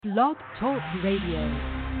Blog Talk Radio.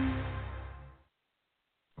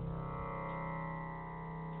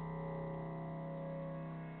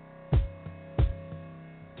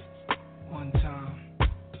 One time,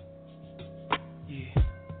 yeah.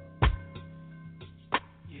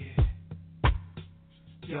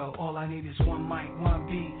 Yo, all I need is one mic, one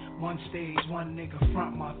beat, one stage, one nigga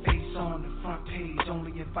front my face on the front page.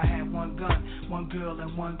 Only if I had one gun, one girl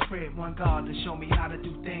and one crib, one God to show me how to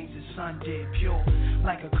do things the sun did. Pure,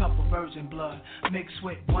 like a cup of virgin blood, mixed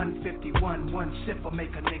with 151. One sip will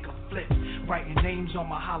make a nigga flip. Writing names on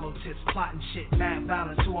my hollow tips, plotting shit, mad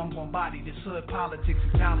violence. Who I'm gonna body, this hood politics,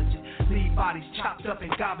 acknowledge it. Leave bodies chopped up in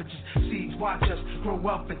garbages. Seeds watch us grow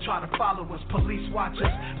up and try to follow us. Police watch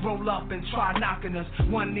us roll up and try knocking us.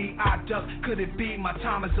 One knee I duck, could it be my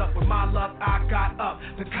time is up? With my luck I got up,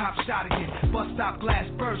 the cop shot again. Bust out glass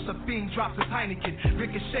bursts, a fiend drops his Heineken.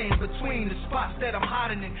 Ricocheting between the spots that I'm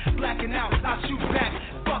hiding in. Blacking out, I shoot back,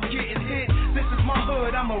 fuck getting hit. This is my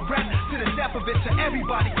hood, I'm a rap to the death of it. To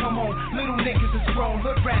everybody come on, little niggas is grown.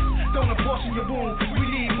 Hood rats, don't abortion your wound.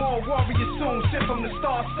 We need more warriors soon. Sent from the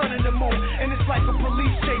stars, sun and the moon. And it's like a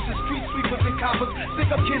police chase, the street sweepers and coppers.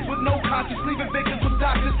 Stick up kids with no conscience, leaving victims with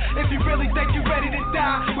doctors. If you really think you ready to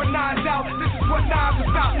die, with nines out, this is what nines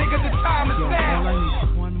about, nigga, the time is now.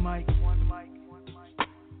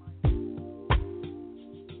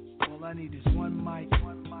 All I need is one mic. All I need is one mic. That's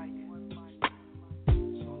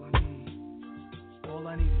all I need. All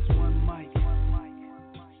I need is one mic.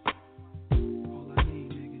 All I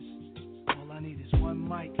need, niggas. All I need is one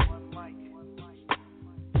mic.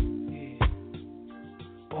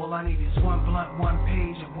 All I need is one blunt, one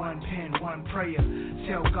page, and one pen, one prayer.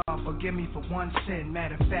 Tell God, forgive me for one sin.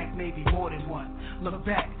 Matter of fact, maybe more than one. Look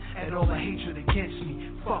back at all the hatred against me.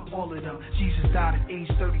 Fuck all of them. Jesus died at age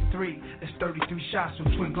 33. That's 33 shots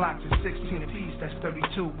from twin Glocks and 16 apiece. That's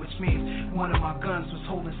 32, which means one of my guns was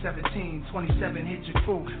holding 17. 27 hit your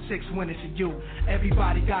crew, 6 went it to you.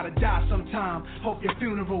 Everybody gotta die sometime. Hope your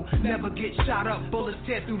funeral never get shot up. Bullets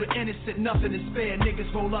tear through the innocent, nothing is fair.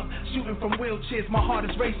 Niggas roll up, shooting from wheelchairs. My heart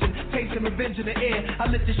is racing, tasting revenge in the air. I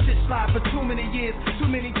let this shit slide for too many years, too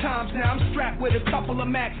many times now. I'm strapped with a couple of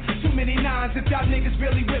Macs, too many nines. If y'all niggas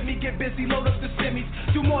really with me, get busy, load up the semis.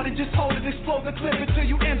 Do more than just hold it, explode the clip until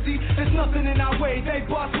you empty. There's nothing in our way, they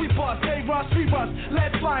bust, we bust, they rush, we rush.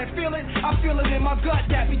 Let's fly and feel it, I feel it in my gut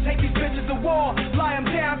that we take these bitches to war. Lie them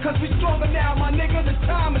down, cause we stronger now, my nigga, the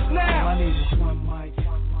time is now. All I need is one mic.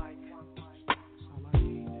 That's all I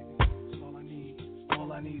need, nigga, that's all I need.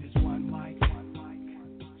 All I need is one mic.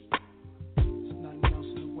 There's nothing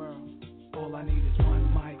else in the world. All I need is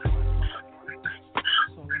one mic.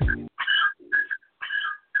 That's all I need.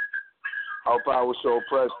 All power to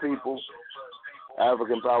oppressed people.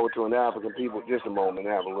 African power to an African people. Just a moment,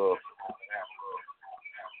 have a little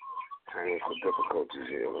technical difficulties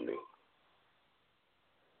here.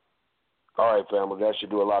 All right, family, that should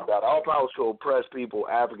do a lot better. All power to oppressed people.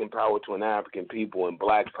 African power to an African people. And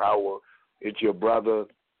black power, it's your brother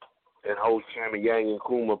and host Chairman Yang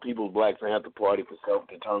Nkrumah, People's Black Panther Party for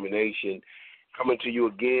Self-Determination, coming to you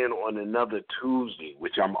again on another Tuesday,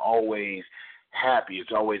 which I'm always happy.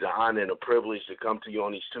 It's always an honor and a privilege to come to you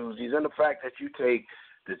on these Tuesdays. And the fact that you take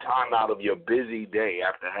the time out of your busy day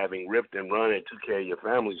after having ripped and run and took care of your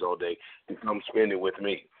families all day to come spend it with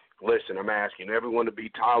me. Listen, I'm asking everyone to be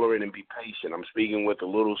tolerant and be patient. I'm speaking with a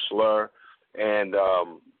little slur and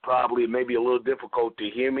probably maybe a little difficult to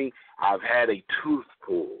hear me. I've had a tooth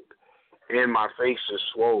pulled and my face is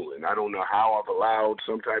swollen. I don't know how I've allowed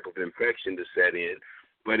some type of infection to set in,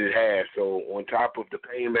 but it has. So on top of the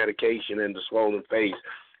pain medication and the swollen face,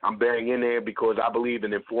 I'm bearing in there because I believe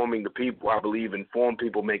in informing the people. I believe informed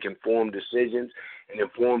people make informed decisions, and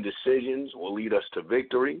informed decisions will lead us to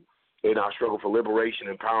victory in our struggle for liberation,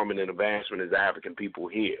 empowerment, and advancement as African people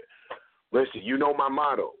here. Listen, you know my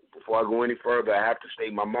motto. Before I go any further, I have to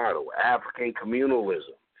state my motto: African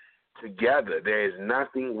communalism. Together, there is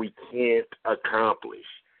nothing we can't accomplish.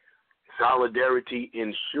 Solidarity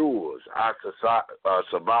ensures our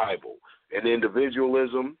survival, and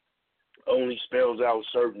individualism only spells out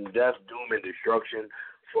certain death, doom, and destruction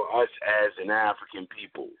for us as an African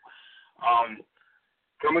people.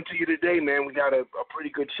 Coming to you today, man, we got a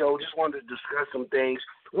pretty good show. Just wanted to discuss some things.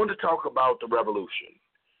 I wanted to talk about the revolution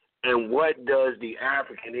and what does the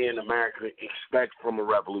African here in America expect from a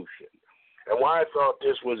revolution. And why I thought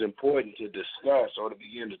this was important to discuss or to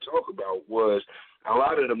begin to talk about was a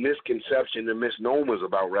lot of the misconceptions and misnomers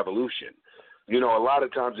about revolution. You know, a lot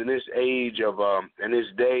of times in this age of, in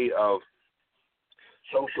this day of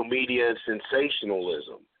social media and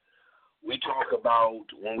sensationalism, when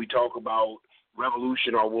we talk about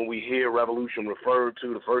revolution or when we hear revolution referred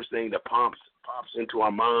to, the first thing that pops pops into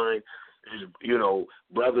our mind is,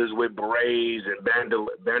 brothers with berets and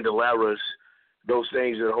bandoleras, those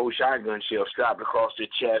things that hold shotgun shells strapped across their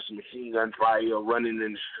chest, machine gun fire, running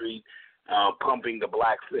in the street, pumping the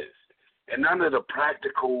black fist. And none of the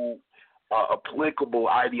practical, applicable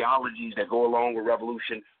ideologies that go along with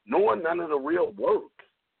revolution, nor none of the real work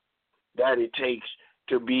that it takes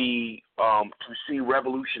to be to see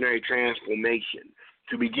revolutionary transformation,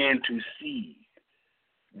 to begin to see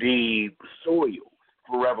the soil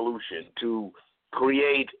for revolution, to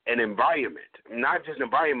create an environment, not just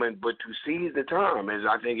environment, but to seize the time, as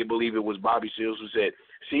I believe it was Bobby Seals who said,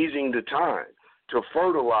 seizing the time to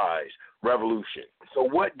fertilize revolution. So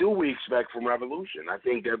what do we expect from revolution? I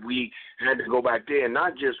think that we had to go back there, and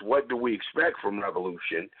not just what do we expect from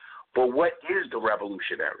revolution, but what is the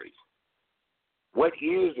revolutionary? What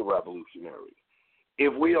is the revolutionary?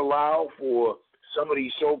 If we allow for some of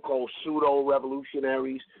these so-called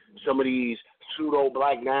pseudo-revolutionaries, some of these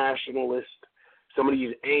pseudo-black nationalists, some of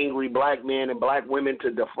these angry black men and black women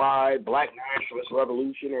to defy black nationalist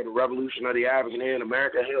revolution or the revolution of the African in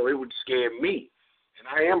America, hell, it would scare me. And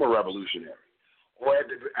I am a revolutionary. Or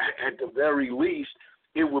at the very least,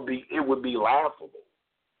 it would be laughable.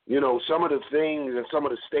 Some of the things and some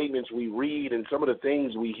of the statements we read and some of the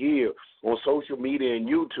things we hear on social media and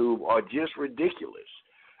YouTube are just ridiculous.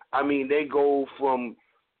 I mean, they go from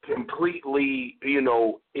completely,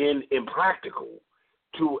 impractical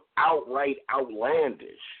to outright outlandish,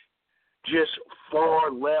 just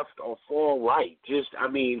far left or far right.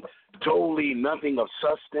 Totally nothing of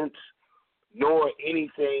substance, nor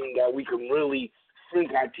anything that we can really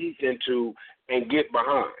sink our teeth into and get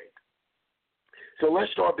behind. So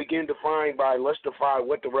let's begin define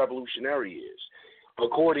what the revolutionary is,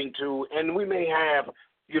 according to, and we may have,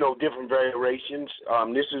 different variations.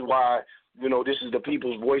 This is why, this is the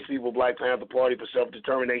People's Voice, People Black Panther Party for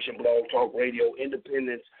Self-Determination, Blog Talk Radio,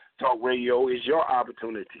 Independence Talk Radio is your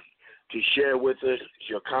opportunity to share with us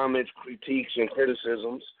your comments, critiques, and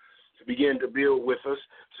criticisms, to begin to build with us.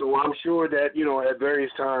 So I'm sure that, at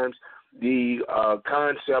various times, the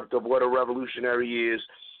concept of what a revolutionary is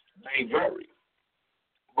may vary.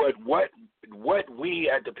 But what we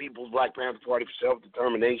at the People's Black Panther Party for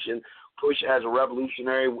Self-Determination push as a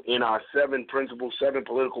revolutionary in our seven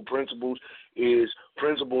political principles is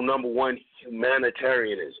principle number 1,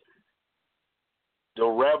 humanitarianism. The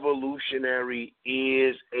revolutionary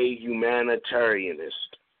is a humanitarianist.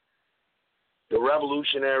 The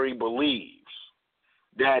revolutionary believes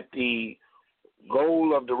that the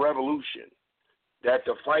goal of the revolution, that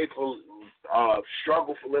the fight for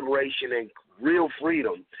struggle for liberation and real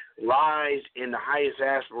freedom lies in the highest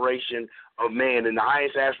aspiration of man, and the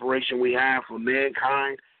highest aspiration we have for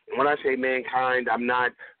mankind. And when I say mankind, I'm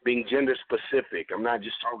not being gender specific. I'm not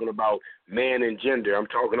just talking about man and gender. I'm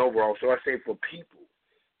talking overall. So I say for people,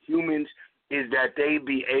 humans, is that they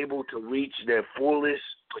be able to reach their fullest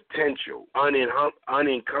potential,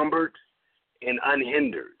 unencumbered and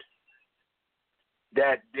unhindered.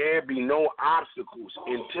 That there be no obstacles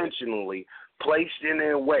intentionally placed in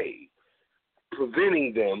their way,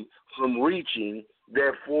 preventing them from reaching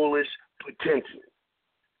their fullest potential.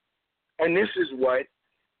 And this is what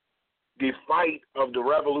the fight of the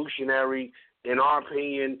revolutionary, in our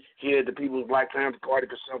opinion, here at the People's Black Panther Party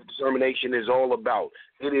for Self-Determination is all about.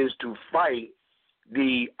 It is to fight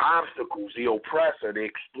the obstacles, the oppressor, the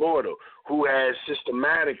exploiter, who has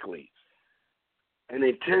systematically and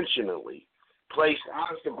intentionally placed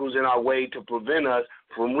obstacles in our way to prevent us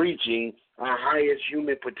from reaching our highest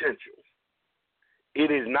human potential. It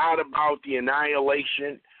is not about the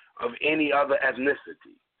annihilation of any other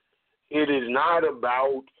ethnicity. It is not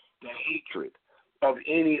about the hatred of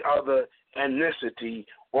any other ethnicity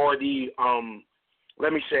or the,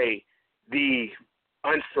 the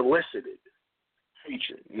unsolicited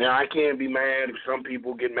hatred. Now, I can't be mad if some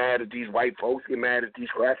people get mad at these white folks, get mad at these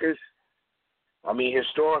crackers. I mean,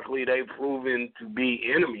 historically, they've proven to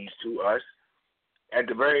be enemies to us. At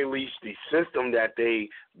the very least, the system that they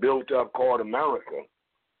built up called America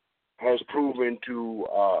has proven to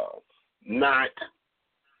not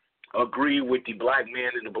agree with the black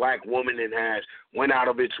man and the black woman, and has went out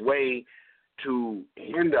of its way to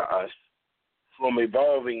hinder us from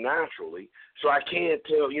evolving naturally. So I can't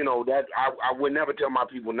tell, that I would never tell my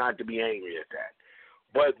people not to be angry at that.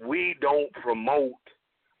 But we don't promote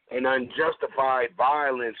an unjustified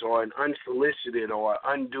violence or an unsolicited or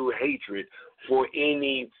undue hatred for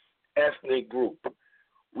any ethnic group.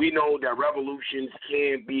 We know that revolutions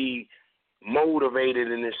can be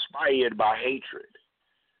motivated and inspired by hatred.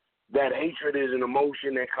 That hatred is an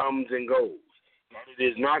emotion that comes and goes. That it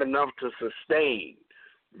is not enough to sustain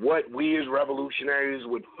what we as revolutionaries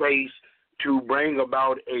would face to bring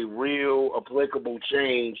about a real applicable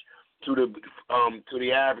change to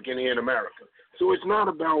the African here in America. So it's not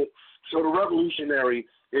about, so the revolutionary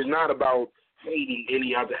is not about hating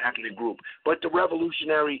any other ethnic group, but the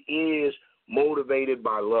revolutionary is motivated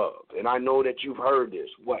by love. And I know that you've heard this.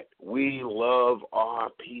 What? We love our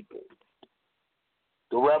people.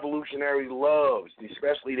 The revolutionary loves,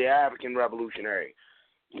 especially the African revolutionary,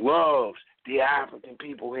 loves the African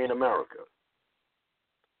people here in America.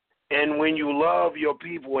 And when you love your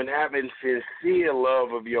people and have a sincere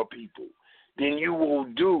love of your people, then you will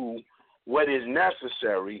do what is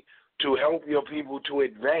necessary to help your people to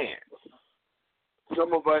advance.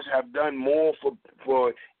 Some of us have done more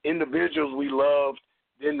for individuals we love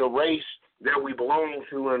than the race that we belong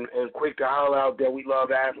to, and quick to holler out that we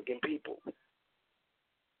love African people.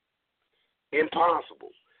 Impossible.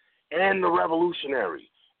 And the revolutionary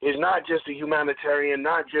is not just a humanitarian,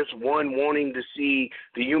 not just one wanting to see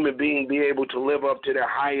the human being be able to live up to their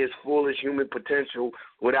highest, fullest human potential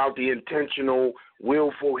without the intentional,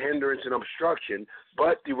 willful hindrance and obstruction,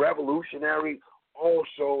 but the revolutionary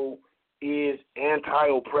also is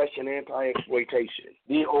anti-oppression, anti-exploitation.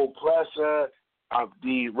 The oppressor of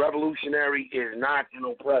the revolutionary is not an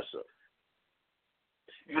oppressor.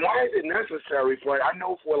 And why is it necessary for it? I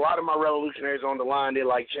know for a lot of my revolutionaries on the line, they're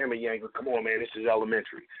like, Chairman Yang, come on, man, this is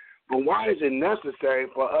elementary. But why is it necessary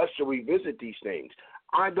for us to revisit these things?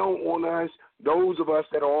 I don't want us, those of us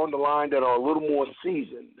that are on the line that are a little more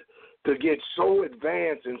seasoned, to get so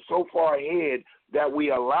advanced and so far ahead that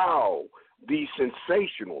we allow these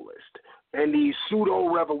sensationalists and these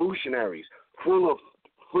pseudo-revolutionaries full of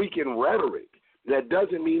freaking rhetoric that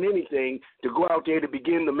doesn't mean anything to go out there to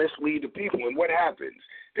begin to mislead the people. And what happens?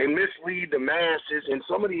 They mislead the masses, and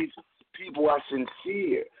some of these people are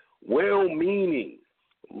sincere, well-meaning,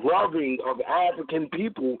 loving of African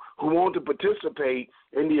people who want to participate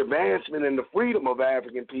in the advancement and the freedom of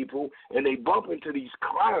African people, and they bump into these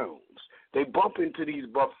clowns. They bump into these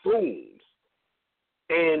buffoons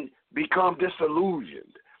and become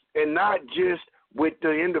disillusioned, and not just with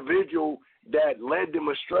the individual that led them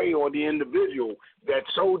astray or the individual that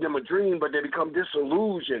sold them a dream, but they become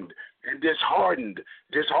disillusioned and disheartened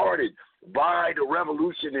by the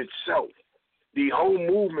revolution itself. The whole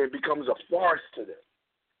movement becomes a farce to them.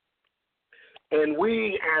 And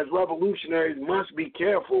we as revolutionaries must be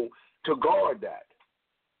careful to guard that.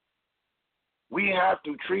 We have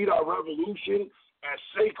to treat our revolution as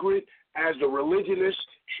sacred as the religionists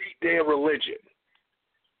treat their religion.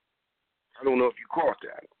 I don't know if you caught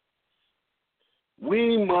that.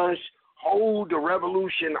 We must hold the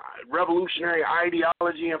revolutionary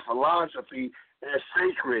ideology and philosophy as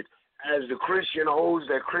sacred as the Christian holds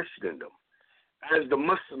their Christendom, as the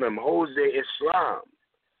Muslim holds their Islam,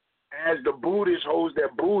 as the Buddhist holds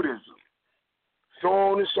their Buddhism, so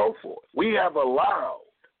on and so forth. We have allowed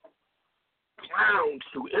clowns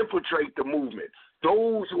to infiltrate the movement,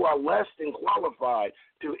 those who are less than qualified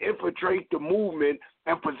to infiltrate the movement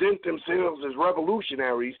and present themselves as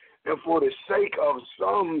revolutionaries, and for the sake of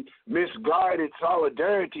some misguided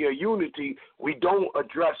solidarity or unity, we don't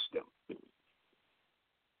address them.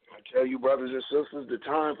 I tell you, brothers and sisters, the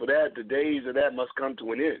time for that, the days of that must come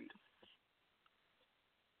to an end.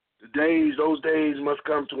 Those days must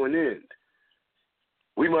come to an end.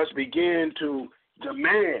 We must begin to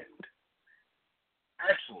demand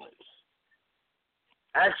excellence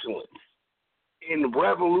in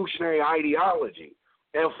revolutionary ideology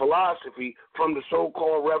and philosophy from the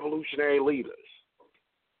so-called revolutionary leaders.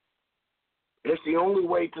 It's the only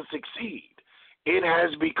way to succeed. It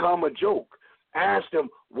has become a joke. Ask them,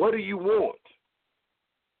 what do you want?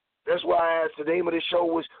 That's why I asked, the name of the show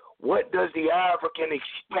was, what does the African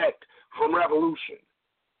expect from revolution?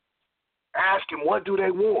 Ask them, what do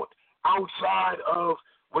they want? Outside of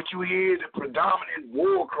what you hear, the predominant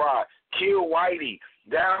war cry, kill Whitey,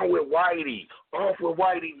 down with Whitey, off with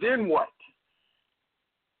Whitey, then what?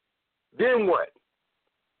 Then what?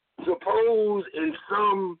 Suppose in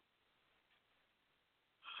some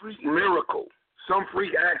freak miracle, some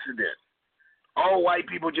freak accident, all white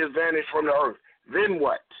people just vanish from the earth. Then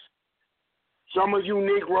what? Some of you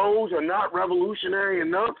Negroes are not revolutionary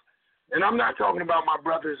enough. And I'm not talking about my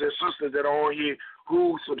brothers and sisters that are on here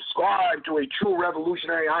who subscribe to a true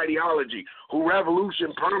revolutionary ideology, who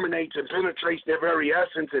revolution permeates and penetrates their very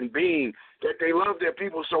essence and being, that they love their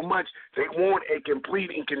people so much they want a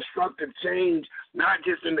complete and constructive change not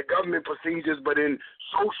just in the government procedures, but in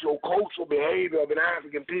social, cultural behavior of an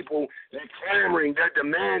African people. They're clamoring, they're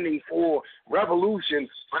demanding for revolution.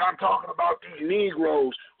 But I'm talking about these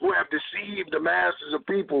Negroes who have deceived the masses of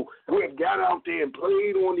people, who have got out there and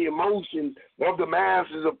played on the emotions of the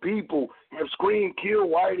masses of people, have screamed, kill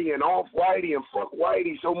Whitey and off Whitey and fuck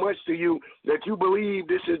Whitey so much to you that you believe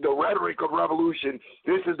this is the rhetoric of revolution,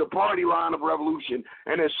 this is the party line of revolution.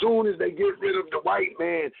 And as soon as they get rid of the white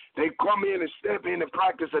man, they come in and step in and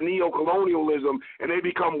practice a neo-colonialism, and they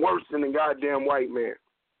become worse than the goddamn white man.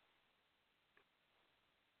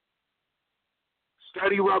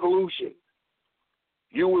 Study revolution.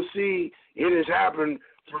 You will see it has happened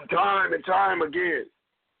from time and time again.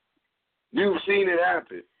 You've seen it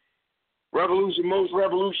happen. Revolution, most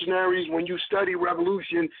revolutionaries, when you study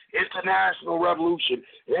revolution, international revolution,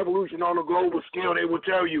 revolution on a global scale, they will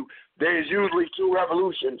tell you there's usually two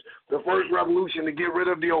revolutions. The first revolution to get rid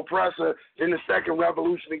of the oppressor, then the second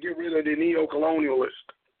revolution to get rid of the neo-colonialist.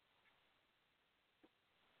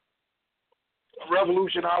 A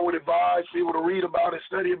revolution I would advise people to read about and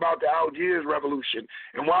study about the Algiers Revolution.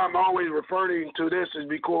 And why I'm always referring to this is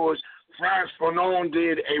because Frantz Fanon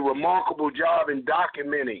did a remarkable job in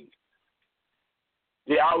documenting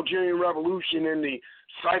the Algerian Revolution and the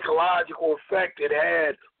psychological effect it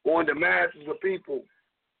had on the masses of people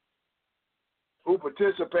who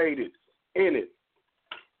participated in it.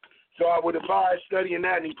 So I would advise studying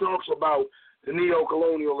that, and he talks about the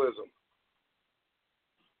neo-colonialism.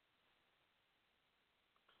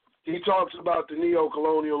 He talks about the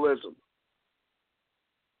neo-colonialism.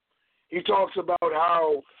 He talks about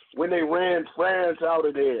how when they ran France out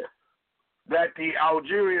of there, that the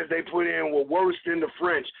Algerians they put in were worse than the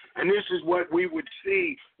French. And this is what we would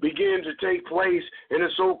see begin to take place in a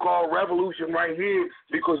so-called revolution right here,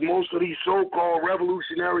 because most of these so-called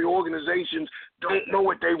revolutionary organizations don't know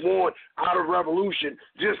what they want out of revolution.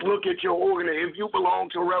 Just look at your organization. If you belong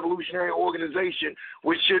to a revolutionary organization,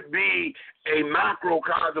 which should be a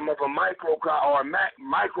macrocosm of a microcosm, or a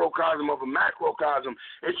microcosm of a macrocosm,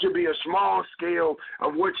 it should be a small scale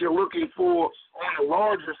of what you're looking for on a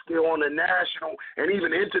larger scale, on a national and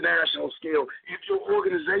even international scale. If your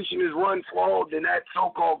organization is run flawed, then that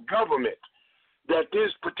so-called government that this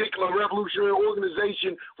particular revolutionary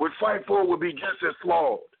organization would fight for would be just as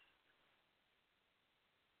flawed.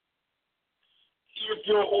 If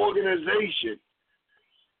your organization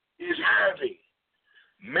is having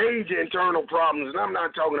major internal problems, and I'm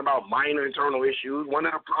not talking about minor internal issues. One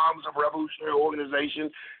of the problems of revolutionary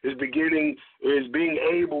organization is being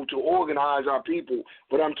able to organize our people.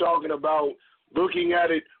 But I'm talking about looking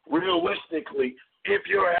at it realistically. If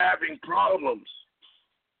you're having problems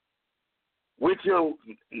with your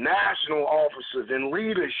national officers and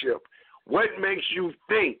leadership, what makes you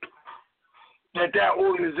think that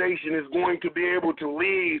organization is going to be able to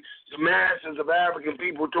lead the masses of African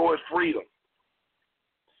people towards freedom?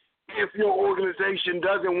 If your organization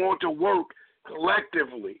doesn't want to work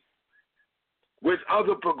collectively with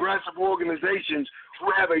other progressive organizations who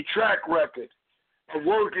have a track record of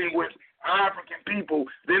working with African people,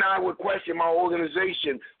 then I would question my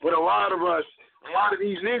organization. But a lot of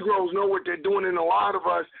these Negroes know what they're doing, and a lot of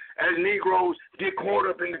us as Negroes get caught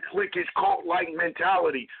up in the cliquish cult-like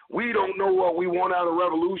mentality. We don't know what we want out of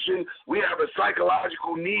revolution. We have a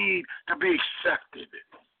psychological need to be accepted.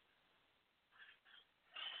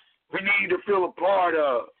 We need to feel a part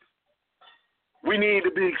of. We need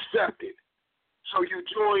to be accepted. So you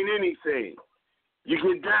join anything. You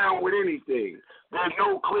get down with anything. There's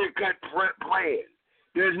no clear-cut plan.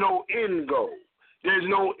 There's no end goal. There's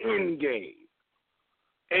no end game.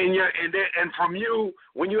 And from you,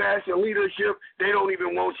 when you ask your leadership, they don't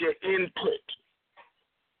even want your input.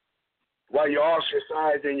 While you're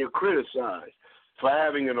ostracized and you're criticized for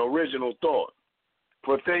having an original thought,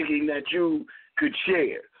 for thinking that you could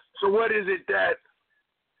share. So what is it that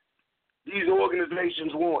these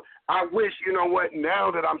organizations want? I wish, you know what,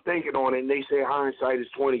 now that I'm thinking on it, and they say hindsight is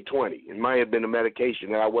 20/20, it might have been a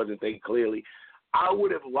medication that I wasn't thinking clearly, I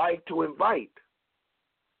would have liked to invite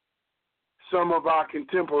some of our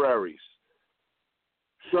contemporaries,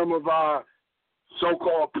 some of our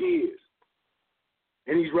so-called peers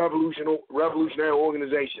in these revolutionary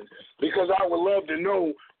organizations, because I would love to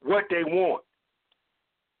know what they want.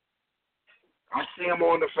 I see them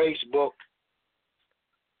on the Facebook.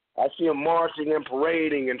 I see them marching and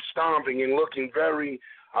parading and stomping and looking very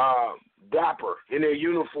dapper in their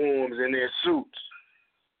uniforms and their suits.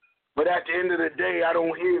 But at the end of the day, I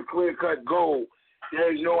don't hear clear-cut goal.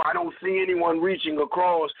 I don't see anyone reaching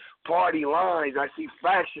across party lines. I see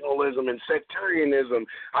factionalism and sectarianism.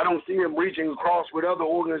 I don't see them reaching across with other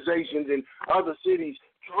organizations in other cities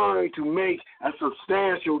trying to make a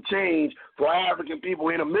substantial change for African people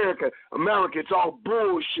in America. It's all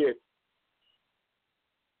bullshit.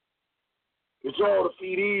 It's all to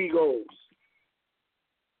feed egos.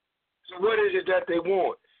 So what is it that they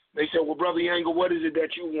want? They said, well, Brother Yango, what is it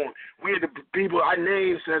that you want? We are the people, our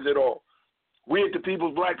name says it all. We at the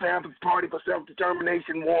People's Black Panther Party for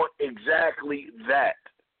Self-Determination want exactly that.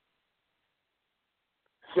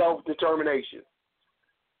 Self-determination.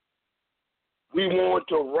 We want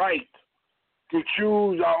the right to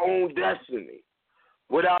choose our own destiny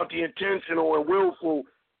without the intentional and willful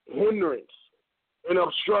hindrance and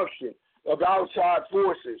obstruction of outside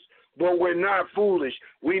forces. But we're not foolish.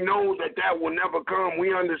 We know that that will never come.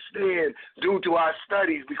 We understand due to our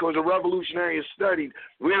studies, because the revolutionaries studied,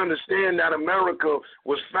 we understand that America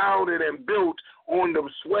was founded and built on the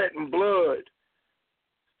sweat and blood.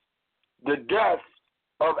 The death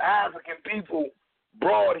of African people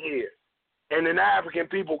brought here, and then African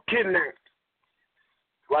people kidnapped.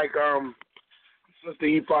 Like Sister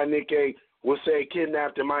Ifa Nike will say,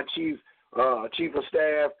 kidnapped, and my chief of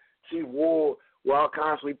staff, Chief Ward, will I'll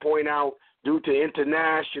constantly point out, for the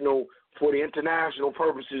international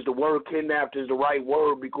purposes, the word kidnapped is the right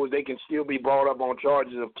word because they can still be brought up on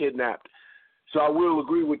charges of kidnapped. So I will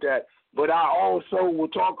agree with that. But I also will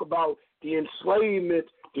talk about the enslavement,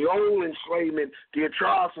 the old enslavement, the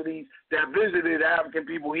atrocities that visited African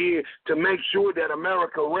people here to make sure that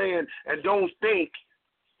America ran, and don't think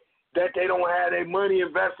that they don't have their money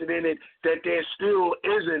invested in it, that there still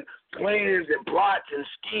isn't plans and plots and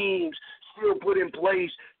schemes still put in place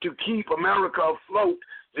to keep America afloat,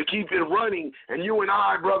 to keep it running. And you and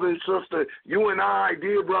I, brother and sister, you and I,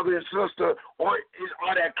 dear brother and sister, are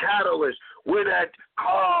that catalyst. We're that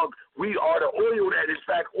cog. We are the oil that, in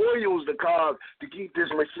fact, oils the cog to keep this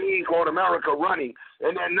machine called America running.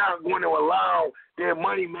 And they're not going to allow their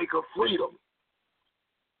moneymaker freedom.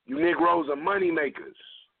 You Negroes are moneymakers.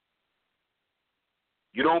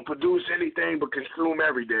 You don't produce anything but consume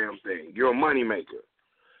every damn thing. You're a moneymaker.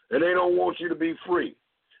 And they don't want you to be free.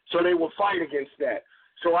 So they will fight against that.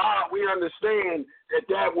 So we understand that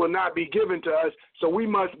that will not be given to us. So we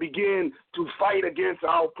must begin to fight against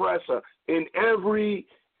our oppressor in every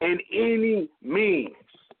and any means.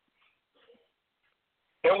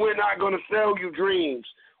 And we're not going to sell you dreams.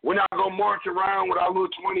 We're not going to march around with our little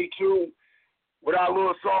 22, with our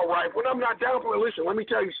little assault rifle. And I'm not downplaying. Listen, let me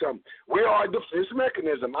tell you something. We are a defense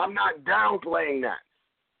mechanism. I'm not downplaying that.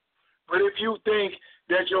 But if you think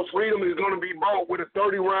that your freedom is going to be bought with a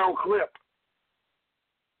 30-round clip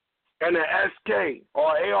and an SK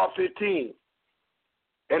or AR-15,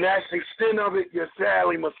 and that's the extent of it, you're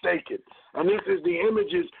sadly mistaken. And this is the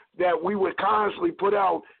images that we would constantly put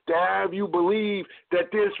out to have you believe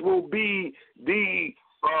that this will be the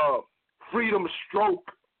freedom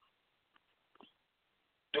stroke,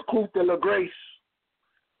 the coup de la grace,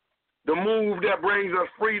 the move that brings us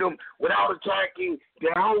freedom without attacking the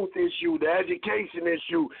health issue, the education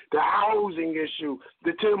issue, the housing issue,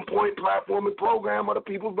 the 10-point platform and program of the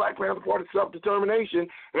People's Black Panther Party Self-Determination.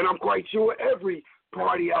 And I'm quite sure every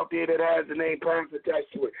party out there that has the name Panther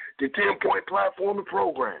attached to it, the 10-point platform and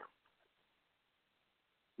program.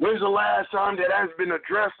 When's the last time that has been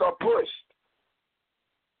addressed or pushed?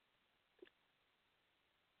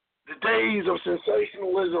 The days of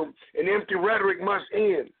sensationalism and empty rhetoric must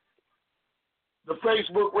end. The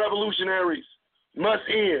Facebook revolutionaries must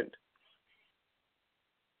end.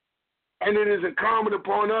 And it is incumbent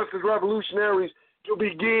upon us as revolutionaries to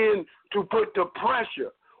begin to put the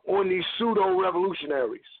pressure on these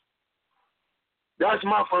pseudo-revolutionaries. That's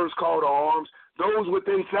my first call to arms. Those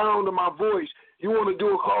within sound of my voice, you want to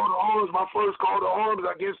do a call to arms, my first call to arms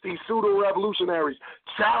against these pseudo-revolutionaries.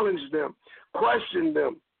 Challenge them. Question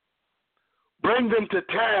them. Bring them to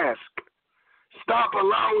task. Stop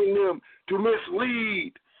allowing them to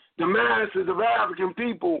mislead the masses of African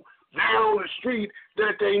people down the street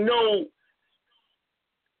that they know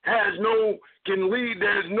can lead.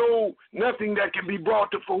 There's nothing that can be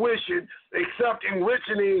brought to fruition except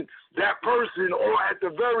enriching that person, or at the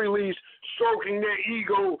very least stroking their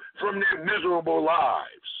ego from their miserable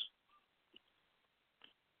lives.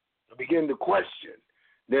 I begin to question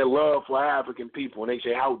their love for African people. And they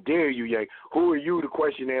say, how dare you, Yang? Who are you to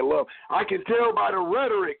question their love? I can tell by the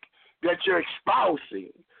rhetoric that you're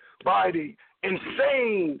espousing, by the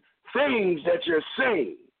insane things that you're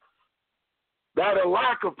saying, by the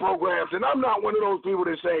lack of programs. And I'm not one of those people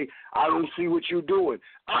that say, I don't see what you're doing.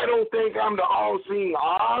 I don't think I'm the all-seeing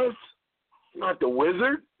Oz, not the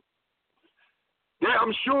wizard. Yeah,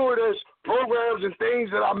 I'm sure there's programs and things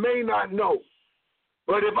that I may not know.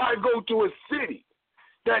 But if I go to a city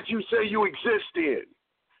that you say you exist in,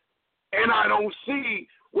 and I don't see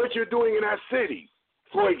what you're doing in that city.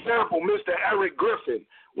 For example, Mr. Eric Griffin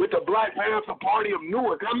with the Black Panther Party of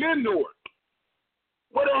Newark. I'm in Newark.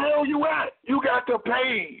 Where the hell you at? You got the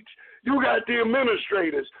page. You got the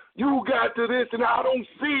administrators. You got the this, and I don't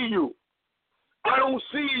see you. I don't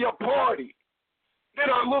see your party. Then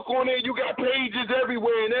I look on there, you got pages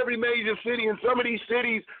everywhere in every major city. In some of these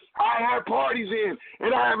cities, I have parties in,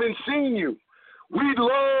 and I haven't seen you. We'd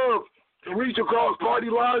love to reach across party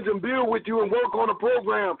lines and build with you and work on a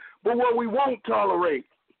program, but what we won't tolerate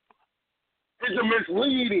is the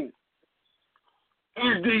misleading,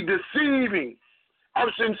 is the deceiving of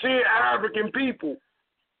sincere African people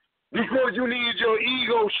because you need your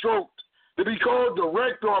ego stroked to be called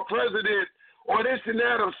director or president or this and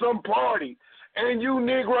that of some party. And you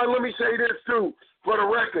Negro, let me say this too, for the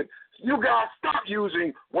record, you guys stop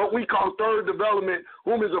using what we call third development,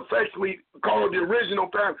 whom is affectionately called the original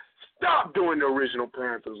Panthers. Stop doing the original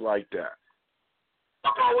Panthers like that.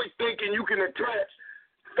 I'm always thinking you can attach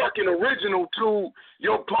fucking original to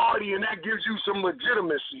your party and that gives you some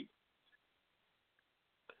legitimacy.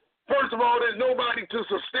 First of all, there's nobody to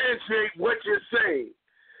substantiate what you're saying.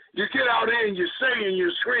 You get out there and you say and you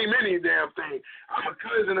scream any damn thing. I'm a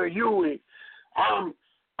cousin of Huey. I'm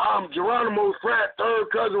Geronimo's frat third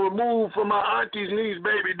cousin removed from my auntie's niece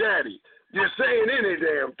baby daddy. You're saying any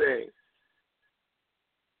damn thing.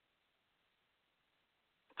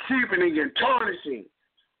 Cheapening and tarnishing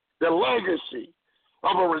the legacy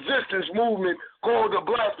of a resistance movement called the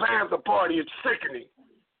Black Panther Party. It's sickening.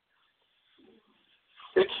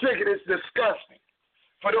 It's sickening. It's disgusting.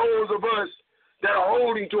 For those of us that are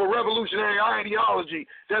holding to a revolutionary ideology,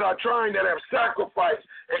 that are trying, that have sacrificed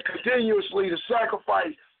and continuously to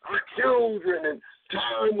sacrifice our children and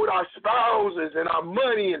time with our spouses and our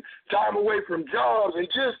money and time away from jobs and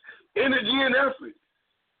just energy and effort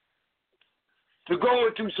to go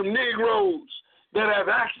into some Negroes that have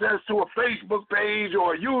access to a Facebook page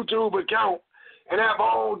or a YouTube account and have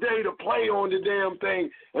all day to play on the damn thing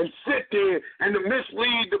and sit there and to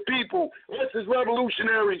mislead the people. This is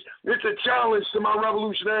revolutionaries. It's a challenge to my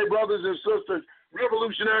revolutionary brothers and sisters.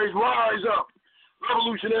 Revolutionaries, rise up.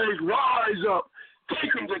 Revolutionaries, rise up.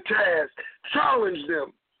 Take them to task. Challenge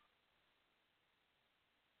them.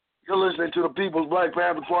 You're listening to the People's Black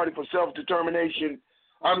Panther Party for Self-Determination.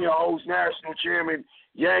 I'm your host, National Chairman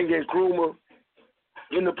Yang Nkrumah,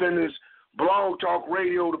 Independence, Blog Talk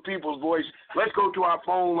Radio, the People's Voice. Let's go to our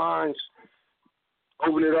phone lines.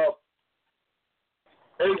 Open it up.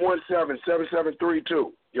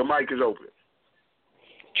 817-7732. Your mic is open.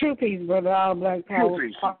 True peace, brother. All Black Power. True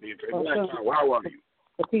peace. How are you?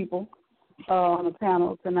 The people on the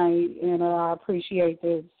panel tonight, and I appreciate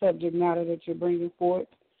the subject matter that you're bringing forth.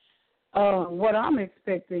 What I'm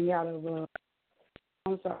expecting out of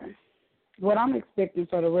what I'm expecting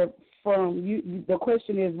from you, the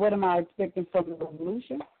question is, what am I expecting from the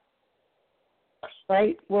revolution?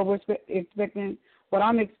 Right? What we're expecting, what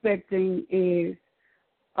I'm expecting is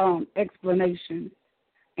explanation,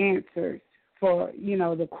 answers for,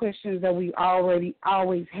 the questions that we already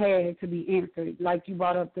always had to be answered. Like you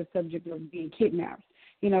brought up the subject of being kidnapped.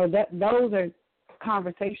 Those are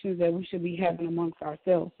conversations that we should be having amongst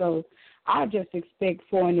ourselves. So I just expect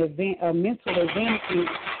for a mental advancement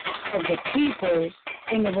of the people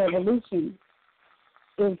in the revolution.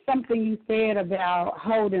 There's something you said about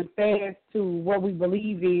holding fast to what we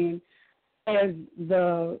believe in, as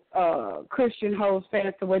the Christian holds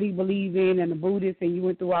fast to what he believes in, and the Buddhist, and you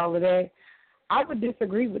went through all of that. I would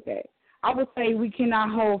disagree with that. I would say we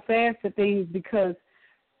cannot hold fast to things because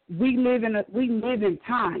we live in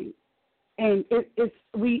time, and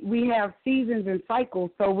we have seasons and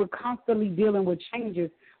cycles, so we're constantly dealing with changes.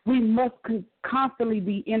 We must constantly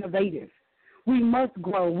be innovative. We must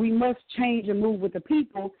grow. We must change and move with the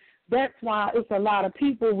people. That's why it's a lot of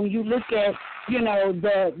people. When you look at,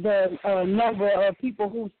 the number of people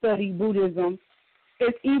who study Buddhism,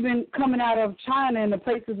 it's even coming out of China and the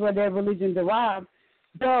places where their religion derives.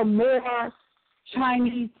 There are more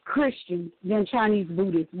Chinese Christians than Chinese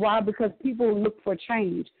Buddhists. Why? Because people look for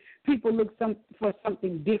change. People look for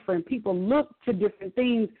something different. People look to different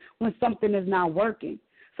things when something is not working.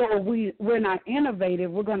 So if we're not innovative,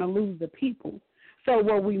 we're going to lose the people. So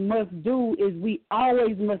what we must do is we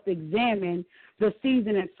always must examine the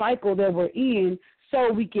season and cycle that we're in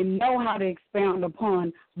so we can know how to expound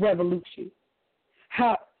upon revolution,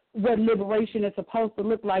 what liberation is supposed to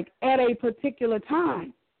look like at a particular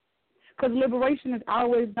time. Because liberation is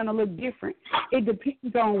always going to look different. It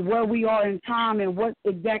depends on where we are in time and what's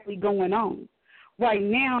exactly going on. Right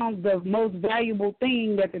now, the most valuable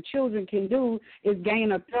thing that the children can do is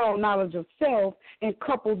gain a thorough knowledge of self and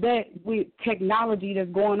couple that with technology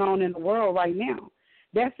that's going on in the world right now.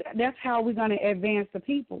 That's how we're going to advance the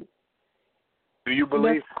people. Do you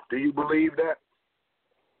believe that?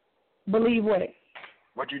 Believe what?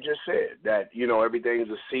 What you just said, that, everything's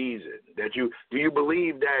a season. Do you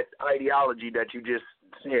believe that ideology that you just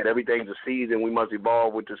said, everything's a season, we must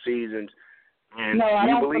evolve with the seasons? And no, I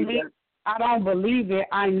don't believe that? I don't believe it.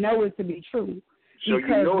 I know it to be true. So you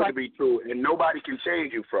know it to be true, and nobody can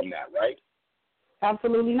change you from that, right?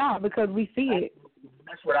 Absolutely not, because we see it.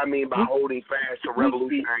 That's what I mean by holding fast to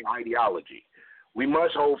revolutionary ideology. We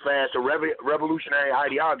must hold fast to revolutionary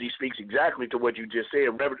ideology. Speaks exactly to what you just said.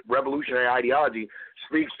 Revolutionary ideology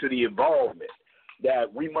speaks to the evolvement,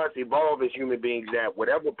 that we must evolve as human beings, that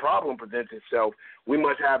whatever problem presents itself, we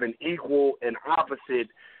must have an equal and opposite,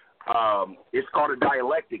 it's called a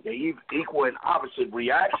dialectic, an equal and opposite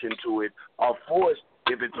reaction to it, or force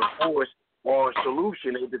if it's a force, or a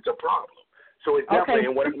solution if it's a problem. So it's definitely,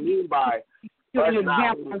 and what I mean by us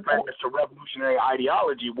not holding fast to revolutionary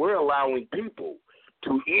ideology, we're allowing people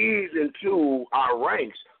to ease into our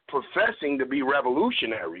ranks professing to be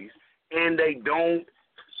revolutionaries, and they don't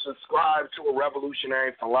subscribe to a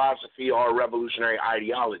revolutionary philosophy or a revolutionary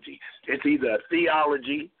ideology. It's either a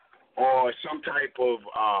theology or some type of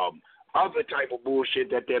other type of bullshit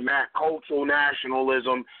that they're cultural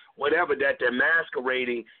nationalism, whatever, that they're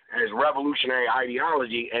masquerading as revolutionary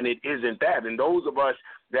ideology, and it isn't that. And those of us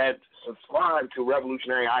that subscribe to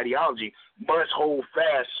revolutionary ideology must hold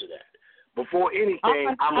fast to that. Before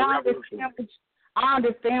anything, I'm a revolutionary. I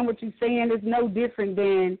understand what you're saying. It's no different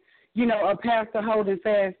than, a pastor holding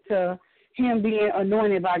fast to him being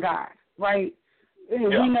anointed by God, right?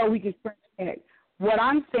 Yeah. We know we can spread that. What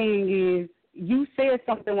I'm saying is, you said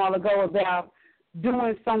something a while ago about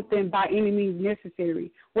doing something by any means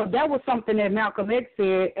necessary. Well, that was something that Malcolm X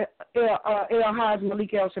said, El-Hajj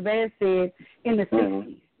Malik El-Shabazz said in the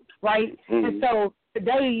 60s, right? Mm-hmm. And so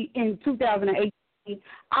today, in 2018,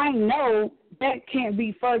 I know that can't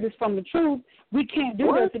be furthest from the truth. We can't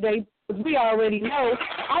do that today because we already know.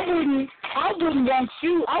 I wouldn't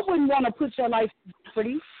want to put your life in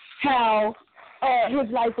jeopardy, how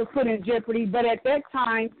his life was put in jeopardy, but at that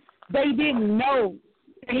time, they didn't know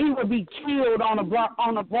that he would be killed on a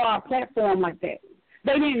broad platform like that.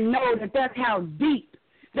 They didn't know that that's how deep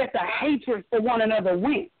that the hatred for one another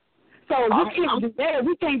went. So we can't do that.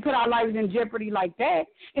 We can't put our lives in jeopardy like that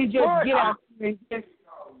and just get out there and just.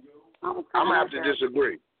 I'm going to have to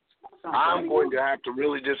disagree. I'm going to have to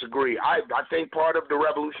really disagree. I think part of the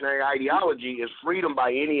revolutionary ideology is freedom by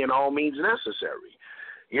any and all means necessary.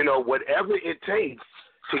 Whatever it takes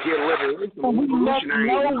to get liberation. We must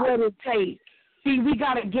know what it takes. See, we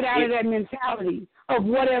got to get out of that mentality of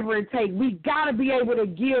whatever it takes. We got to be able to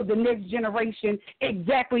give the next generation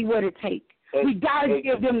exactly what it takes. We got to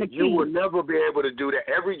give them the key. You will never be able to do that.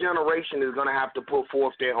 Every generation is going to have to put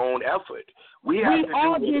forth their own effort. We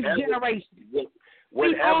all this generation.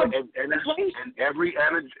 Whatever, and every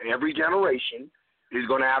generation is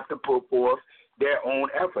going to have to put forth their own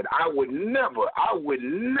effort. I would never.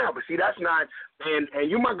 See, that's not, and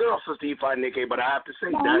you my girl, Sister Ifa Nike, but I have to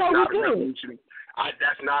say,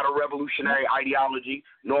 that's not a revolutionary ideology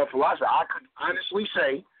nor philosophy. I could honestly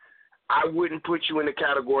say I wouldn't put you in the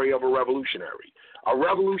category of a revolutionary. A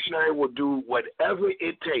revolutionary will do whatever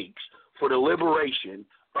it takes for the liberation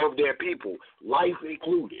of their people, life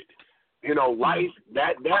included. Life,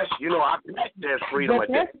 there's freedom.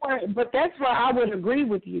 But that's where I would agree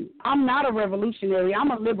with you. I'm not a revolutionary.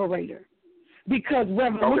 I'm a liberator. Because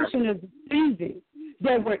revolution is the season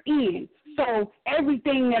that we're in. So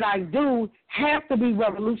everything that I do has to be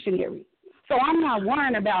revolutionary. So I'm not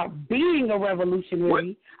worrying about being a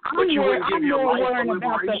revolutionary. I'm more worrying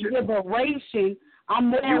about the liberation.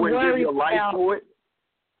 I'm more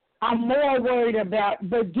worried about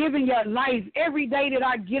but giving your life every day that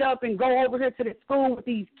I get up and go over here to the school with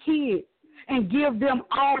these kids and give them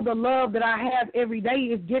all the love that I have every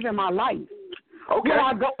day is giving my life. Okay. Will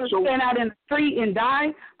I go and stand out in the street and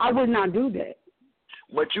die? I would not do that.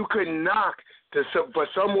 But you could knock for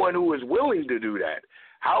someone who is willing to do that.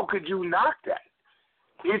 How could you knock that?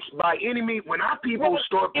 It's by any means. When our people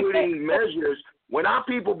start putting measures, when our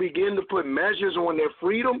people begin to put measures on their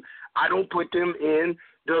freedom, I don't put them in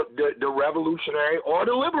the revolutionary or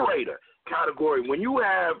the liberator category. When you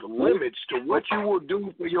have limits to what you will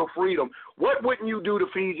do for your freedom, what wouldn't you do to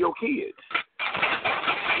feed your kids?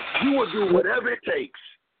 You would do whatever it takes.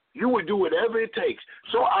 You would do whatever it takes.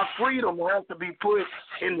 So our freedom will have to be put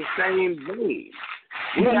in the same vein.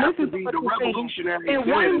 We have to be the revolutionary.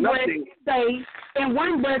 In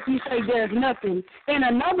one breath you say there's nothing. In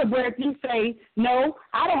another breath you say, no,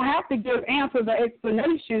 I don't have to give answers or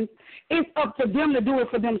explanations. It's up to them to do it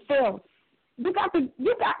for themselves. You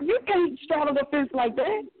can't straddle the fence like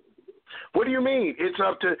that. What do you mean? It's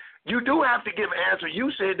up to you. Do have to give an answer.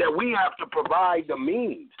 You said that we have to provide the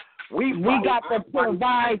means. We got to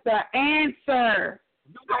provide the answer.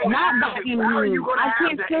 Not by any means. I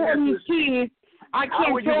can't tell these kids. I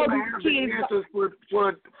can't tell these kids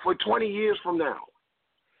for 20 years from now.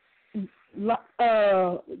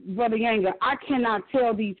 Brother Yanga, I cannot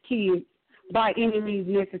tell these kids by any means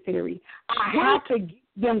necessary. I have to give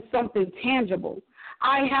them something tangible.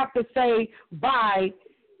 I have to say by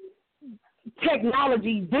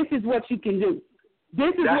technology, this is what you can do.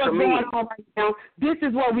 This is what's going on right now. This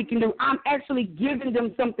is what we can do. I'm actually giving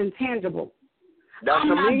them something tangible.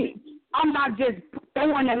 I'm not just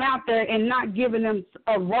throwing them out there and not giving them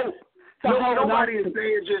a rope. Nobody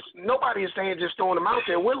is saying just throwing them out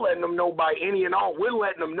there. We're letting them know by any and all. We're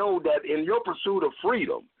letting them know that in your pursuit of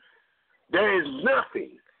freedom, there is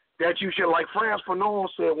nothing that you should, like Frantz Fanon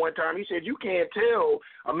said one time. He said, you can't tell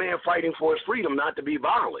a man fighting for his freedom not to be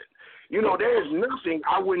violent. You know, there is nothing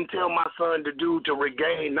I wouldn't tell my son to do, to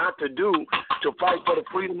regain, not to do, to fight for the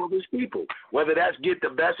freedom of his people. Whether that's get the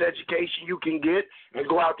best education you can get and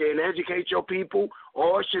go out there and educate your people,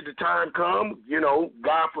 or should the time come, you know,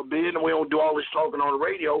 God forbid, and we don't do all this talking on the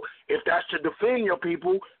radio, if that's to defend your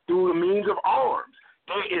people through the means of arms.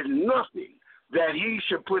 There is nothing that he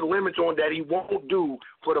should put limits on that he won't do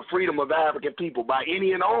for the freedom of African people by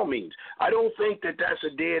any and all means. I don't think that that's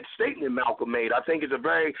a dead statement Malcolm made. I think it's a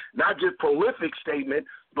very, not just prolific statement,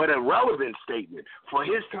 but a relevant statement for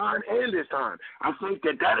his time and this time. I think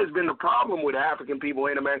that has been the problem with African people,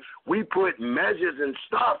 man. We put measures and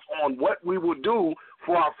stuff on what we will do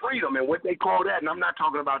for our freedom, and what they call that, and I'm not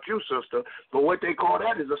talking about you, sister, but what they call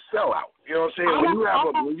that is a sellout. You know what I'm saying? I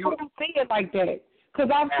don't see it like that. Because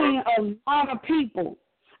I've seen a lot of people,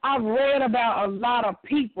 I've read about a lot of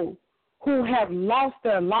people who have lost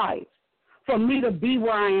their lives for me to be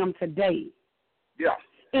where I am today. Yeah.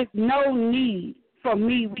 It's no need for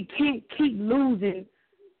me. We can't keep losing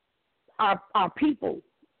our people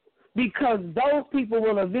because those people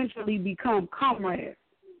will eventually become comrades.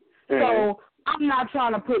 Mm-hmm. So I'm not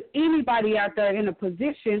trying to put anybody out there in a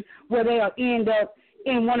position where they'll end up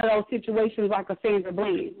in one of those situations like a Sandra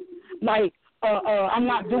Bland. Like, I'm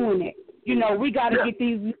not doing it. You know, we got to get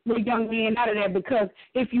these little young men out of there because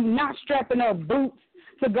if you're not strapping up boots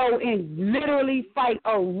to go and literally fight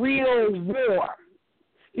a real war,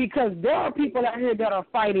 because there are people out here that are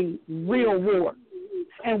fighting real war,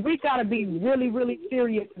 and we got to be really, really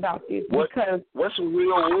serious about this because what's a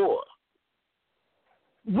real war?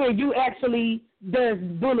 Where you actually, there's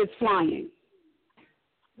bullets flying.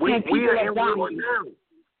 We are in war now.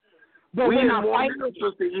 But we we're not fighting,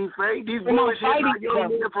 Sister Ife. These bullets not young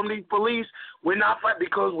men from these police. We're not fighting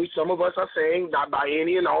because some of us are saying not by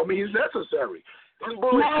any and all means necessary. These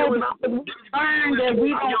bullets killing our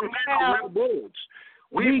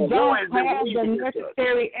we don't have the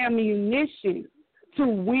necessary ammunition to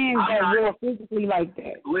win that war physically like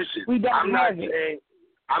that. Listen, we don't have it.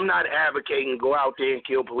 I'm not advocating go out there and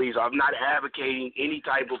kill police. I'm not advocating any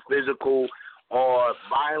type of physical or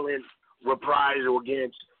violent reprisal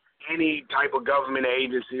against any type of government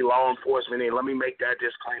agency, law enforcement, and let me make that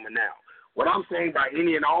disclaimer now. What I'm saying by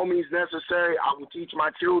any and all means necessary, I will teach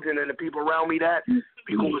my children and the people around me that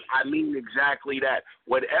because I mean exactly that.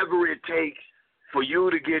 Whatever it takes for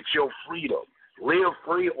you to get your freedom, live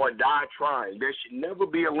free or die trying, there should never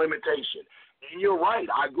be a limitation. And you're right.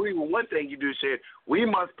 I agree with one thing you just said. We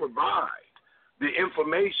must provide the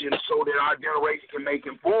information so that our generation can make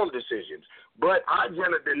informed decisions. But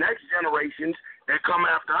the next generations that come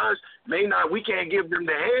after us we can't give them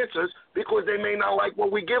the answers because they may not like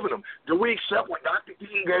what we're giving them. Do we accept what Dr.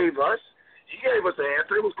 King gave us? He gave us an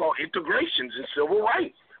answer. It was called integrations and civil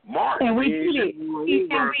rights. Martin, and we did it.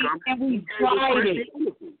 And we tried it.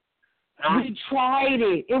 We tried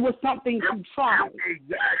it. It was something to try.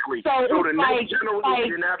 Exactly. So the next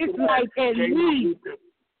generation it's like at least,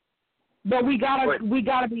 but we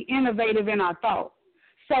gotta be innovative in our thoughts.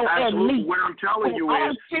 So absolutely. At least what I'm telling you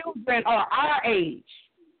our is children are our age,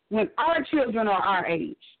 when our children are our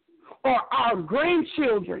age, or our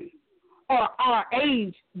grandchildren are our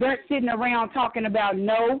age, they're sitting around talking about,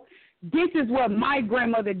 no, this is what my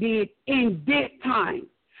grandmother did in this time.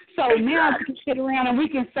 So now we can sit around and we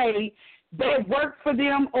can say that worked for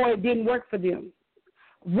them or it didn't work for them.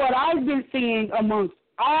 What I've been seeing amongst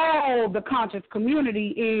all the conscious community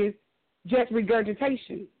is just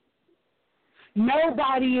regurgitation.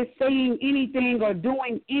 Nobody is saying anything or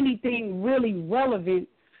doing anything really relevant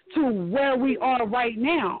to where we are right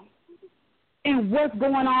now and what's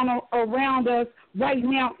going on around us right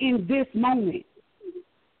now in this moment.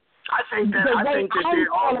 I think that I'm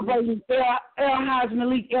they're all celebrating El Haj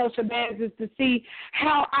Malik El Shabazz is to see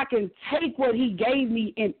how I can take what he gave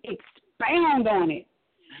me and expound on it.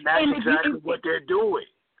 That's exactly what they're doing.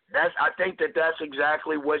 I think that's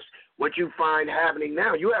exactly what you find happening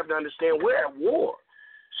now. You have to understand we're at war.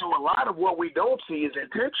 So a lot of what we don't see is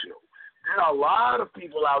intentional. There are a lot of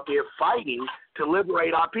people out there fighting to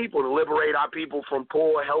liberate our people from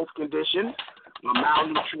poor health conditions,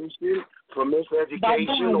 malnutrition, from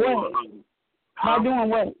miseducation. By doing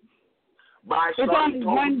what? By it's only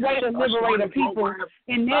one way to liberate a people,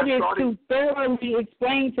 and that is to thoroughly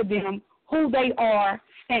explain to them who they are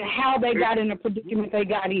and how they got in the predicament they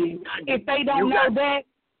got in. If they don't know that,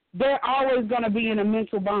 they're always going to be in a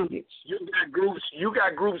mental bondage. You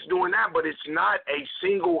got groups doing that, but it's not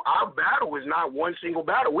our battle is not one single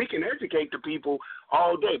battle. We can educate the people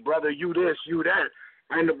all day, brother, you this, you that,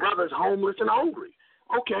 and the brother's homeless and hungry.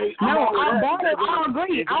 Okay. I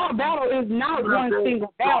agree. Our battle is not one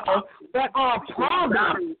single battle, but our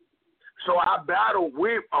problem. So our battle,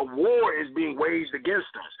 a war is being waged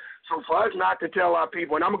against us. So for us not to tell our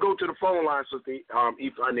people, and I'm going to go to the phone line, Sister I'm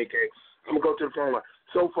going to go to the phone line.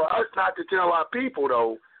 So for us not to tell our people,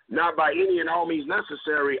 though, not by any and all means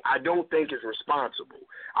necessary, I don't think is responsible.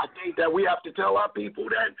 I think that we have to tell our people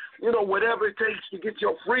that, whatever it takes to get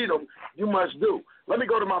your freedom, you must do. Let me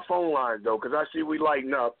go to my phone line, though, because I see we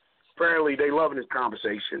lighting up. Apparently, they loving this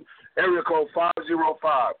conversation. Area code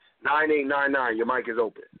 505-9899. Your mic is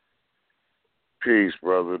open. Peace,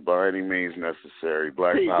 brother, by any means necessary.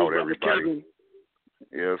 Black power, everybody. Kevin.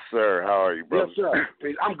 Yes, sir. How are you, brother? Yes,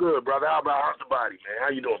 sir. I'm good, brother. How's the body, man? How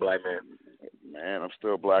you doing, black man? Man, I'm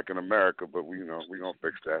still black in America, but we're going to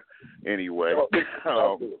fix that anyway.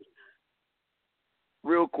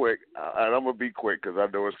 Real quick, and I'm going to be quick because I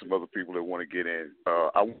know there's some other people that want to get in.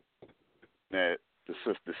 I want that the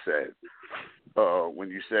sister said when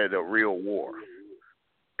you said a real war.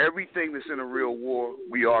 Everything that's in a real war,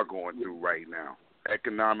 we are going through right now.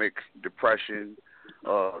 Economic depression,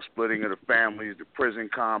 splitting of the families, the prison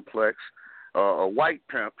complex. A white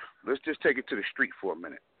pimp, let's just take it to the street for a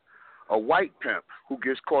minute. A white pimp who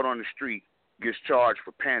gets caught on the street gets charged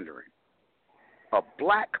for pandering. A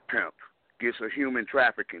black pimp gets a human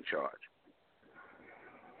trafficking charge.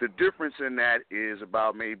 The difference in that is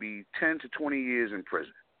about maybe 10 to 20 years in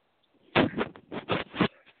prison.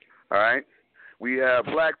 All right? We have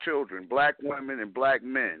black children, black women, and black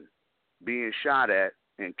men being shot at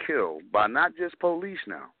and killed by not just police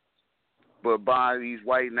now, but by these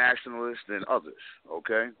white nationalists and others,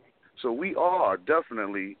 okay? So we are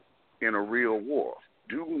definitely in a real war.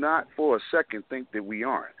 Do not for a second think that we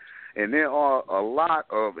aren't. And there are a lot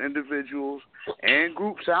of individuals and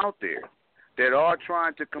groups out there that are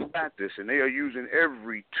trying to combat this, and they are using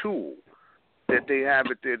every tool that they have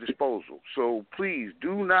at their disposal. So please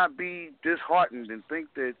do not be disheartened and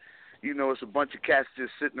think that, it's a bunch of cats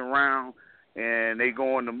just sitting around and they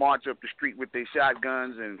going to march up the street with their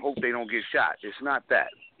shotguns and hope they don't get shot. It's not that.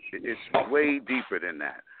 It's way deeper than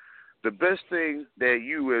that. The best thing that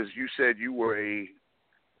you, as you said, you were a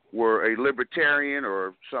libertarian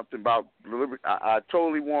or something about I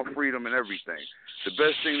totally want freedom and everything. The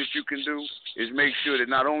best thing that you can do is make sure that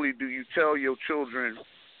not only do you tell your children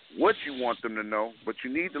what you want them to know, but you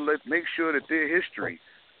need to make sure that their history,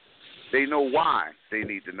 they know why they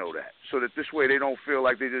need to know that, so that this way they don't feel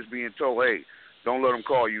like they're just being told, hey, don't let them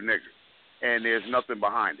call you nigger, and there's nothing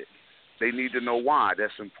behind it. They need to know why.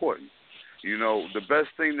 That's important. The best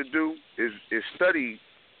thing to do is study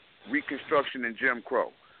Reconstruction and Jim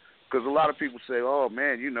Crow, because a lot of people say, oh,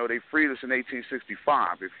 man, they freed us in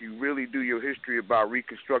 1865. If you really do your history about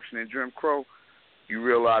Reconstruction and Jim Crow, you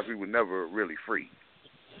realize we were never really free.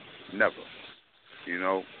 Never.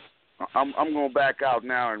 I'm going to back out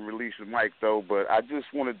now and release the mic, though, but I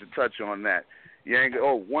just wanted to touch on that.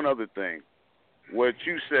 Yanga, one other thing. What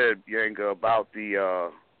you said, Yanga, about the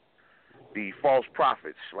false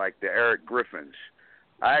prophets, like the Eric Griffins,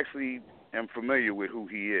 I actually am familiar with who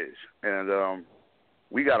he is, and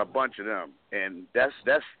we got a bunch of them, and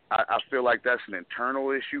I feel like that's an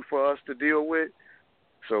internal issue for us to deal with,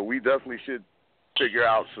 so we definitely should figure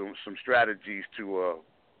out some strategies to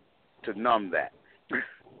numb that.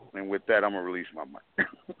 And with that, I'm going to release my mic.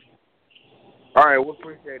 All right, we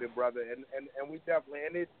appreciate it, brother. And we definitely,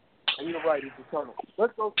 and you're right, it's eternal.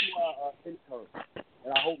 Let's go to our intern,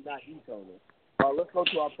 and I hope not eternal. Let's go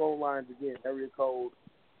to our phone lines again. Area code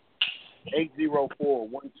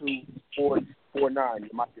 804-12449. Your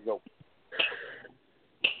mic is open.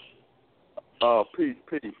 Peace.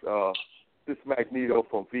 This is Magneto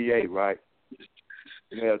from VA, right?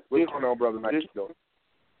 Yes. What's going on, brother Magneto?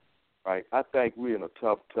 right? I think we're in a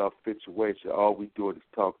tough situation. All we do is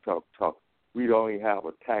talk. We don't even have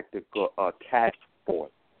a tactical task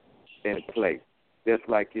force in place. Just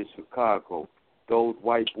like in Chicago, those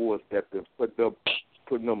white boys that been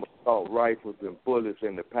putting them assault rifles and bullets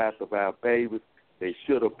in the path of our babies, they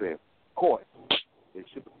should have been caught.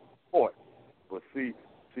 But see,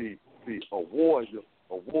 a warrior's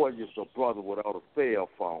a brother without a cell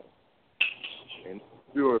phone and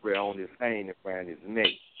jewelry on his hand around his neck.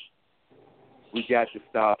 We got to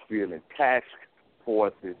start feeling task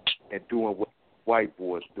forces and doing what white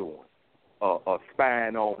boys doing,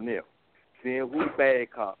 spying on them, seeing who the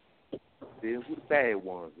bad cops, seeing who the bad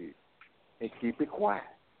ones is, and keep it quiet.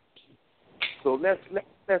 So let's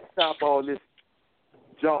stop all this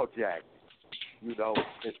jaw jacking, and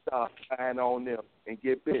start spying on them and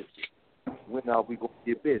get busy. When are we gonna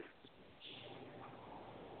get busy?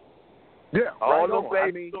 Yeah, all right them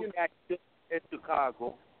babies in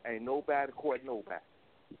Chicago, ain't nobody caught nobody.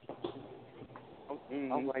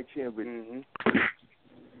 I'm right here with you.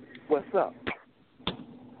 What's up?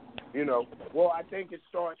 Well, I think it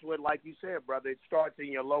starts with, like you said, brother, it starts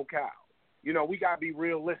in your locale. We got to be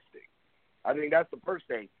realistic. I think that's the first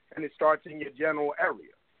thing. And it starts in your general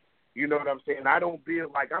area. You know what I'm saying? I don't feel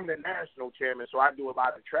like I'm the national chairman, so I do a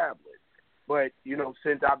lot of traveling. But,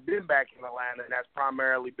 since I've been back in Atlanta, and that's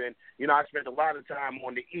primarily been, I spent a lot of time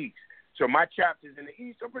on the East. So my chapters in the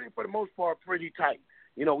East are for the most part, pretty tight.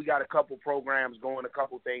 We got a couple programs going, a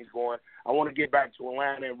couple things going. I want to get back to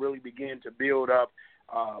Atlanta and really begin to build up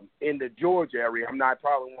in the Georgia area.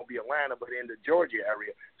 Probably won't be Atlanta, but in the Georgia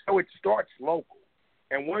area. So it starts local.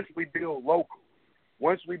 And once we build local,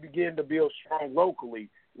 once we begin to build strong locally,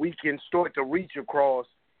 we can start to reach across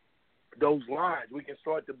those lines. We can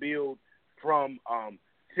start to build from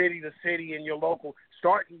city to city in your local.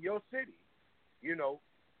 Start in your city,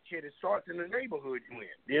 It starts in the neighborhood you in.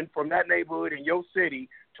 Then from that neighborhood in your city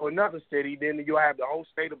to another city, then you'll have the whole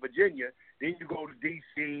state of Virginia. Then you go to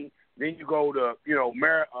D.C., then you go to,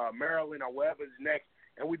 Maryland or wherever's next,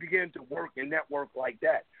 and we begin to work and network like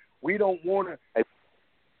that. We don't want to.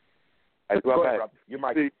 Go ahead, brother. You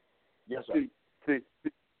might. Yes, sir. See,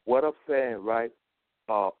 what I'm saying, right?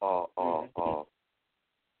 The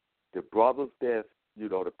brothers that's,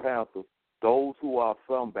 the Panthers, those who are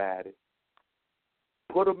somebody,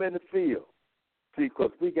 put them in the field. See,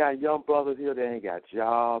 because we got young brothers here that ain't got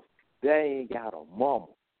jobs. They ain't got a mama.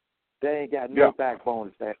 They ain't got no backbone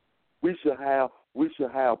to say. We should have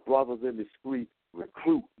brothers in the street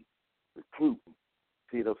recruiting. See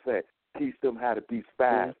what I'm saying? Teach them how to be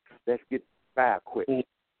spies. Let's get spy equipment.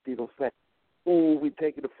 See what I'm saying? Ooh, we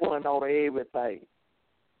taking the fun out of everything.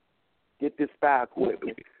 Get this spy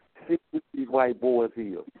equipment. See what these white boys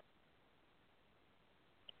here.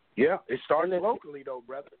 Yeah, it starts locally, though,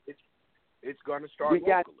 brother. It's going to start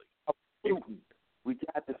locally. We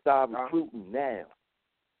got to start recruiting now.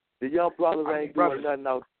 The young brothers ain't doing nothing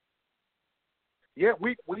else. Yeah,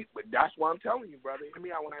 we that's why I'm telling you, brother. Hear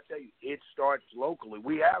me out when I tell you, it starts locally.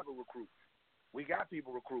 We have a recruit. We got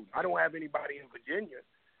people recruiting. I don't have anybody in Virginia.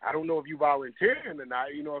 I don't know if you volunteering or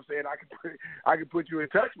not. You know what I'm saying? I can put you in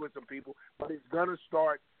touch with some people, but it's gonna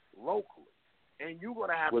start locally, and you're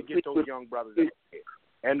gonna have to get those young brothers out there.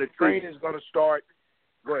 And the training is gonna start.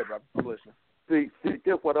 Go ahead, brother. I'm listening. See,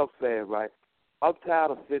 that's what I'm saying, right? I'm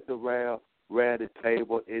tired of sitting around the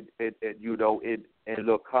table in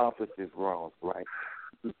little conferences rooms, right?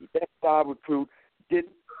 Let's start recruit,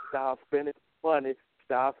 start spending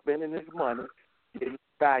his money, getting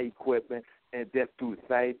spy equipment, and just do the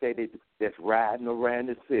same thing they do, just riding around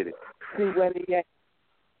the city. See where they at.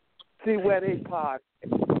 See where they park.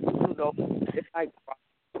 It's like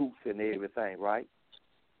prostitutes and everything, right?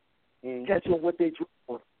 Catch them what they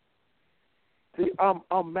doing. See, I'm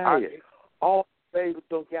married. All babies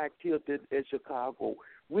don't got killed in Chicago.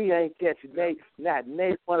 We ain't catching not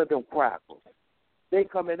one of them crackers. They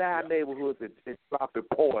come in our neighborhoods and dropping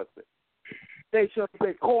poison. They should have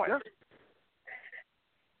been caught.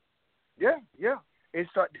 Yeah.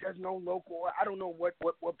 There's no local. I don't know what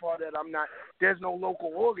part of that I'm not. There's no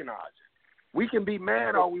local organizing. We can be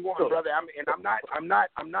mad all we want, brother. I'm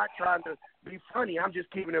not trying to be funny. I'm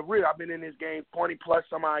just keeping it real. I've been in this game 20+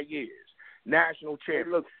 some odd years. National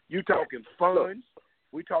champion. Look, you talking funds?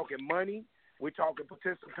 We talking money? We talking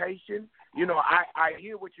participation? I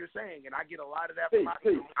hear what you're saying, and I get a lot of that from my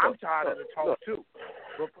people. I'm tired of the talk too.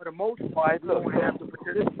 But for the most part, we don't have to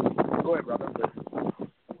participate. Go ahead, brother.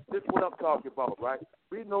 This is what I'm talking about, right?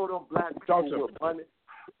 We know them black people with money.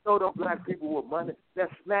 We know them black people with money.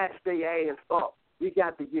 Let's snatch their ass up. We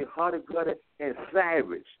got to get hunter-gutted and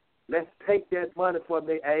savage. Let's take that money from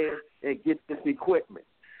their ass and get this equipment.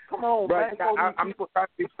 Come on, Brother, man. I'm trying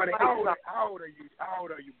to be funny. How old are you? How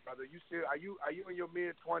old are you, brother? You still are you in your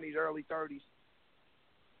mid-20s, early 30s?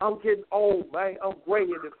 I'm getting old, man. I'm gray in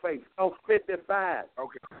the face. I'm 55.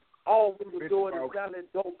 Okay. All we were doing is okay. selling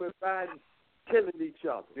dope and fighting, killing each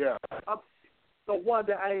other. Yeah. No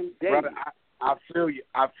wonder I ain't dating. Brother, I feel you.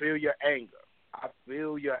 I feel your anger. I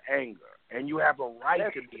feel your anger, and you have a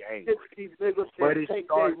right to be angry. These niggas But it take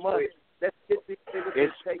starts their money. Let's get these niggas to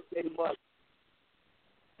take their money.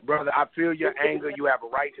 Brother, I feel your anger. You have a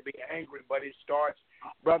right to be angry, but it starts.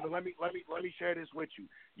 Brother, let me share this with you.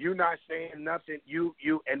 You're not saying nothing. You,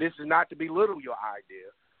 and this is not to belittle your idea,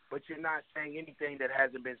 but you're not saying anything that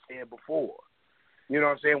hasn't been said before. You know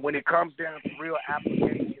what I'm saying? When it comes down to real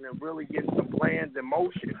application and really getting some plans in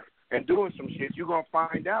motion and doing some shit, you're gonna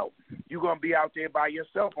find out. You're gonna be out there by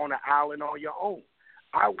yourself on an island on your own.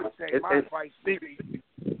 I would say my advice would be.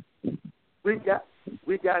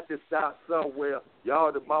 We got to stop somewhere.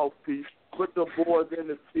 Y'all the mouthpiece. Put the boys in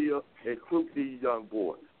the field and recruit these young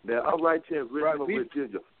boys. Now, I'm right here in Richmond,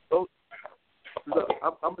 Virginia. So, look,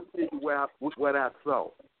 I'm going to tell you what I saw.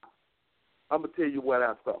 I'm going to tell you what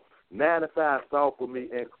I saw. 95 South for me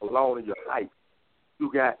in Colonial Heights. You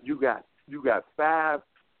got 5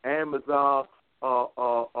 Amazon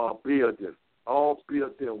buildings, all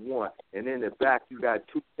built in one. And in the back, you got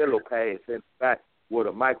 2 pillow pads in the back with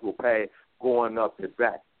a micro pad going up the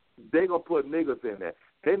back. They going to put niggas in there.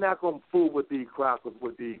 They're not going to fool with these crackers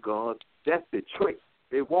with these guns. That's the trick.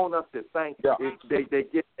 They want us to think they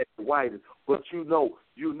get at the whitest, but you know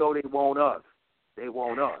they want us. They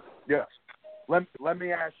want us. Yes. Let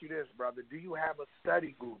me ask you this, brother. Do you have a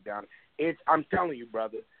study group down there? I'm telling you,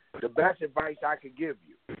 brother, the best advice I could give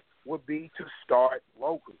you would be to start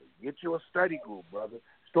locally. Get you a study group, brother.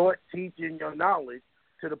 Start teaching your knowledge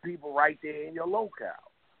to the people right there in your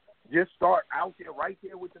locale. Just start out there, right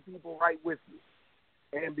there with the people right with you,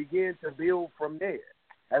 and begin to build from there.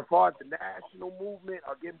 As far as the national movement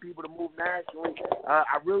or getting people to move nationally,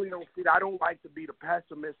 I really don't see that. I don't like to be the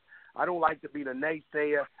pessimist. I don't like to be the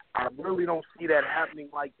naysayer. I really don't see that happening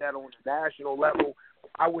like that on the national level.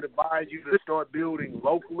 I would advise you to start building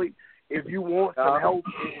locally. If you want some help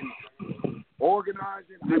in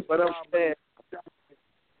organizing, what I'm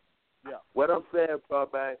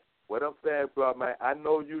saying, brother, man, I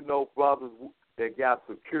know you know brothers that got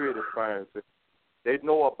security firms. They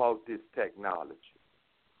know about this technology.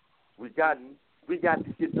 We got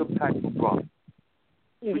to get them type of brothers.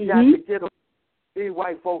 We got to get them. These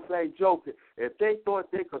white folks ain't joking. If they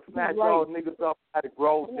thought they could snatch all niggas up out of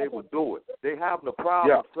groves, they would do it. They having a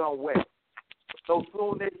problem somewhere. So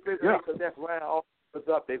soon they figure they could just round all niggas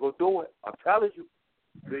up, they go do it. I'm telling you.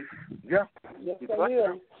 See? Yeah. Yes, they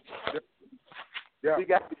will. Yeah. We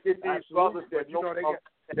got to get these brothers that know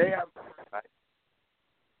they have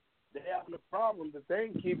the problem. The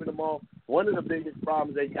thing keeping them off. One of the biggest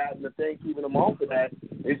problems they got, and the thing keeping them off of that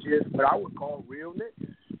is just what I would call real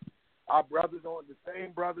niggas. Our brothers are the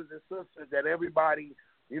same brothers and sisters that everybody,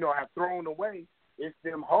 have thrown away. It's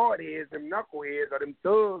them hardheads, them knuckleheads, or them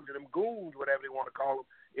thugs, or them goons, whatever they want to call them.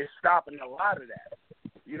 It's stopping a lot of that.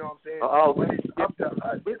 You know what I'm saying? But it's up to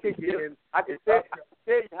us. I can tell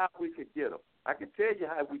you how we could get them. I can tell you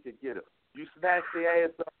how we could get them. You snatch their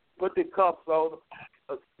ass up, put the cuffs on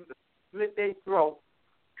them, slit their throat,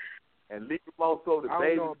 and leave them also the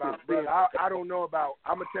baby. I don't know about.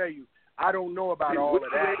 I'm gonna tell you. I don't know about all of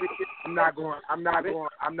that. I'm not going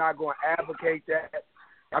to advocate that.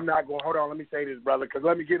 I'm not going. Hold on. Let me say this, brother, because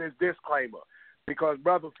let me get this disclaimer. Because,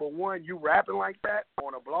 brother, for one, you rapping like that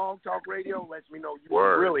on a blog talk radio lets me know you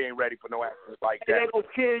really ain't ready for no actions like that. They gonna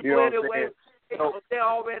kill you anyway. They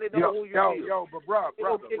already know who you is. But brother,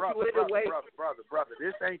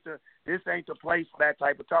 this ain't the place for that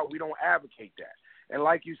type of talk. We don't advocate that. And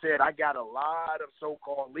like you said, I got a lot of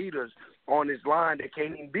so-called leaders on this line that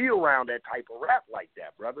can't even be around that type of rap like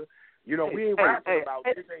that, brother. We ain't rapping about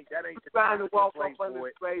this. That ain't the trying to walk place up under for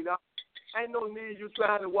the it. radar. Ain't no need you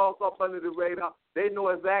trying to walk up under the radar. They know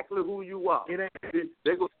exactly who you are. It ain't.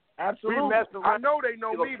 They go. Absolutely. I know they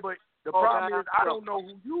know me, but the problem is I don't know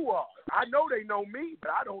who you are. I know they know me,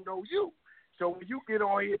 but I don't know you. So when you get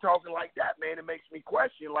on here talking like that, man, it makes me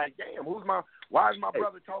question, like, damn, why is my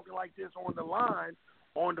brother talking like this on the line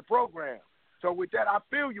on the program? So with that, I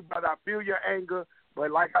feel you, brother. I feel your anger.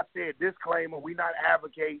 But like I said, disclaimer, we're not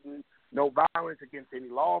advocating no violence against any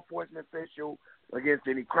law enforcement official, against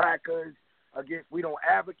any crackers. We don't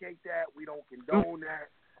advocate that. We don't condone that.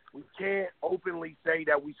 We can't openly say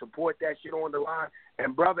that we support that shit on the line.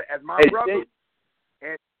 And, brother, as my brother,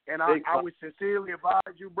 and And I would sincerely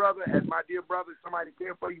advise you, brother, as my dear brother, somebody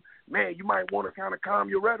care for you, man, you might want to kind of calm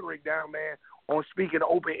your rhetoric down, man, on speaking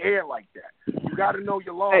open air like that. You got to know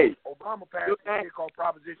your law. Hey, Obama passed a thing called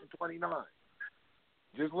Proposition 29.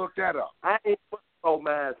 Just look that up. I ain't worried about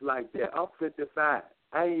mines like that. I'm 55.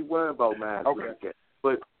 I ain't worried about mines like that.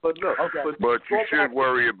 But look. Okay. But you should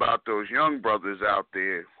worry about those young brothers out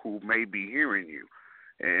there who may be hearing you.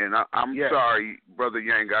 And I'm sorry, Brother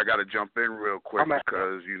Yang, I got to jump in real quick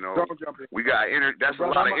because, you know, we got that's a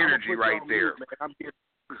lot of energy right there. Mute,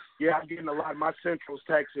 I'm getting a lot of my centrals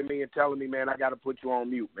texting me and telling me, man, I got to put you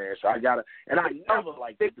on mute, man. So I got to, and I never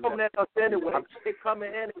like to do that. They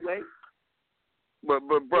coming anyway. But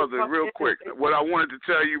brother, real quick, what I wanted to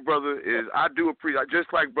tell you, brother, is I do appreciate,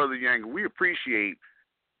 just like Brother Yang, we appreciate,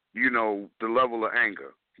 you know, the level of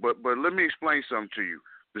anger. But let me explain something to you.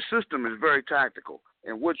 The system is very tactical.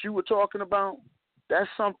 And what you were talking about, that's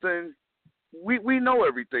something, we know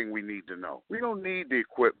everything we need to know. We don't need the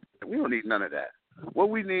equipment. We don't need none of that. What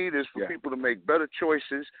we need is for people to make better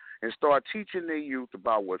choices and start teaching their youth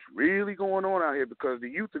about what's really going on out here, because the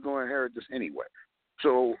youth are going to inherit this anyway.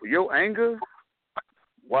 So your anger,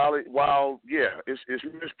 while it's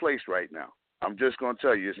misplaced right now. I'm just going to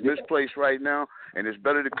tell you, it's misplaced right now, and it's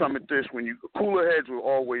better to come at this when cooler heads will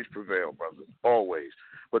always prevail, brother, always.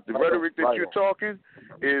 But the rhetoric that you're talking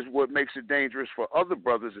is what makes it dangerous for other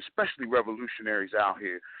brothers, especially revolutionaries out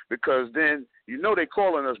here, because then, you know, they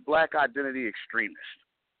calling us black identity extremists.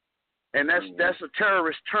 And that's a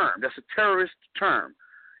terrorist term. That's a terrorist term.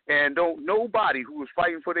 And don't nobody who is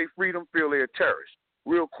fighting for their freedom feel they're a terrorist.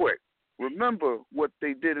 Real quick, remember what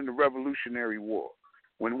they did in the Revolutionary War.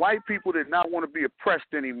 When white people did not want to be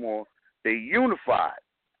oppressed anymore, they unified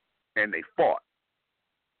and they fought.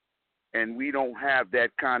 And we don't have that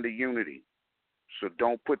kind of unity. So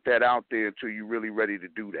don't put that out there until you're really ready to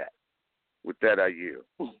do that. With that, I yield.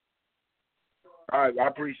 All right, I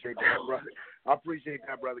appreciate that, brother. I appreciate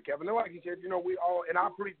that, Brother Kevin. And like you said, you know, we all, and I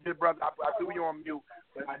appreciate it, brother. I threw you on mute,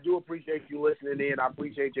 but I do appreciate you listening in. I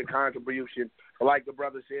appreciate your contribution. But like the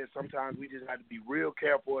brother said, sometimes we just have to be real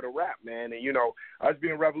careful of the rap, man. And, you know, us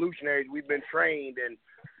being revolutionaries, we've been trained and,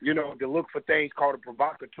 you know, to look for things called a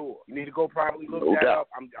provocateur. You need to go probably look that up.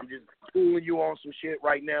 I'm just schooling you on some shit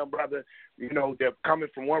right now, brother. You know, they're coming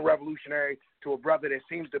from one revolutionary to a brother that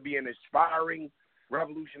seems to be an aspiring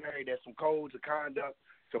revolutionary. There's some codes of conduct,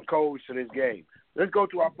 some codes to this game. Let's go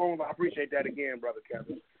to our phone line. I appreciate that again, Brother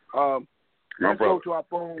Kevin. Let's go to our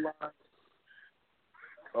phone line.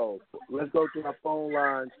 Let's go to our phone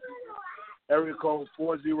lines. Area code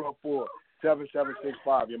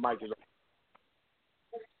 404-7765. Your mic is on.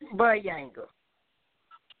 Bud Yanger.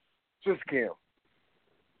 Sister Kim.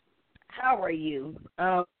 How are you?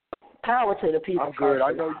 Power to the people. I'm good.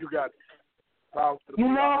 I know you got power to the people.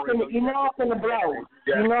 You know I'm finna blow.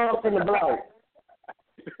 You know I'm finna blow.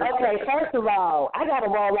 Okay, first of all, I got to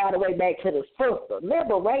roll all the way back to the sister.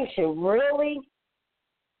 Liberation, really?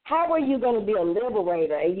 How are you going to be a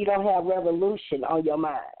liberator and you don't have revolution on your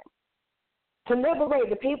mind? To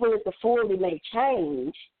liberate the people is to fully make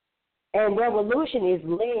change, and revolution is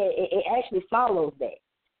led. It actually follows that.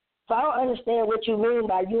 So I don't understand what you mean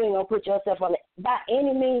by you ain't going to put yourself on it. By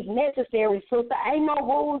any means necessary, sister. Ain't no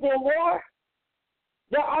rules in war.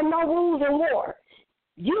 There are no rules in war.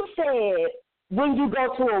 You said when you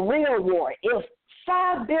go to a real war, if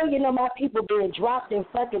 5 billion of my people being dropped in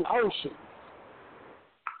fucking ocean,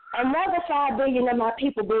 another 5 billion of my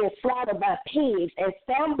people being slaughtered by pigs and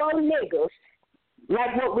Sambo niggas,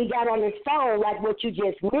 like what we got on this phone, like what you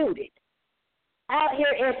just muted, out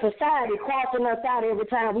here in society, crossing us out every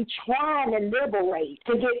time we trying to liberate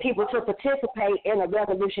to get people to participate in a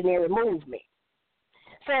revolutionary movement.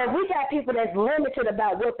 So if we got people that's limited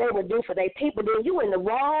about what they would do for their people, then you in the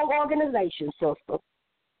wrong organization, sister.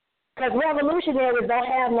 Because revolutionaries don't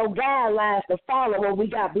have no guidelines to follow when we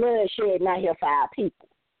got bloodshed out here for our people.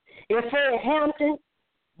 If Fred Hampton,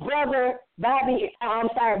 brother Bobby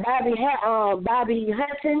Hutton,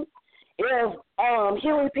 if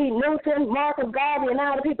Huey P. Newton, Marcus Garvey, and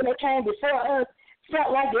all the people that came before us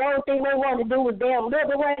felt like the only thing they wanted to do was damn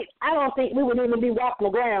liberate, I don't think we would even be walking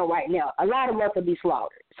the ground right now. A lot of us would be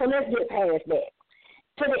slaughtered. So let's get past that.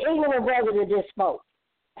 To the ignorant brother that just spoke,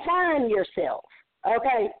 find yourself,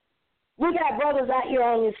 okay? We got brothers out here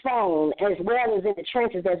on this phone as well as in the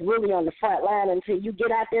trenches that's really on the front line until you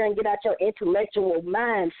get out there and get out your intellectual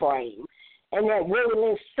mind frame and that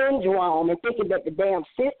willingness syndrome and thinking that the damn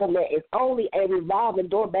system that is only a revolving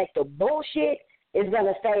door back to bullshit is going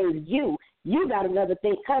to save you. You got another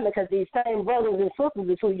thing coming because these same brothers and sisters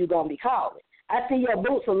is who you're going to be calling. I see your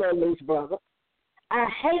boots a little loose, brother. I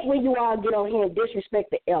hate when you all get on here and disrespect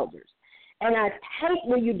the elders. And I hate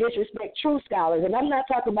when you disrespect true scholars. And I'm not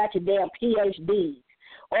talking about your damn PhDs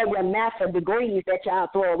or your master degrees that y'all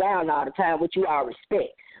throw around all the time, which you all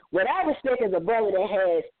respect. What I respect is a brother that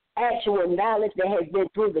has actual knowledge, that has been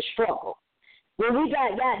through the struggle. When we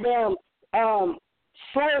got goddamn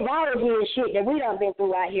slaveology and shit that we done been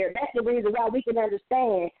through out here, that's the reason why we can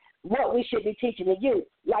understand what we should be teaching the youth.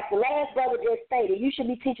 Like the last brother just stated, you should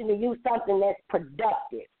be teaching the youth something that's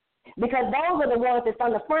productive. Because those are the ones that's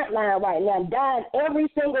on the front line right now, dying every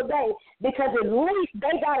single day, because at least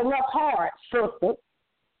they got enough heart, sister,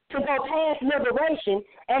 to go past liberation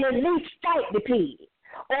and at least fight the pig,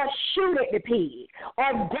 or shoot at the pig,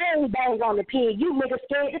 or bang on the pig. You niggas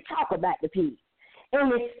scared to talk about the pig. In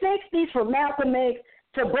the 60s, from Malcolm X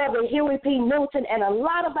to Brother Huey P. Newton and a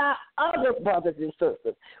lot of our other brothers and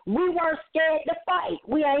sisters, we weren't scared to fight.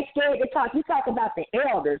 We ain't scared to talk. You talk about the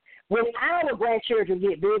elders. When our grandchildren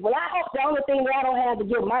get big, well, I hope the only thing that I don't have to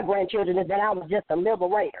give my grandchildren is that I was just a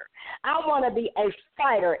liberator. I want to be a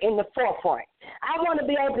fighter in the forefront. I want to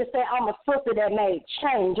be able to say I'm a sister that made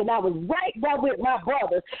change, and I was right there with my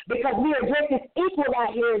brothers, because we are just as equal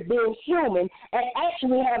out here as being human and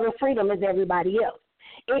actually having freedom as everybody else.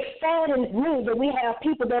 It saddens me that we have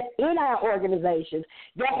people that's in our organizations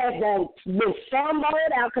that have been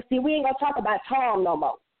stumbled out, because, see, we ain't going to talk about Tom no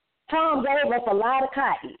more. Tom gave us a lot of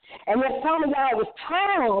cotton. And if some of y'all was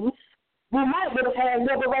Toms, we might would have had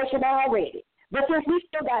liberation already. But since we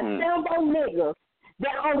still got Sambo niggas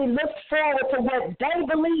that only look forward to what they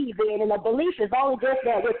believe in, and a belief is only just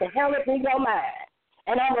that what the hell is in your mind.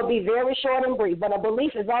 And I'm going to be very short and brief, but a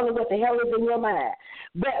belief is only what the hell is in your mind.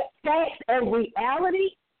 But facts and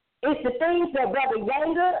reality, it's the things that Brother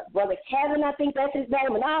Younger, Brother Kevin, I think that's his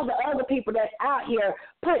name, and all the other people that's out here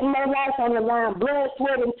putting their life on the line, blood,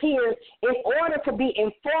 sweat, and tears, in order to be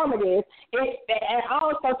informative and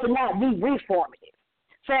also to not be reformative.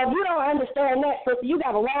 So if you don't understand that, sister, you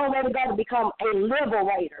got a long way to go to become a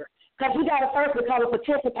liberator, because you got to first become a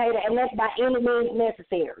participator, and that's by any means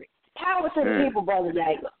necessary. Power to the people, Brother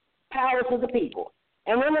Younger. Power to the people.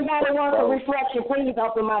 And when anybody wants a reflection, please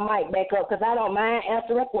open my mic back up, because I don't mind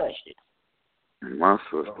answering questions. My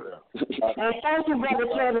sister. And thank you, Brother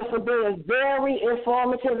Kevin, for being very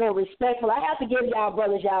informative and respectful. I have to give y'all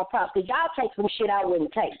brothers y'all props, because y'all take some shit I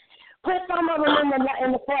wouldn't take. Put some of them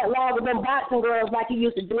in the front line with them boxing girls like you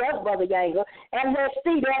used to do us, Brother Younger, and let's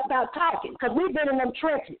see, they'll stop talking, because we've been in them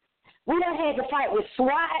trenches. We done had to fight with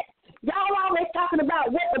SWAT. Y'all always talking about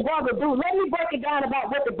what the brother do. Let me break it down about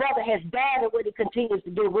what the brother has done and what he continues to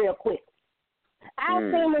do real quick. I've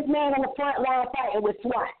seen this man on the front line fighting with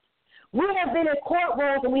SWAT. We have been in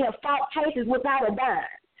courtrooms and we have fought cases without a dime.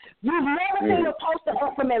 You've never seen a poster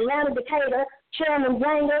up from Atlanta Decatur, Chairman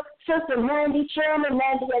Younger, Sister Mandy, Chairman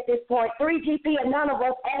Mandy at this point, 3GP, and none of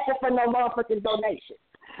us asking for no motherfucking donation.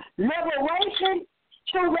 Liberation,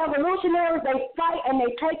 true revolutionaries, they fight and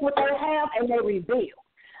they take what they have and they rebuild.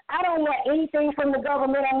 I don't want anything from the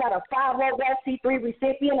government. I'm not a 501c3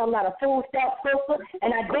 recipient. I'm not a food stamp sister,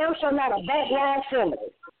 and I damn sure not a backline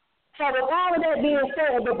feminist. So with all of that being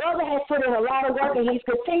said, the brother has put in a lot of work, and he's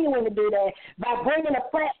continuing to do that by bringing a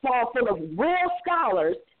platform full of real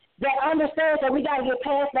scholars that understands that we got to get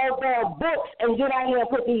past those damn books and get out here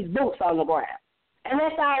and put these boots on the ground. And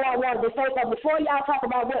that's all I wanted to say. So before y'all talk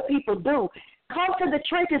about what people do, come to the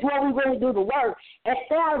trenches where we really do the work, and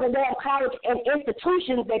stay out of the damn college and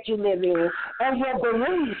institutions that you live in and your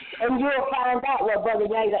beliefs, and you'll find out what Brother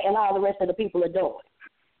Younger and all the rest of the people are doing.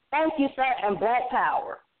 Thank you, sir, and Black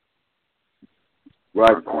Power.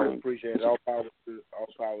 Right, I appreciate it. All power to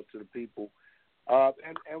the people,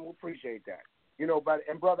 and we appreciate that. You know,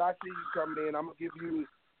 brother, I see you coming in. I'm gonna give you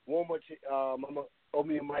one more. I'm gonna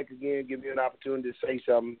open your mic again, give you an opportunity to say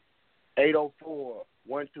something.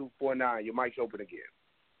 804-1249. Your mic's open again.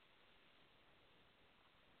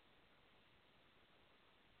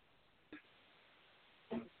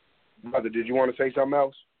 Brother, did you want to say something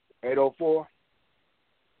else? 804?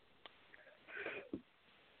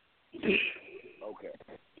 Okay.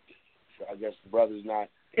 So I guess the brother's not.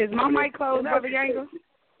 Is my mic closed, Brother Younger?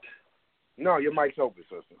 No, your mic's open,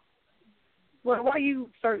 sister. Well, while you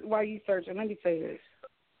searching, let me say this.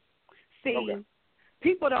 See,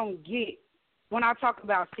 people don't get when I talk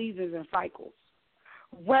about seasons and cycles.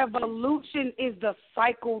 Revolution is the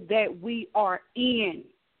cycle that we are in.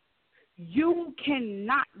 You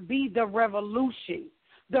cannot be the revolution.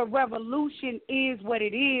 The revolution is what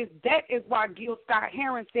it is. That is why Gil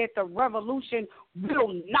Scott-Heron said the revolution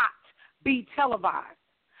will not be televised.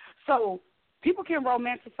 So people can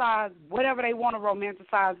romanticize whatever they want to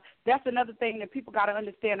romanticize. That's another thing that people got to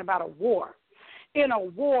understand about a war. In a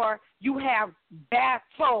war, you have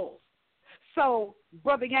battles. So,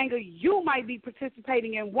 Brother Yanga, you might be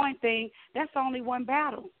participating in one thing. That's only one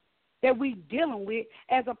battle that we're dealing with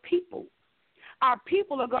as a people. Our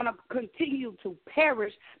people are going to continue to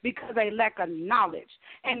perish because they lack of knowledge.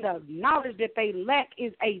 And the knowledge that they lack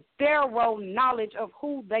is a thorough knowledge of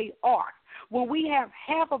who they are. When we have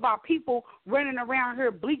half of our people running around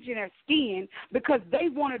here bleaching their skin because they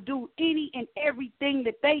want to do any and everything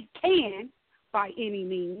that they can by any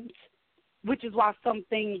means, which is why some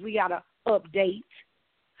things we got to update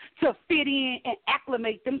to fit in and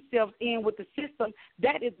acclimate themselves in with the system,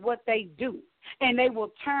 that is what they do. And they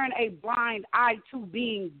will turn a blind eye to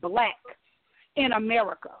being black in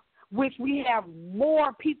America, which we have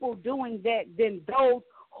more people doing that than those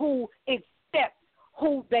who accept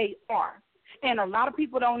who they are. And a lot of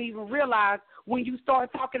people don't even realize when you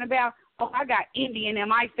start talking about, oh, I got Indian in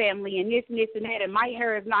my family and this and this and that, and my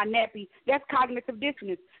hair is not nappy, that's cognitive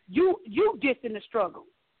dissonance. You dissing the struggle.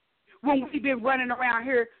 When we've been running around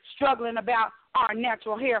here struggling about our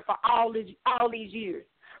natural hair for all these years,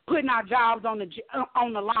 putting our jobs on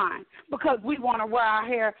the line because we want to wear our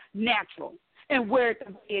hair natural and wear it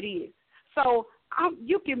the way it is. So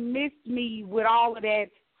you can miss me with all of that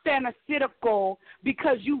pharmaceutical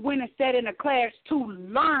because you went and sat in a class to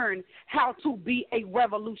learn how to be a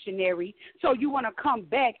revolutionary. So you want to come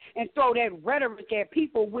back and throw that rhetoric at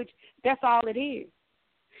people, which that's all it is.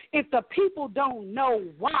 If the people don't know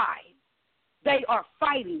why they are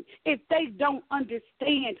fighting, if they don't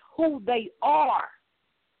understand who they are,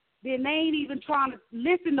 then they ain't even trying to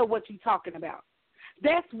listen to what you're talking about.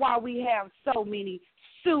 That's why we have so many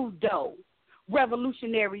pseudo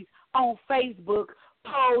revolutionaries on Facebook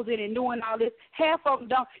posing and doing all this. Half of them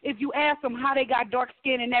don't. If you ask them how they got dark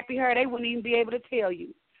skin and nappy hair, they wouldn't even be able to tell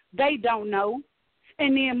you. They don't know.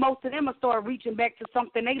 And then most of them will start reaching back to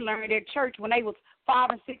something they learned at church when they was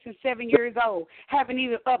 5 and 6 and 7 years old. Haven't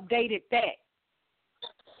even updated that.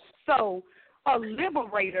 So a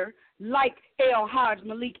liberator like El-Hajj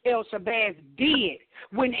Malik El-Shabazz did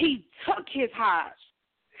when he took his Hajj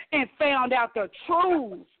and found out the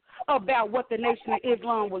truth about what the Nation of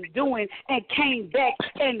Islam was doing and came back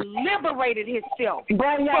and liberated himself from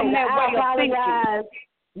that way of thinking.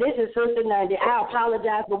 This is Sister Nundy. I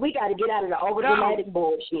apologize, but we got to get out of the overdramatic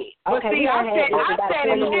bullshit. Okay, see, I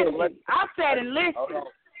said and listen.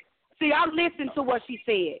 See, I listened to what she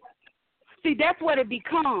said. See, that's what it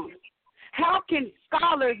becomes. How can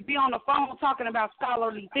scholars be on the phone talking about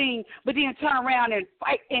scholarly things, but then turn around and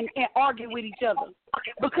fight and argue with each other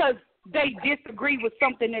because they disagree with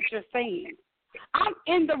something that you're saying? I'm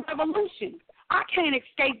in the revolution. I can't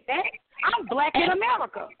escape that. I'm black in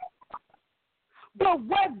America. But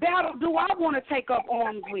what battle do I want to take up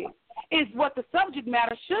arms with is what the subject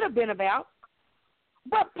matter should have been about.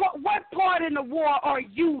 But what part in the war are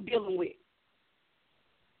you dealing with?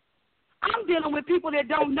 I'm dealing with people that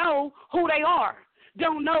don't know who they are,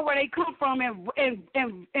 don't know where they come from, and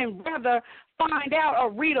rather find out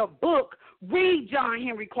or read a book, read John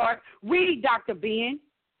Henry Clark, read Dr. Ben,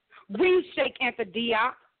 read Sheikh Anta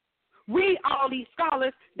Diop, read all these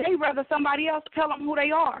scholars. They rather somebody else tell them who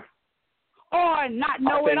they are or not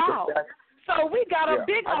know it all. So we got a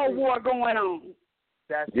big old war going on.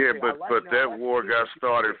 But that war got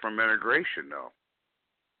started from integration, though.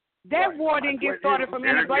 That war didn't get started from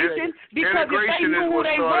integration because if they knew who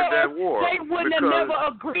they were, they wouldn't have never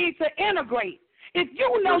agreed to integrate. If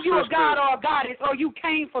you know you're a god or a goddess or you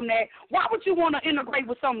came from that, why would you want to integrate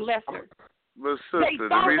with something lesser? But sister, they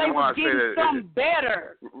thought the reason they why was getting something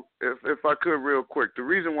better. If I could real quick, the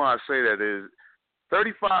reason why I say that is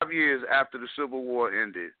 35 years after the Civil War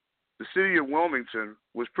ended, the city of Wilmington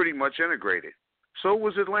was pretty much integrated. So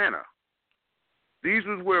was Atlanta. These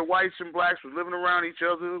was where whites and blacks were living around each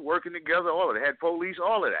other, working together, all of it. Had police,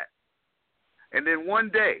 all of that. And then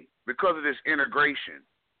one day, because of this integration,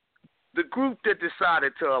 the group that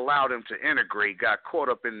decided to allow them to integrate got caught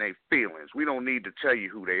up in their feelings. We don't need to tell you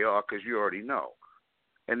who they are because you already know.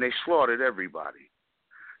 And they slaughtered everybody.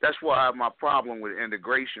 That's why I have my problem with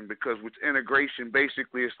integration, because with integration,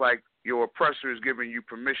 basically it's like your oppressor is giving you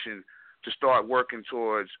permission to start working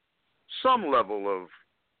towards some level of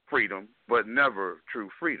freedom, but never true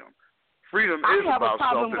freedom. Freedom is about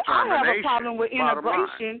self-determination. I have a problem with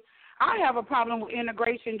integration. I have a problem with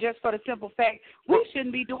integration just for the simple fact we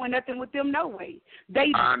shouldn't be doing nothing with them no way.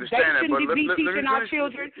 They shouldn't be teaching our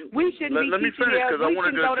children. We shouldn't be teaching theirs. We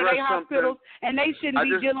shouldn't go to their hospitals, and they shouldn't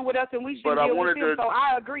be dealing with us, and we shouldn't deal with them. So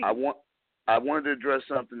I agree. I wanted to address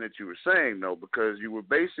something that you were saying, though, because you were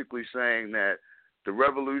basically saying that the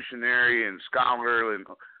revolutionary and scholar and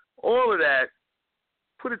all of that,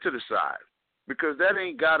 put it to the side, because that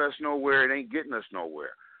ain't got us nowhere. It ain't getting us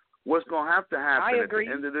nowhere. What's going to have to happen at the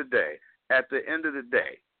end of the day, at the end of the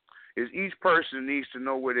day is each person needs to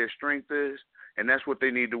know where their strength is, and that's what they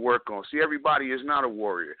need to work on. See, everybody is not a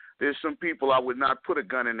warrior. There's some people I would not put a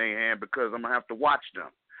gun in their hand because I'm going to have to watch them.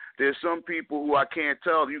 There's some people who I can't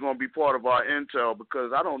tell you're going to be part of our intel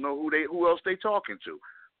because I don't know who else they talking to.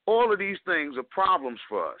 All of these things are problems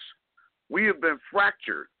for us. We have been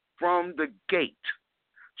fractured from the gate.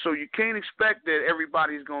 So you can't expect that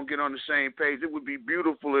everybody's going to get on the same page. It would be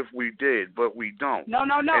beautiful if we did, but we don't. No.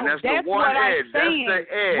 And that's the one what edge. I'm saying. That's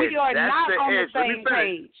the edge. We are that's not the on edge. the same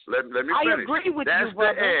page. Let me finish. I agree with you,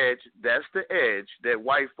 brother. That's the edge that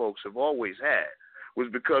white folks have always had, was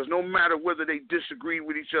because no matter whether they disagree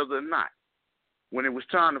with each other or not, when it was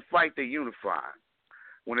time to fight, they unified.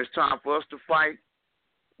 When it's time for us to fight,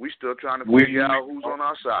 we still trying to figure out who's on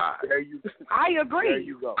our side. I agree. There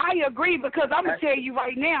you go. I agree because I'm going to tell you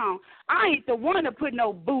right now, I ain't the one to put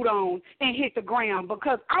no boot on and hit the ground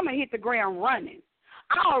because I'm going to hit the ground running.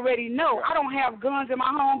 I already know I don't have guns in my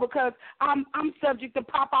home because I'm subject to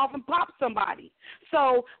pop off and pop somebody.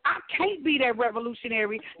 So I can't be that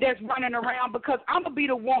revolutionary that's running around because I'm going to be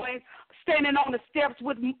the one standing on the steps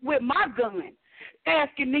with my gun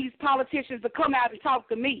asking these politicians to come out and talk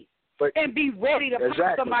to me. And be ready to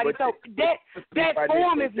pop somebody. So that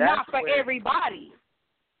form is not for everybody.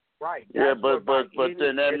 Right. Yeah, but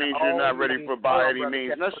then that means you're not ready for by any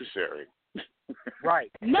means necessary.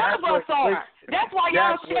 Right. None of us are. That's why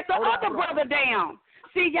y'all shut the other brother down.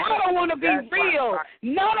 See, y'all don't want to be real.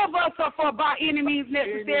 None of us are for by any means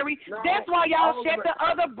necessary. That's why y'all shut the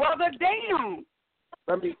other brother down.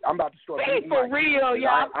 I'm about to start. Be for real,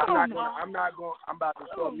 y'all. I'm about to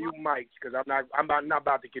start mute mics because I'm not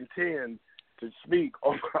about to contend to speak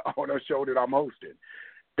on a show that I'm hosting.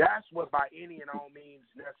 That's what by any and all means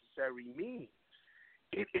necessary means.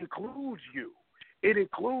 It includes you. It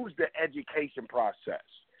includes the education process.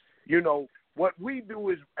 You know, what we do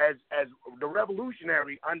is, as the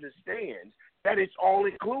revolutionary understands, that it's all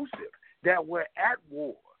inclusive, that we're at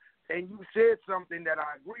war. And you said something that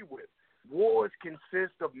I agree with. Wars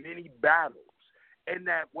consist of many battles, and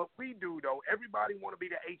that what we do, though, everybody want to be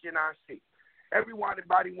the HNIC.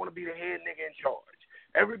 Everybody want to be the head nigga in charge.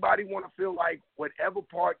 Everybody want to feel like whatever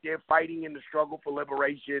part they're fighting in the struggle for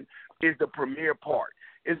liberation is the premier part,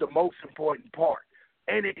 is the most important part.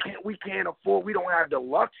 And we can't afford, we don't have the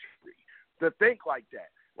luxury to think like that.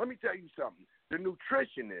 Let me tell you something. The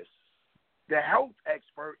nutritionist, the health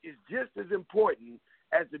expert is just as important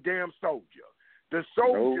as the damn soldier. The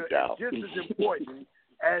soldier is just as important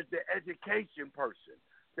as the education person.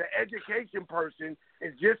 The education person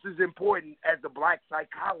is just as important as the black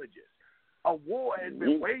psychologist. A war has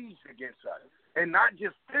been waged against us, and not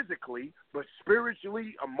just physically, but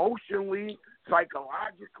spiritually, emotionally,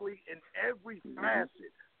 psychologically, in every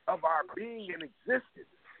facet of our being and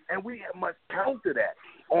existence. And we must counter that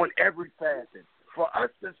on every facet for us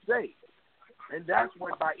to say, and that's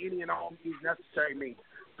what by any and all means necessary means,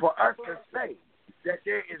 for us to say that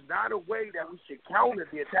there is not a way that we should counter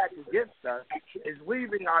the attack against us is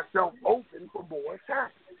leaving ourselves open for more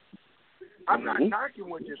attacks. I'm not knocking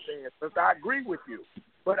what you're saying, because I agree with you.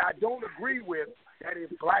 But I don't agree with that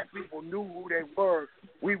if black people knew who they were,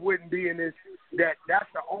 we wouldn't be in this,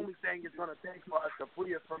 that's the only thing it's going to take for us to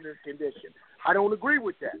free us from this condition. I don't agree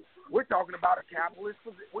with that. We're talking about a capitalist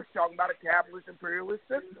imperialist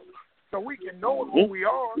system. So we can know who we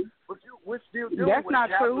are, but we're still dealing That's with not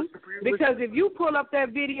true. imperialist Because if you pull up that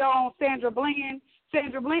video on Sandra Bland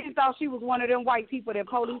thought she was one of them white people that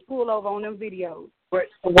police pull over on them videos. But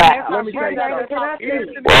let me tell you something.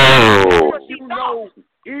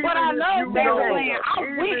 But I love Sandra Bland.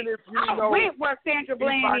 I went where Sandra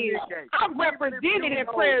Bland is. I represented in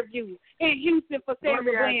Prairie View in Houston for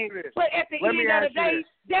Sandra Bland. But at the end of the day,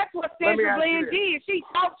 that's what Sandra Bland did. She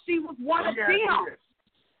thought she was one of them.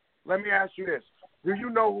 Let me ask you this. Do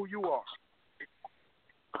you know who you are?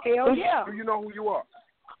 Hell yeah. Do you know who you are?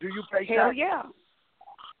 Do you pay taxes? Hell yeah.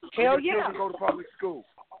 Hell do your children go to public school?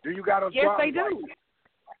 Do you got a Yes, job? they do.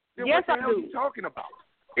 Then Yes, what the I hell do. are you talking about?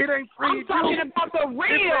 It ain't free. I'm talking about the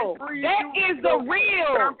real. That is the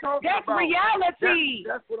real. That's reality.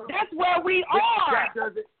 That's where we are. That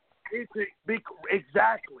doesn't.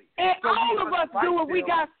 Exactly. And so all of us do what we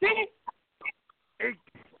got sent.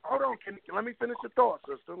 Hold on. Let me finish your thought,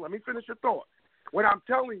 sister. Let me finish your thought. What I'm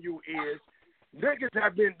telling you is, there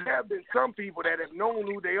have been some people that have known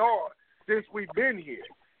who they are since we've been here.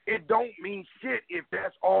 It don't mean shit if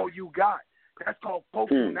that's all you got. That's called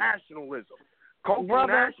cultural nationalism. Cultural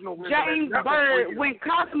nationalism. James Byrd, when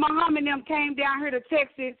Qasim Muhammad and them came down here to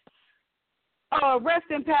Texas, rest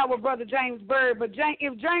in power, Brother James Byrd. But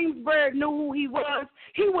if James Byrd knew who he was,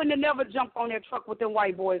 he wouldn't have never jumped on that truck with them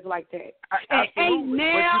white boys like that. And ain't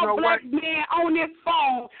now black man on this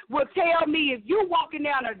phone will tell me if you walking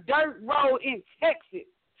down a dirt road in Texas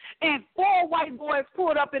and 4 white boys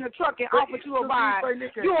pulled up in a truck and offered you a ride,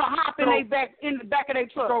 you will hop in the back of their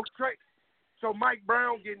truck. So Mike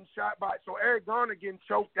Brown getting shot by, so Eric Garner getting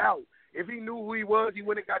choked out. If he knew who he was, he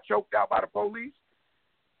wouldn't have got choked out by the police.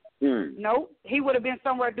 No, he would have been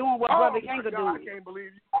somewhere doing what Brother Younger doing. I can't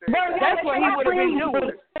believe you. That's what he would have been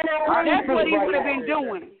doing. That's what he would have been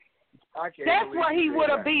doing. That's what he would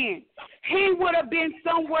have been. He would have been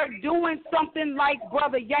somewhere doing something like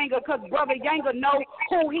Brother Younger, because Brother Younger know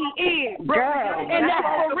who he is. And that's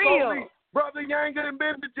for real. Brother Younger done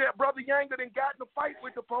been to jail. Brother Younger done got in a fight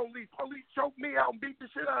with the police. Police choked me out and beat the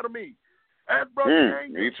shit out of me. Ask Brother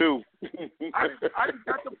Younger. Me too. I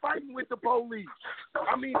got to fighting with the police.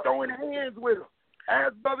 I mean, throwing hands with them.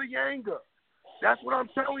 Ask Brother Younger. That's what I'm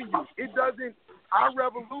telling you. It doesn't. Our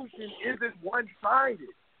revolution isn't one-sided.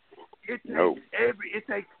 It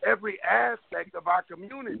takes every aspect of our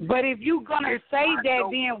community. But if you're gonna say that,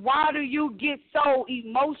 then why do you get so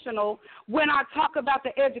emotional when I talk about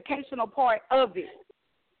the educational part of it?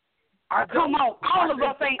 Come on, all of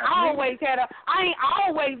us ain't always had I ain't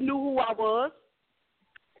always knew who I was.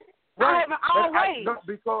 Right. I haven't always.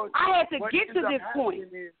 I had to get to this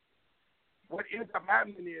point. What ends up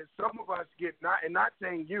happening is some of us get not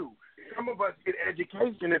saying you. Some of us get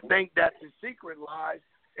education and think that the secret lies.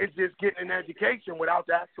 It's just getting an education without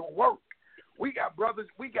the actual work. We got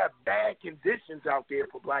bad conditions out there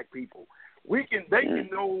for black people. They can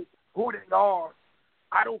know who they are.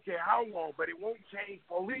 I don't care how long, but it won't change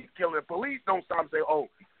police killing. Police don't stop and say, "Oh,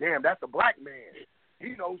 damn, that's a black man.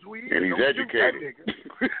 He knows who he is." And he's educated.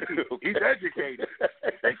 He's educated.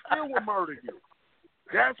 They still will murder you.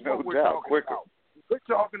 That's what we're talking about. We're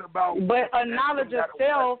talking about. But a knowledge of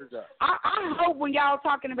self. I hope when y'all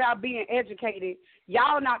talking about being educated,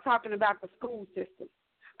 y'all not talking about the school system,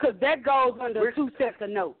 because that goes under 2 sets of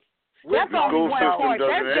notes. That's only one part.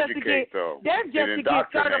 That's just to get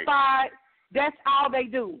certified. That's all they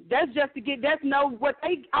do. That's just to get. What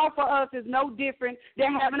they offer us is no different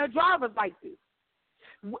than having a driver's license.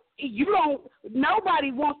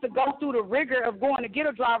 Nobody wants to go through the rigor of going to get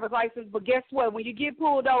a driver's license, but guess what? When you get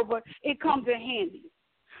pulled over, it comes in handy.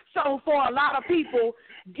 So for a lot of people,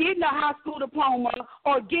 getting a high school diploma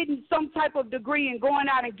or getting some type of degree and going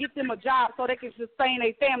out and get them a job so they can sustain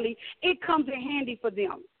their family, it comes in handy for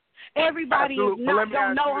them. Everybody don't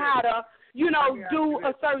know how to, do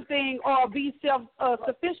a certain thing or be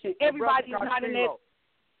self-sufficient. Everybody's not in that.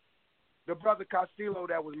 The brother Castillo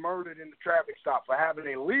that was murdered in the traffic stop for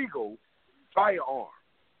having a legal firearm.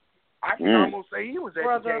 I can almost say he was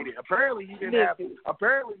educated. Apparently he didn't have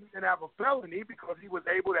a felony because he was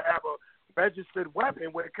able to have a registered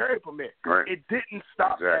weapon with a carry permit. Right. It didn't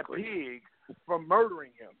stop that pig from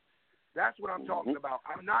murdering him. That's what I'm talking about.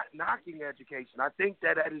 I'm not knocking education. I think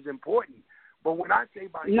that is important. But when I say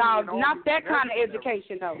by not that kind of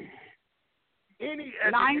education though.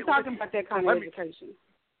 I ain't talking about that kind of education.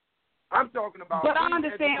 I'm talking about. But I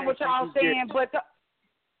understand what y'all saying.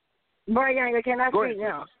 Boy, Younger, can I speak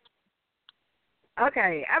now?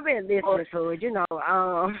 Okay, I've been listening to it.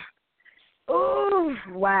 Ooh,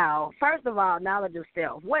 wow. First of all, knowledge of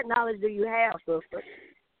self. What knowledge do you have, sister?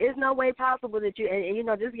 It's no way possible that you,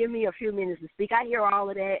 and just give me a few minutes to speak. I hear all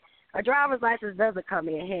of that. A driver's license doesn't come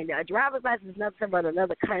in handy. A driver's license is nothing but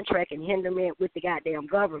another contract and hindrance with the goddamn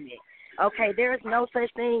government. Okay, there is no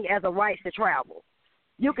such thing as a right to travel.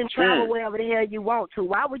 You can travel wherever the hell you want to.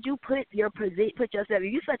 Why would you put yourself, if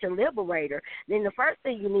you're such a liberator, then the first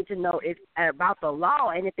thing you need to know is about the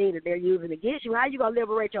law and the thing that they're using against you. How you going to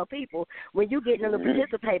liberate your people when you getting them to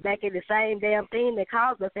participate back in the same damn thing that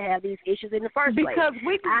caused us to have these issues in the first place?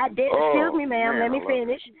 Excuse me, ma'am, let me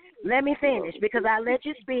finish. Let me finish, because I let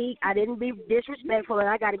you speak. I didn't be disrespectful, and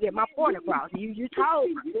I got to get my point across. You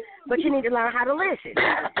told me, but you need to learn how to listen.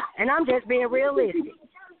 And I'm just being realistic.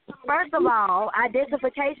 First of all,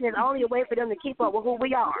 identification is only a way for them to keep up with who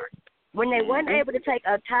we are. When they weren't able to take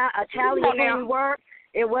a tally of who we were,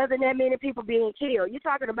 it wasn't that many people being killed. You're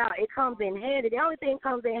talking about it comes in handy. The only thing that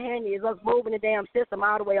comes in handy is us moving the damn system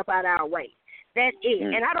all the way up out of our way. That's it.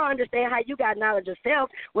 And I don't understand how you got knowledge of self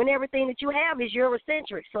when everything that you have is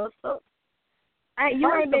Eurocentric. So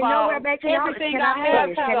you ain't been nowhere back to everything I have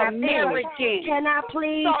is American. Can I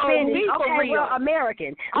please finish? Okay, well,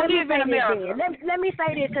 American. I live in America. Let me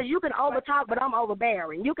say this, because you can overtalk, but I'm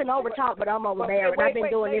overbearing. You can overtalk, but I'm overbearing. I've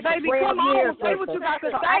been doing this for 12 years. Say what you got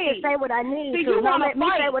to say. I can say what I need to. Now let me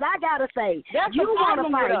say what I got to say. You want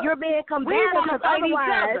to fight. You're being combative because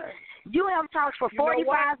otherwise You have talked for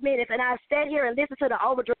 45 minutes, and I stand here and listen to the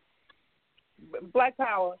overdrive. Black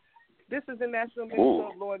Power. This is the National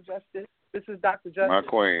Minister of Law and Justice. This is Dr. Justice. My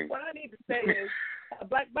queen. What I need to say is,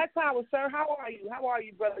 Black Power, sir. How are you? How are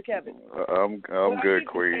you, Brother Kevin? I'm good,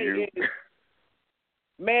 Queen. You?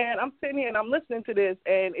 Man, I'm sitting here and I'm listening to this,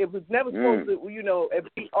 and it was never supposed to, if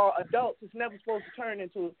we are adults, it's never supposed to turn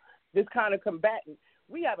into this kind of combatant.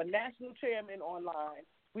 We have a national chairman online.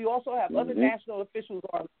 We also have other national officials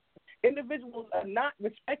on. Individuals are not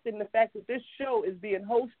respecting the fact that this show is being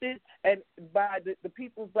hosted and by the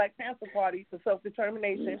People's Black Panther Party for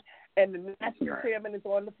Self-Determination, and the national chairman is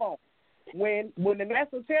on the phone. When the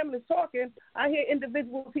national chairman is talking, I hear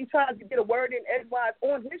individuals, he tries to get a word in edgewise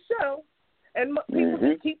on his show, and people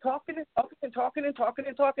just keep talking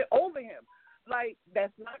over him. Like,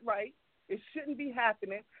 that's not right. It shouldn't be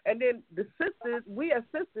happening. And then the sisters, we as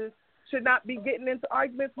sisters, should not be getting into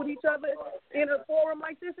arguments with each other in a forum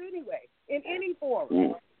like this anyway, in any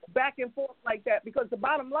forum, back and forth like that, because the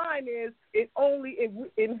bottom line is it only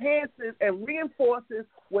enhances and reinforces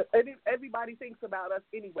what everybody thinks about us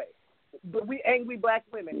anyway. But we angry black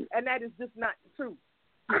women, and that is just not the truth.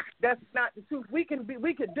 That's not the truth. We could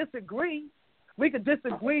disagree.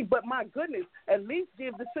 But my goodness, at least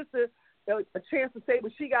give the sister a chance to say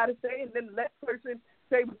what she got to say, and then let the person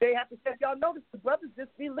say what they have to say. Y'all notice the brothers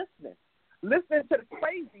just be listening to the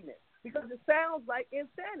craziness, because it sounds like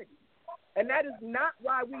insanity. And that is not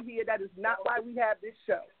why we're here. That is not why we have this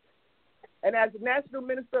show. And as the National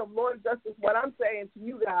Minister of Law and Justice, what I'm saying to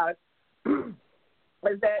you guys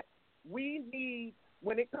is that we need,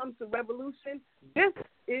 when it comes to revolution, this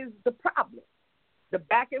is the problem. The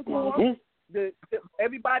back and forth,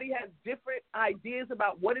 everybody has different ideas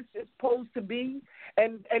about what it's supposed to be,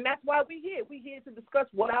 and that's why we're here. We're here to discuss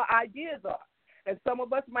what our ideas are. And some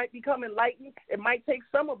of us might become enlightened. It might take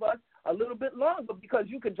some of us a little bit longer, because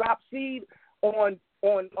you could drop seed on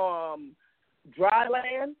dry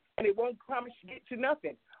land and it won't promise to get you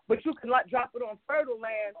nothing. But you can drop it on fertile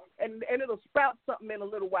land and it'll sprout something in a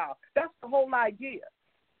little while. That's the whole idea.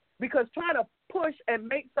 Because trying to push and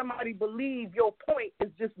make somebody believe your point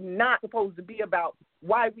is just not supposed to be about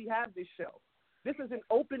why we have this show. This is an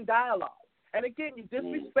open dialogue. And again, you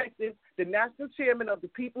disrespected the national chairman of the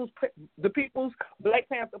People's Black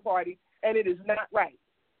Panther Party, and it is not right.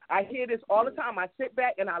 I hear this all the time. I sit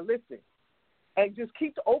back and I listen, and just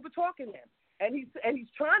keep over-talking him. And he's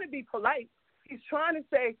trying to be polite. He's trying to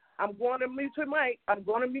say, I'm going to mute your mic. I'm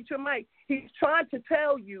going to mute your mic. He's trying to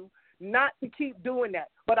tell you not to keep doing that.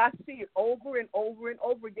 But I see it over and over and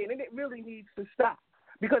over again, and it really needs to stop,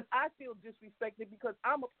 because I feel disrespected because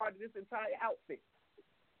I'm a part of this entire outfit.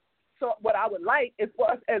 So what I would like is for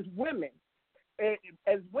us as women, to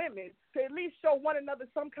at least show one another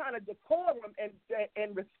some kind of decorum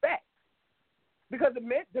and respect. Because the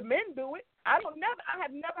men do it. I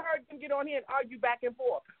have never heard them get on here and argue back and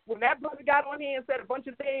forth. When that brother got on here and said a bunch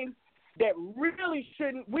of things that really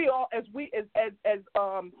shouldn't, we all as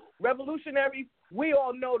revolutionaries, we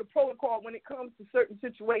all know the protocol when it comes to certain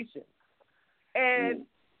situations. And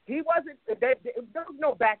there was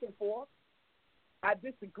no back and forth. I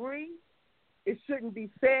disagree. It shouldn't be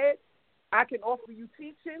said. I can offer you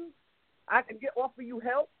teaching. I can offer you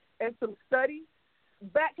help and some study.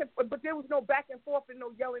 But there was no back and forth and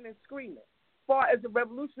no yelling and screaming. As far as the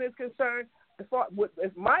revolution is concerned,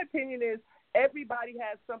 my opinion is, everybody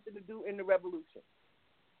has something to do in the revolution.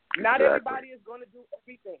 Not everybody is going to do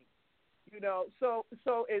everything.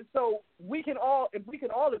 So we can all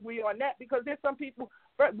agree on that, because there's some people,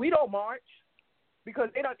 we don't march because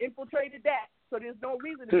they done infiltrated that. So there's no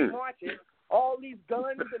reason to be marching. All these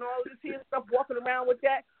guns and all this here stuff, walking around with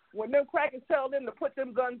that. When them crackers tell them to put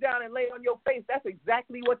them guns down and lay on your face, that's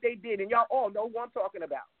exactly what they did, and y'all all know who I'm talking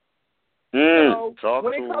about. So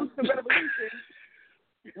when it comes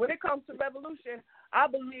to revolution, I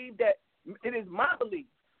believe that it is my belief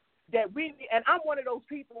that and I'm one of those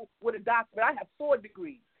people with a doctorate. I have 4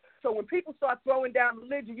 degrees. So when people start throwing down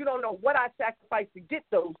religion, you don't know what I sacrificed to get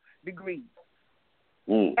those degrees.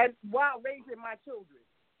 And while raising my children.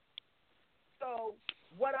 So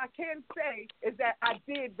what I can say is that I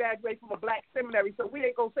did graduate from a black seminary, so we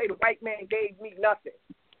ain't going to say the white man gave me nothing.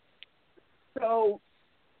 So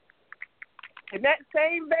in that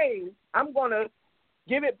same vein, I'm going to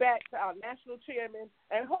give it back to our national chairman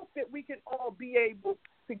and hope that we can all be able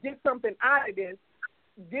to get something out of this,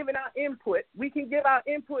 giving our input. We can give our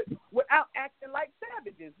input without acting like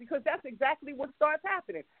savages, because that's exactly what starts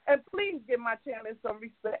happening. And please give my chairman some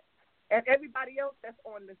respect, and everybody else that's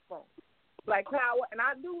on this phone. Black Power, and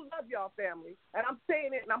I do love y'all family, and I'm saying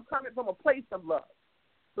it, and I'm coming from a place of love.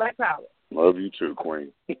 Black Power. Love you too,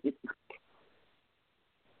 Queen.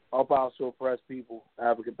 All power to oppressed people,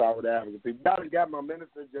 African power to African people. Y'all done got my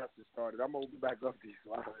Minister of Justice started. I'm going to back up these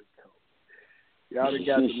slides. Y'all done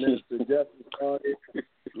got the Minister of Justice started.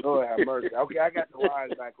 Lord have mercy. Okay, I got the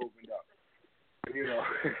lines back opened up. You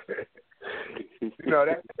know,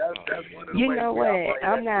 that's one of the You know what?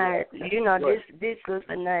 I'm not. You know, this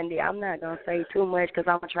Sister Nundy. I'm not gonna say too much because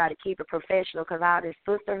I'm gonna try to keep it professional. Because all this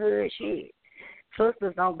sisterhood shit.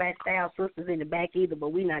 Sisters don't backstab sisters in the back either,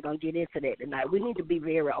 but we're not going to get into that tonight. We need to be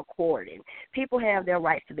very according. People have their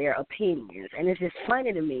rights to their opinions, and it's just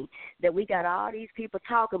funny to me that we got all these people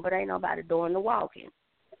talking, but ain't nobody doing the walking.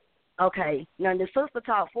 Okay, now the sister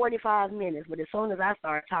talked 45 minutes, but as soon as I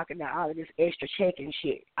start talking about all of this extra checking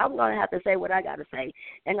shit, I'm going to have to say what I got to say,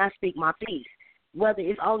 and I speak my piece, whether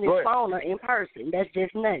it's on this phone or in person. That's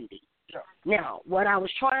just Nundy. Now, what I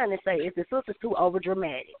was trying to say is the sister's too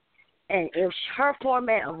overdramatic. And if her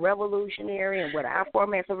format of revolutionary and what our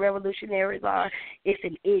formats of revolutionaries are, it's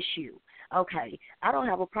an issue. Okay, I don't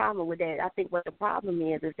have a problem with that. I think what the problem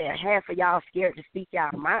is that half of y'all scared to speak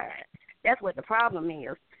y'all mind. That's what the problem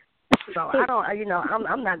is. So I don't, you know,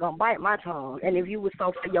 I'm not going to bite my tongue. And if you was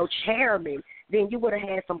so for your chairman, then you would have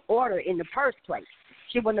had some order in the first place.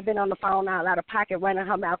 She wouldn't have been on the phone out of pocket running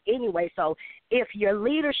her mouth anyway. So if your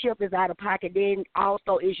leadership is out of pocket, then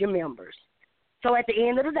also is your members. So at the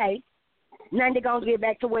end of the day, Nundy gonna get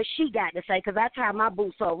back to what she got to say, because I tie my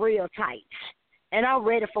boots up real tight, and I'm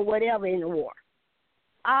ready for whatever in the war.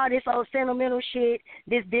 All this old sentimental shit,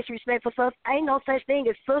 this disrespect for sus, ain't no such thing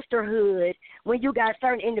as sisterhood when you got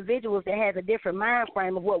certain individuals that has a different mind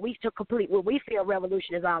frame of what we to complete, what we feel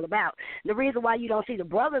revolution is all about. The reason why you don't see the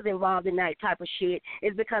brothers involved in that type of shit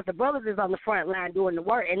is because the brothers is on the front line doing the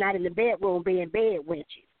work and not in the bedroom being bed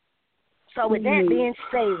wenches. So with that being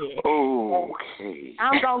said,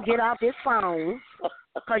 I'm going to get off this phone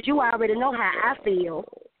because you already know how I feel,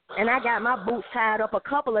 and I got my boots tied up a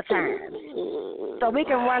couple of times. So we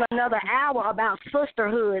can run another hour about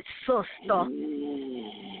sisterhood, sister.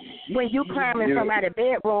 When you climb in somebody's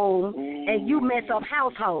bedroom and you mess up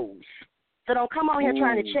households. So don't come on here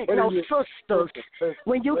trying to check no sisters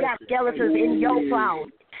when you got skeletons in your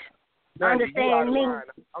closet. Understand me?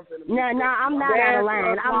 No, I'm not out of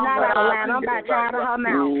line. I'm not out of line. I'm about tired of her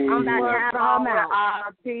mouth. I'm about tired of her mouth.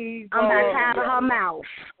 I'm about tired of her mouth.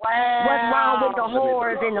 What's wrong with the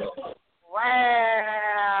whores in the...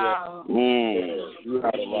 Wow. You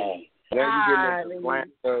out of line. Now you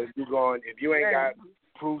getting you going, if you ain't got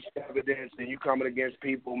proof, evidence, and you coming against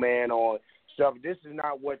people, man, on stuff, this is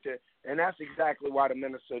not what the... And that's exactly why the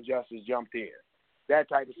Minister of Justice jumped in. That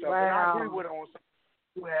type of stuff. Wow. And I agree with her on something.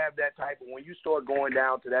 You have that type of, when you start going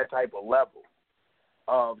down to that type of level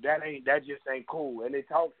of that just ain't cool, and it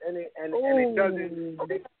talks and it doesn't.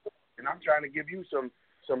 Okay, and I'm trying to give you some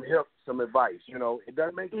advice. You know, it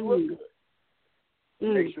doesn't make you look good.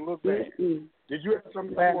 It makes you look bad. Did you have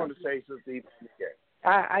something you wanted to say, Sister Ethan?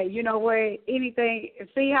 I you know what? Anything.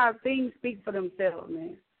 See how things speak for themselves,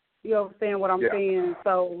 man. You understand what I'm saying?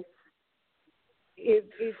 So, if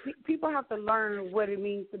people have to learn what it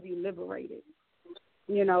means to be liberated.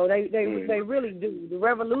 You know, they really do. The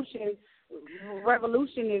revolution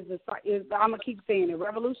is I'm gonna keep saying it.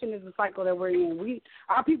 Revolution is the cycle that we're in.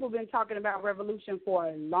 Our people have been talking about revolution for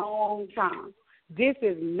a long time. This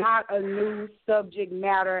is not a new subject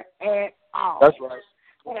matter at all. That's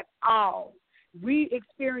right. At all. We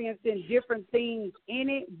experiencing different things in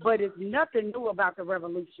it, but it's nothing new about the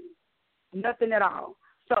revolution. Nothing at all.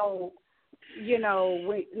 So, you know,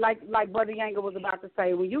 like Brother Younger was about to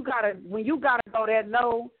say, when you gotta go that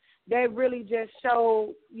low, that really just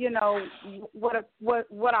show, you know, what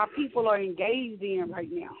our people are engaged in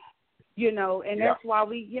right now. You know, and that's why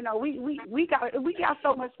we got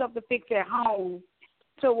so much stuff to fix at home,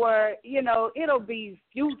 to where, you know, it'll be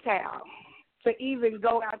futile to even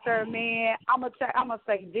go out there, man. I'm gonna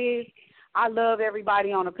say this. I love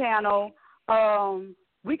everybody on the panel.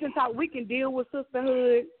 We can deal with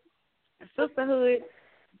sisterhood. Sisterhood,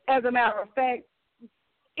 as a matter of fact,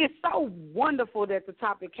 it's so wonderful that the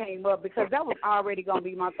topic came up, because that was already going to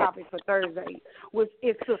be my topic for Thursday, was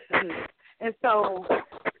it's sisterhood. And so,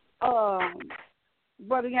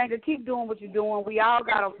 Brother Yanker, keep doing what you're doing. We all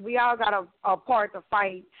got a part to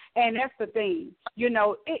fight, and that's the thing. You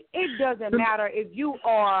know, it doesn't matter if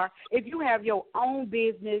you have your own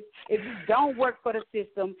business, if you don't work for the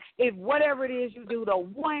system, if whatever it is you do, the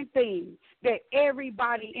one thing that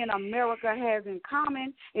everybody in America has in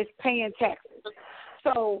common is paying taxes.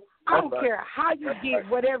 So I don't care how you get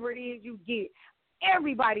whatever it is you get,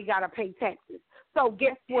 everybody got to pay taxes. So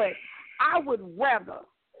guess what? I would rather,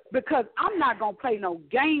 because I'm not going to play no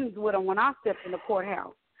games with them when I step in the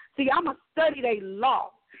courthouse. See, I'm going to study their law.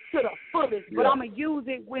 to the fullest, but I'm going to use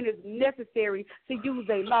it when it's necessary to use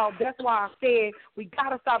a law. That's why I said we got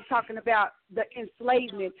to stop talking about the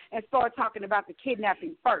enslavement and start talking about the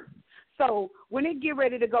kidnapping first. So when it get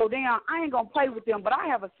ready to go down, I ain't going to play with them, but I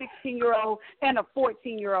have a 16-year-old and a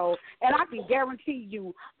 14-year-old, and I can guarantee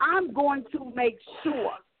you I'm going to make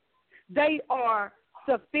sure they are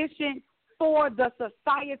sufficient for the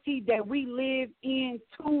society that we live in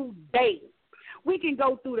today. We can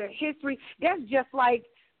go through the history. That's just like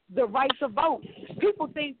the right to vote. People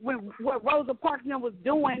think what Rosa Parks was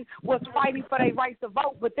doing was fighting for their right to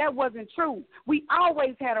vote, but that wasn't true. We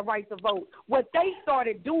always had a right to vote. What they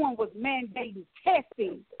started doing was mandating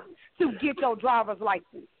testing to get your driver's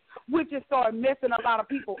license, which just started messing a lot of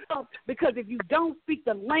people up, because if you don't speak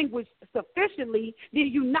the language sufficiently, then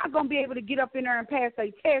you're not going to be able to get up in there and pass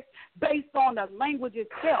a test based on the language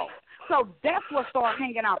itself. So that's what started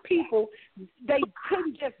hanging out people. They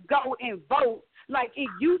couldn't just go and vote like it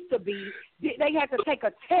used to be. They had to take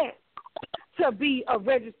a test to be a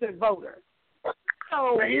registered voter.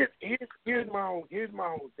 So here's my own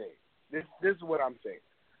thing. This is what I'm saying.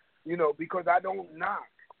 Because I don't knock.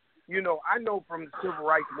 I know from the civil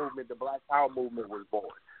rights movement, the Black Power movement was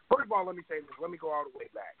born. First of all, let me say this. Let me go all the way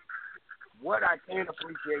back. What I can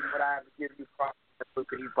appreciate, what I have to give you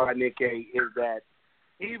props, Nick A, is that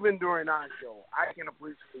even during our show, I can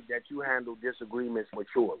appreciate that you handle disagreements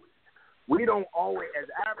maturely. We don't always, as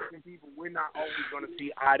African people, we're not always going to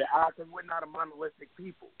see eye to eye because we're not a monolithic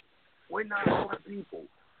people. We're not one people.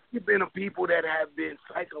 We've been a people that have been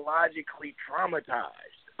psychologically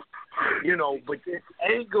traumatized. But this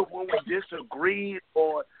anger when we disagree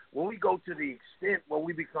or when we go to the extent where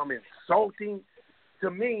we become insulting,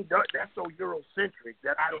 to me, that's so Eurocentric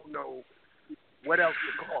that I don't know what else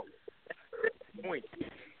to call it. That's disappointing.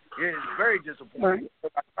 It is very disappointing.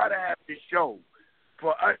 Right. I try to have this show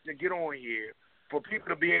for us to get on here, for people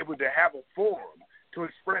to be able to have a forum to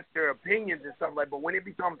express their opinions and stuff like that. But when it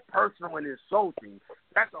becomes personal and insulting,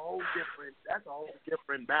 that's a whole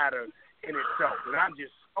different matter in itself. And I'm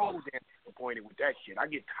just so damn disappointed with that shit. I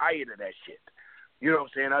get tired of that shit. You know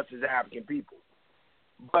what I'm saying? Us as African people.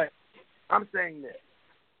 But I'm saying this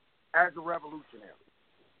as a revolutionary.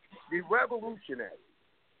 The revolutionary.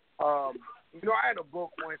 I had a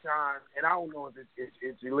book one time, and I don't know if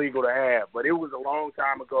it's illegal to have, but it was a long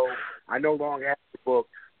time ago. I no longer have the book.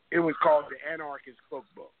 It was called The Anarchist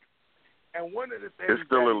Cookbook. And one of the things it's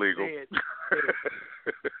still illegal.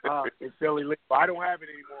 It's still illegal. I don't have it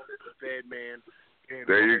anymore, Mr. Fed Man.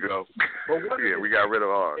 There you go. We got rid of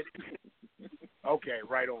ours. Okay,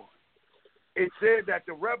 right on. It said that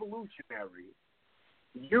the revolutionary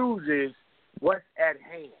uses what's at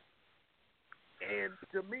hand. And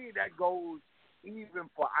to me, that goes even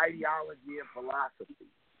for ideology and philosophy.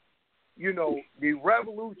 The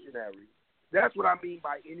revolutionary, that's what I mean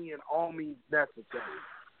by any and all means necessary.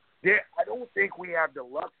 I don't think we have the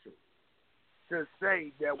luxury to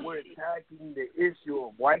say that we're attacking the issue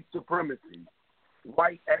of white supremacy,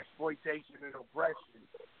 white exploitation and oppression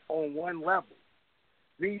on one level,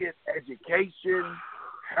 be it education,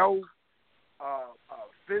 health,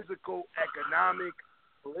 physical, economic,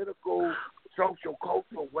 political, social,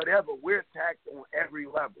 cultural, whatever. We're attacked on every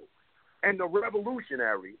level. And the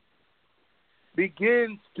revolutionary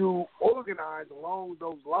begins to organize along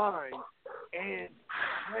those lines and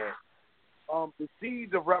plant the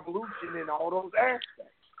seeds of revolution in all those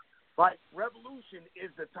aspects. Like, revolution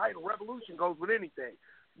is the title. Revolution goes with anything.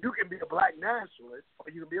 You can be a black nationalist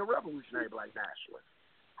or you can be a revolutionary black nationalist.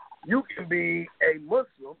 You can be a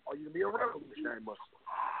Muslim or you can be a revolutionary Muslim.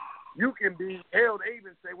 You can be, hell, they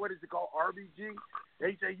even say, what is it called, RBG?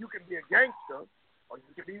 They say you can be a gangster or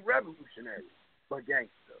you can be revolutionary, but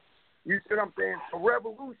gangster. You see what I'm saying? So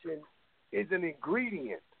revolution is an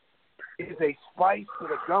ingredient. It is a spice to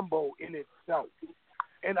the gumbo in itself.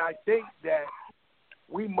 And I think that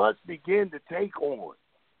we must begin to take on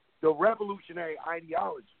the revolutionary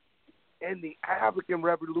ideology. And the African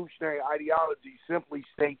revolutionary ideology simply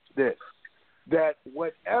states this, that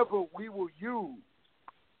whatever we will use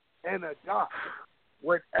and adopt,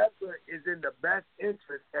 whatever is in the best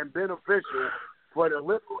interest and beneficial for the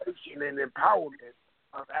liberation and empowerment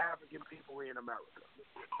of African people in America.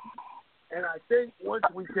 And I think once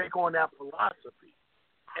we take on that philosophy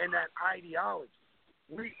and that ideology,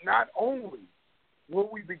 we not only will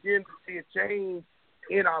we begin to see a change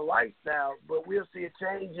in our lifestyle, but we'll see a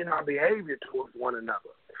change in our behavior towards one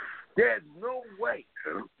another. There's no way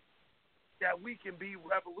that we can be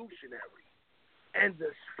revolutionary and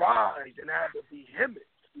despise and have the vehemence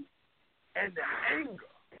and the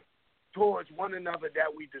anger towards one another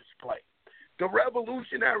that we display. The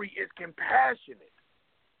revolutionary is compassionate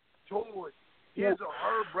towards his or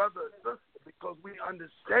her brother or sister, because we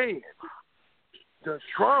understand the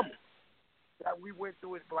trauma that we went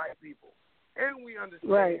through as black people. And we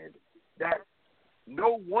understand that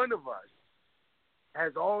no one of us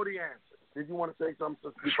has all the answers. Did you want to say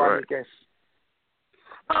something, Sister? Right.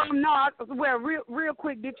 No. Well, real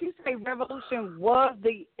quick, did you say revolution was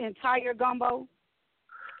the entire gumbo?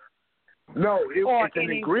 No, it's an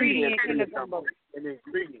ingredient in the gumbo. An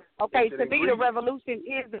ingredient. Okay, to me, the revolution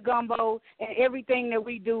is the gumbo, and everything that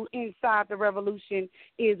we do inside the revolution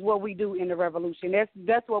is what we do in the revolution.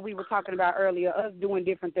 That's what we were talking about earlier, us doing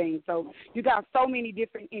different things. So you got so many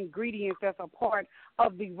different ingredients that's a part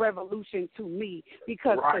of the revolution to me,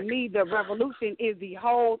 because to me, the revolution is the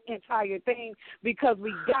whole entire thing, because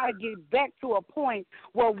we got to get back to a point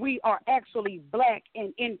where we are actually black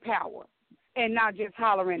and in power and not just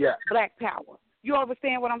hollering black power. You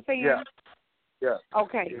understand what I'm saying? Yeah. Yeah.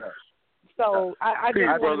 Okay. Yeah. So I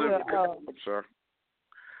just wanted to. I'm sorry.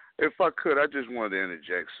 If I could, I just wanted to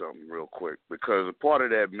interject something real quick, because a part of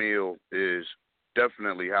that meal is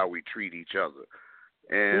definitely how we treat each other.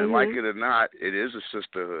 And like it or not, it is a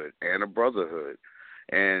sisterhood and a brotherhood.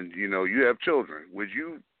 And, you know, you have children. Would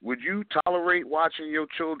you tolerate watching your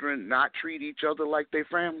children not treat each other like they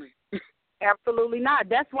family? Absolutely not.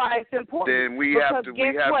 That's why it's important. Then we have to.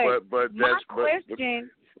 But my that's question.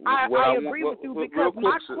 I agree with you, because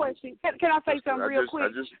my question. Can I say something real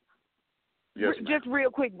quick? Yes, just real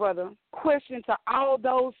quick, brother. Question to all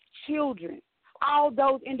those children, all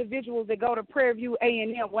those individuals that go to Prairie View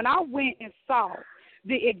A&M. When I went and saw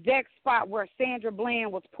the exact spot where Sandra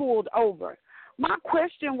Bland was pulled over, my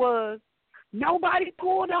question was, nobody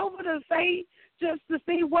pulled over to say, just to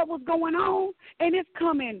see what was going on, and it's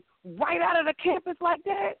coming right out of the campus like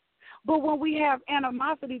that. But when we have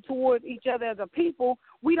animosity towards each other as a people,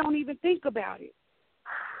 we don't even think about it.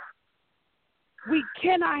 We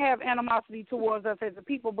cannot have animosity towards us as a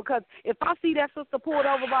people, because if I see that sister pulled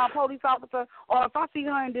over by a police officer, or if I see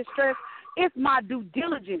her in distress, it's my due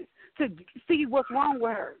diligence to see what's wrong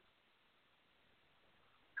with her.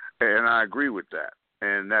 And I agree with that.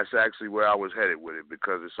 And that's actually where I was headed with it,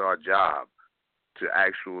 because it's our job to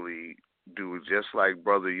actually do just like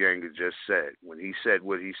Brother Yanga just said. When he said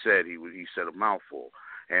what he said, he said a mouthful.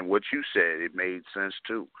 And what you said, it made sense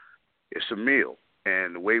too. It's a meal.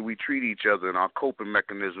 And the way we treat each other and our coping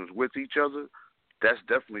mechanisms with each other, that's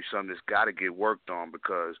definitely something that's got to get worked on,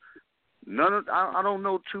 because I don't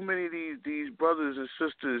know too many of these brothers and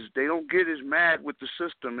sisters, they don't get as mad with the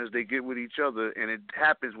system as they get with each other, and it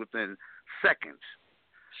happens within seconds.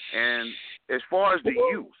 And as far as the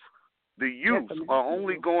youth are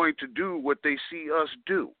only going to do what they see us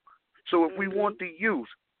do. So if we want the youth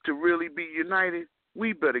to really be united,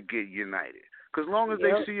 we better get united. Because as long as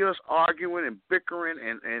they see us arguing and bickering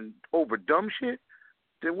and over dumb shit,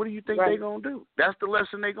 then what do you think they're going to do? That's the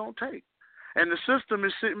lesson they're going to take. And the system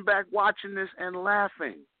is sitting back watching this and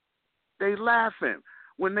laughing. They laughing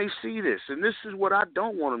when they see this. And this is what I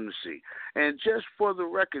don't want them to see. And just for the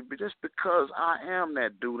record, just because I am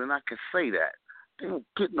that dude and I can say that, they don't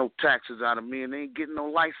get no taxes out of me, and they ain't getting no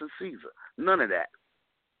license either. None of that.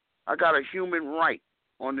 I got a human right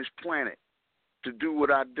on this planet to do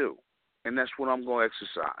what I do, and that's what I'm going to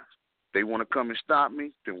exercise. If they want to come and stop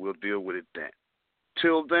me, then we'll deal with it then.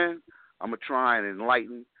 Till then, I'm going to try and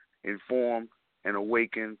enlighten, inform, and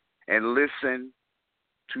awaken, and listen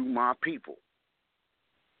to my people.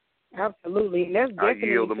 Absolutely, and that's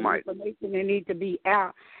definitely some information that needs to be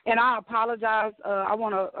out. And I apologize. I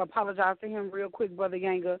want to apologize to him real quick, Brother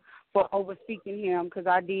Yanga, for overspeaking him, because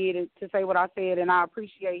I did to say what I said, and I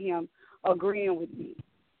appreciate him agreeing with me.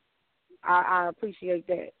 I appreciate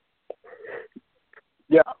that.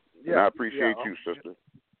 Yeah. I appreciate you, sister.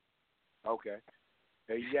 Okay.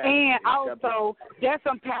 And also, that's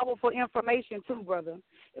some powerful information too, brother.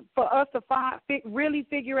 For us to really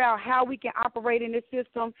figure out how we can operate in this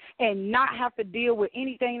system and not have to deal with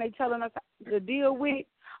anything they're telling us to deal with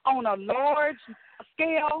on a large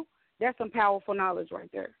scale, that's some powerful knowledge right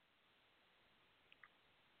there.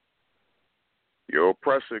 Your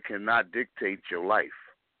oppressor cannot dictate your life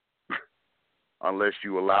unless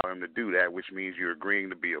you allow him to do that, which means you're agreeing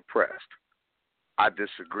to be oppressed. I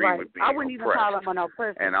disagree with being I wouldn't oppressed, even call him an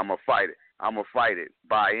oppressor. and I'm going to fight it. I'm going to fight it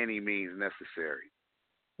by any means necessary.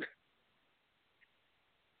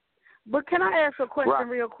 But can I ask a question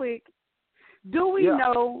real quick? Do we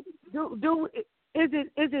know? Is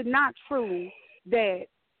it not true that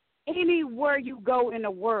anywhere you go in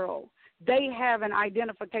the world, they have an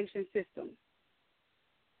identification system?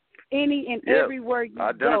 Everywhere you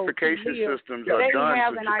identification go, live, systems are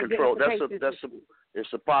done to control. System. It's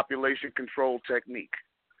a population control technique,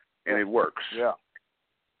 and it works. Yeah.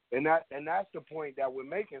 And that's the point that we're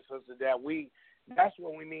making, sister, that's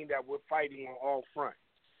what we mean that we're fighting on all fronts.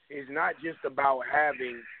 It's not just about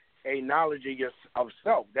having a knowledge of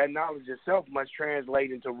self. That knowledge of self must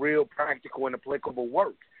translate into real, practical, and applicable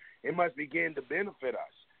work. It must begin to benefit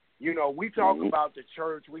us. You know, we talk about the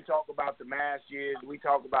church, we talk about the masses, we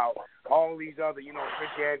talk about all these other,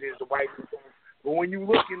 Christianity is the white people. But when you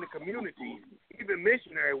look in the communities, even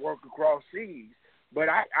missionary work across seas, but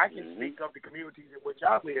I can speak of the communities in which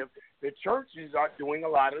I live, the churches are doing a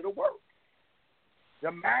lot of the work.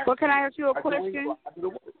 The masses Well, can I ask you a question? Doing a lot of the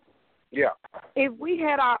work. Yeah. If we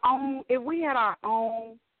had our own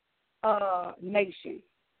nation,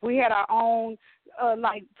 we had our own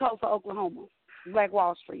like Tulsa, Oklahoma, Black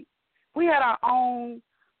Wall Street. We had our own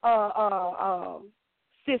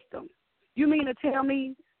system. You mean to tell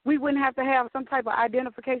me we wouldn't have to have some type of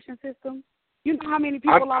identification system? You know how many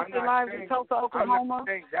people lost their lives in Tulsa, Oklahoma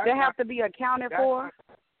that have to be accounted for?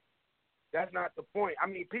 That's not the point. I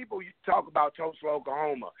mean, people, you talk about Tulsa,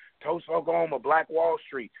 Oklahoma, Black Wall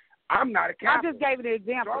Street. I'm not a Catholic. I just gave an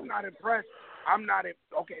example. So I'm not impressed.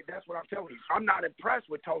 Okay, that's what I'm telling you. I'm not impressed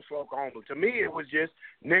with Tulsa, Oklahoma. To me, it was just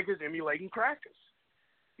niggas emulating crackers.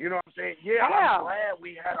 You know what I'm saying? Yeah. I'm glad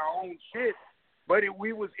we had our own shit, but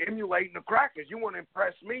we was emulating the crackers. You want to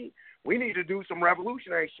impress me? We need to do some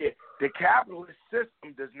revolutionary shit. The capitalist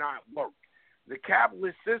system does not work. The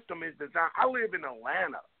capitalist system is designed. I live in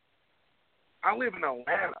Atlanta.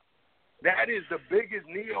 That is the biggest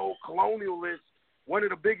neo-colonialist, one of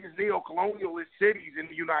the biggest neo-colonialist cities in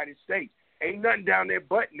the United States. Ain't nothing down there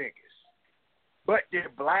but niggas. But they're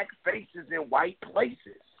black faces in white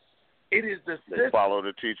places. It is the system. They follow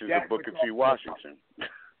the teachings of Booker T. Washington.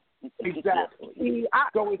 Exactly. See,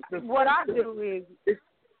 what I do is,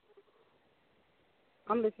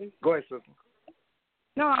 I'm listening. Go ahead, sister.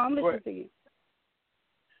 No, I'm listening to you.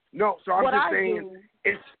 No, so I'm just saying,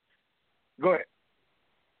 go ahead.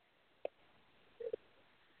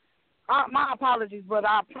 My apologies, brother.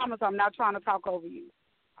 I promise I'm not trying to talk over you.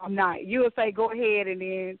 I'm not. You'll say go ahead, and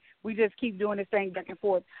then we just keep doing this thing back and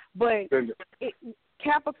forth. But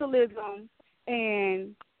capitalism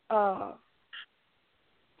and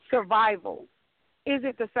survival, is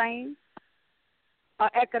it the same?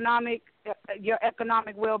 Your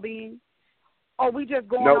economic well-being? Or we just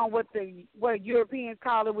going on what Europeans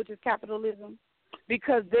call it, which is capitalism,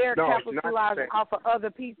 because they're capitalizing off of other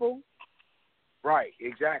people? Right,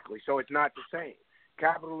 exactly. So it's not the same.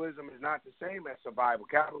 Capitalism is not the same as survival.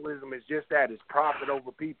 Capitalism is just that. It's profit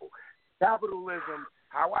over people. Capitalism,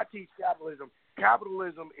 how I teach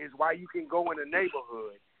capitalism is why you can go in a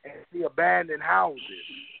neighborhood and see abandoned houses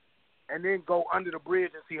and then go under the bridge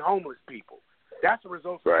and see homeless people. That's a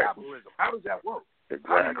result of capitalism. How does that work?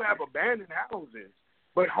 Exactly. How do you have abandoned houses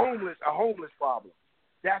but a homeless problem?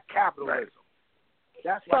 That's capitalism.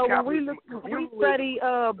 That's so capitalism. when we study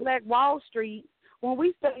Black Wall Street, when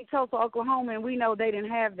we study Tulsa, Oklahoma, and we know they didn't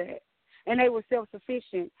have that, and they were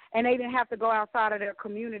self-sufficient, and they didn't have to go outside of their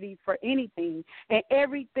community for anything, and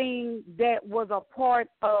everything that was a part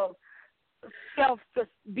of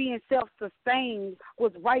being self-sustained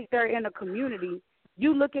was right there in the community.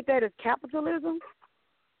 You look at that as capitalism,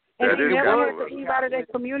 and they never had to leave out of their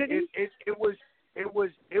community. It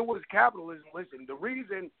was capitalism. Listen, the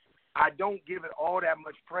reason I don't give it all that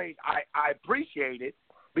much praise, I appreciate it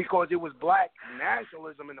because it was black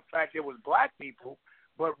nationalism and the fact it was black people,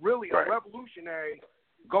 but really a revolutionary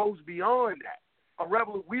goes beyond that.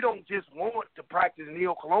 We don't just want to practice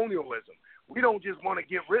neocolonialism. We don't just want to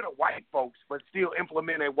get rid of white folks but still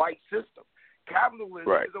implement a white system. Capitalism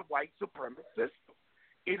is a white supremacist system.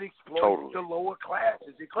 It exploits the lower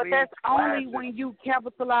classes. But that's only when you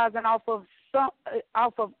capitalizing off of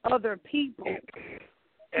other people.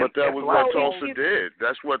 But that was what Tulsa did.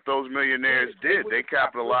 That's what those millionaires did. They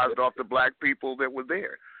capitalized off the black people that were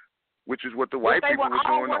there, which is what the white people were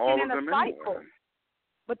doing to all of them anyway.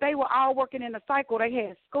 But they were all working in a cycle. They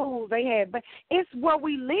had schools. But it's where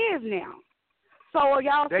we live now. So are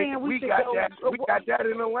y'all saying we should go? We got that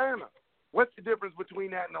in Atlanta. What's the difference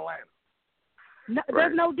between that and Atlanta? No,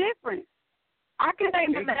 there's no difference. I can say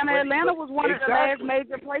Atlanta was one of the last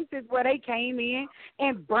major places where they came in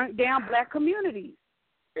and burnt down black communities.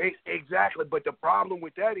 Exactly, but the problem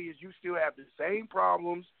with that is you still have the same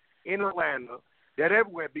problems in Atlanta that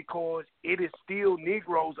everywhere because it is still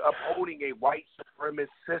Negroes upholding a white supremacist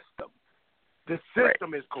system. The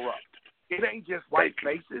system is corrupt. It ain't just white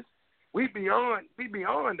faces. We beyond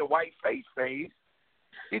the white face phase.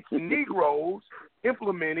 It's Negroes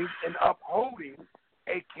implementing and upholding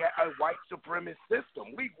a white supremacist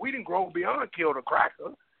system. We didn't grow beyond kill the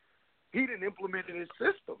cracker. He didn't implement his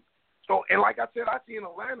system. So, and like I said, I see in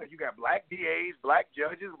Atlanta, you got black DAs, black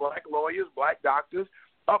judges, black lawyers, black doctors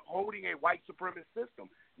upholding a white supremacist system.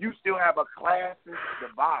 You still have a classist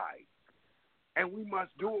divide, and we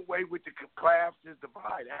must do away with the classist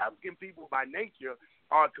divide. African people by nature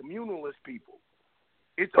are communalist people.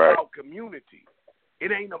 It's about community.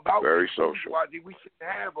 It ain't about very social. bourgeoisie. We shouldn't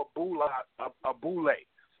have a boule.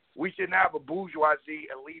 We shouldn't have a bourgeoisie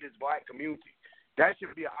elitist black community. That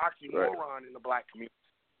should be an oxymoron in the black community.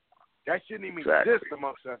 That shouldn't even exist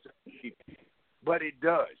amongst us people. But it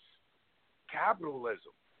does.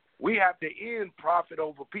 Capitalism. We have to end profit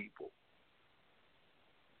over people.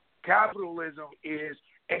 Capitalism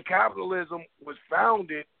was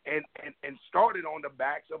founded and started on the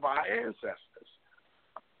backs of our ancestors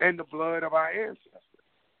and the blood of our ancestors.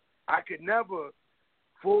 I could never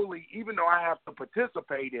fully, even though I have to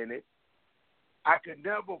participate in it, I could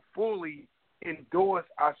never fully endorse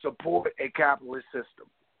or support a capitalist system.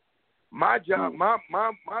 My job, my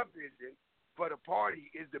vision for the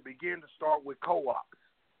party is to begin to start with co-ops.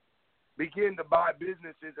 Begin to buy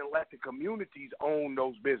businesses and let the communities own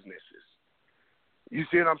those businesses. You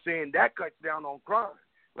see what I'm saying? That cuts down on crime.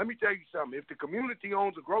 Let me tell you something. If the community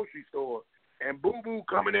owns a grocery store and Boo-Boo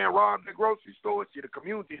come in there and rob the grocery store, see, the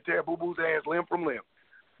community tear Boo-Boo's ass limb from limb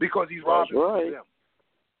because he's robbing them.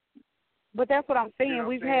 But that's what I'm saying. You know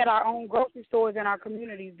We've had our own grocery stores in our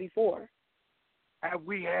communities before. Have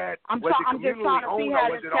we had? I'm was just it communally trying to see owned how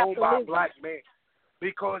or was it owned by a black man?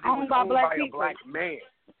 Because it was owned by a black man.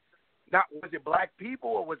 Now, was it black people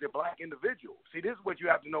or was it black individuals? See, this is what you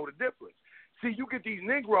have to know the difference. See, you get these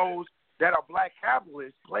Negroes that are black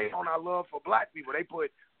capitalists play on our love for black people. They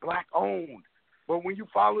put black owned. But when you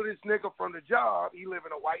follow this nigga from the job, he live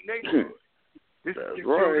in a white neighborhood. His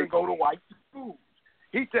children go to white schools.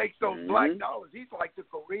 He takes those black dollars. He's like the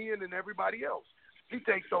Korean and everybody else. He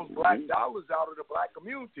takes those black dollars out of the black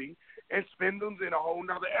community and spends them in a whole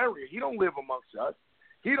nother area. He don't live amongst us.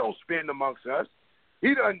 He don't spend amongst us.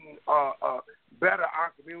 He doesn't better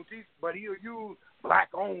our communities, but he'll use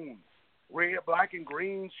black-owned, red, black, and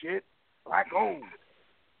green shit, black-owned.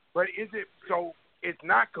 But is it so? It's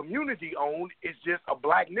not community-owned. It's just a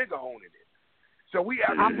black nigga owning it. So we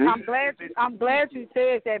have. I'm glad you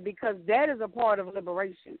said that because that is a part of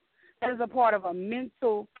liberation. That is a part of a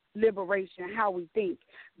mental liberation, how we think.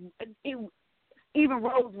 Even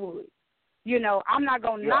Rosewood, I'm not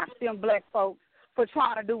gonna knock them black folks for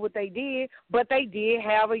trying to do what they did, but they did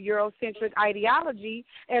have a Eurocentric ideology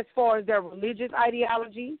as far as their religious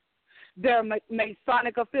ideology, their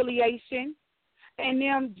Masonic affiliation, and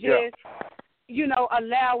them just,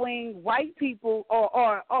 allowing white people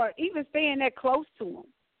or even staying that close to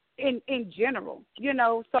them in general,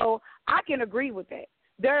 So I can agree with that.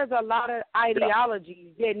 There's a lot of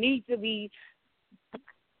ideologies that need to be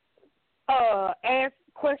asked,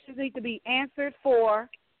 questions need to be answered for,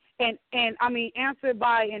 answered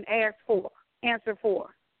by and answered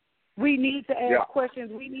for. We need to ask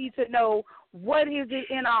questions. We need to know what is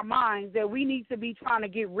it in our minds that we need to be trying to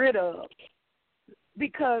get rid of.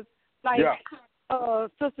 Because,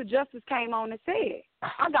 Sister Justice came on and said,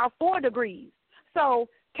 I got 4 degrees. So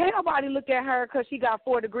can't nobody look at her because she got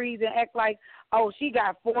 4 degrees and act like, oh, she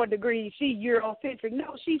got 4 degrees, she Eurocentric.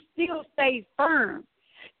 No, she still stays firm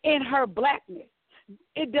in her blackness.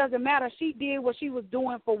 It doesn't matter. She did what she was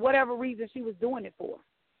doing for whatever reason she was doing it for.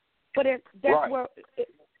 But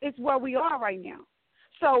it's where we are right now.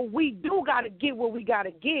 So we do got to get what we got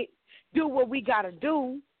to get, do what we got to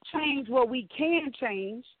do, change what we can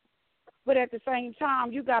change. But at the same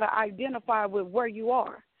time, you got to identify with where you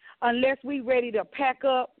are. Unless we ready to pack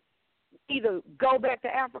up, either go back to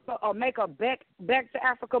Africa or make a back to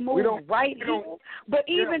Africa move right now. But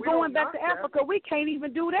even going back to Africa, we can't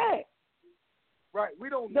even do that. Right, we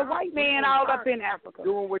don't. The white man all up in Africa.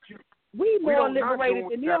 Doing what you. We more liberated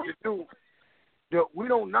than them. We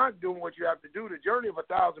don't not doing what you have to do. The journey of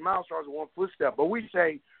 1,000 miles starts with one footstep. But we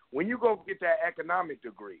say when you go get that economic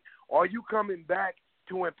degree, are you coming back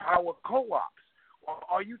to empower co-ops? Or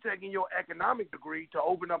are you taking your economic degree to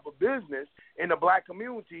open up a business in the black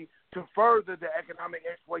community to further the economic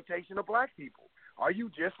exploitation of black people? Are you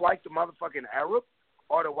just like the motherfucking Arab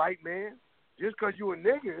or the white man? Just because you a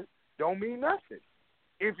nigga don't mean nothing.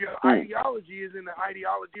 If your ideology is in the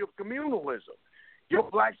ideology of communalism, your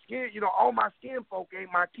black skin, all my skin folk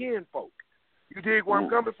ain't my kin folk. You dig where I'm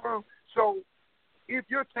coming from? So if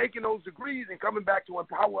you're taking those degrees and coming back to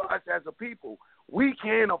empower us as a people, we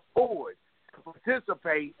can't afford to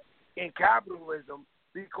participate in capitalism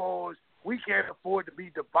because we can't afford to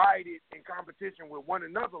be divided in competition with one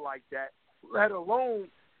another like that, let alone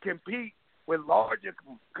compete with larger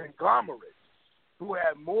conglomerates who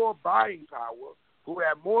have more buying power, who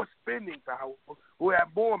have more spending power, who have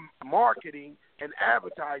more marketing and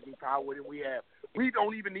advertising power than we have. We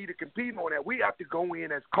don't even need to compete on that. We have to go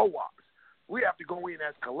in as co-ops. We have to go in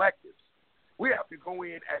as collectives. We have to go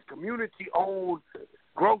in as community-owned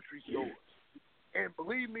grocery stores. And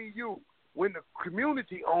believe me, when the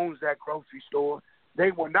community owns that grocery store,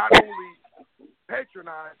 they will not only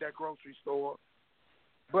patronize that grocery store,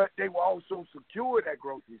 but they will also secure that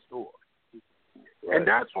grocery store. Right. And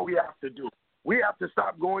that's what we have to do. We have to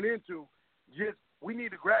stop going into we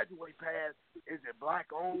need to graduate past, is it black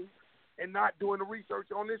owned, and not doing the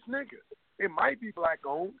research on this nigga. It might be black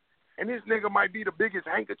owned, and this nigga might be the biggest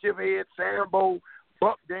handkerchief head, sambo,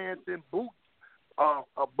 buck dancing, boot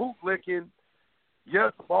licking,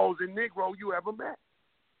 yes balls and Negro you ever met.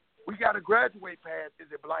 We got to graduate past,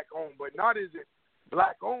 is it black owned, but not is it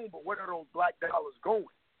black owned, but what are those black dollars going?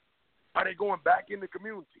 Are they going back in the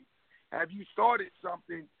community? Have you started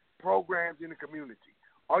something, programs in the community?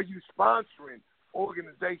 Are you sponsoring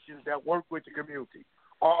organizations that work with the community?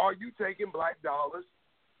 Or are you taking black dollars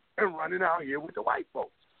and running out here with the white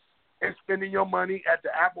folks and spending your money at the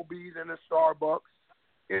Applebee's and the Starbucks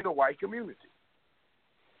in the white community?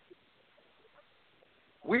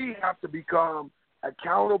 We have to become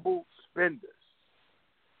accountable spenders.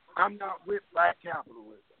 I'm not with black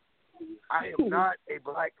capitalism. I am not a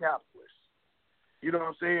black capitalist. You know what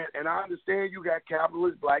I'm saying? And I understand you got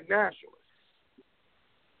capitalist black nationalists,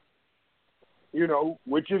 you know,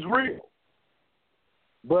 which is real.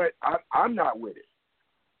 But I'm not with it.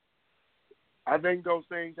 I think those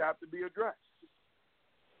things have to be addressed.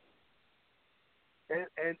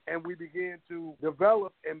 And we begin to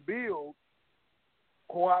develop and build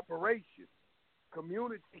cooperation,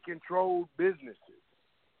 community-controlled businesses,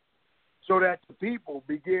 so that the people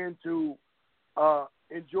begin to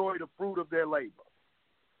enjoy the fruit of their labor.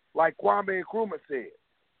 Like Kwame Nkrumah said.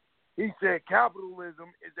 He said capitalism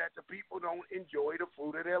is that the people don't enjoy the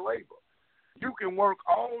fruit of their labor. You can work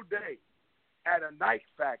all day at a Nike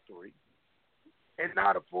factory and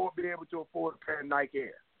not be able to afford a pair of Nike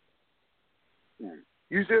Air.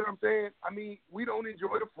 You see what I'm saying? I mean, we don't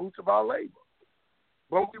enjoy the fruits of our labor,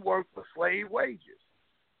 but we work for slave wages.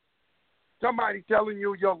 Somebody telling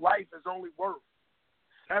you your life is only worth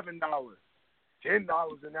 $7,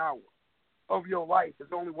 $10 an hour of your life is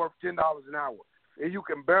only worth $10 an hour, and you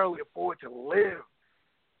can barely afford to live.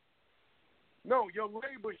 No, your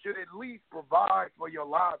labor should at least provide for your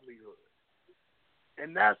livelihood.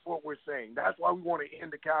 And that's what we're saying. That's why we want to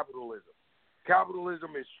end the capitalism.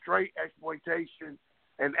 Capitalism is straight exploitation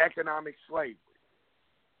and economic slavery.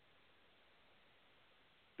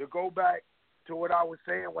 To go back to what I was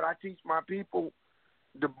saying, when I teach my people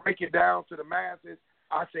to break it down to the masses,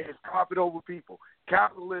 I say it's profit over people.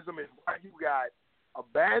 Capitalism is why you got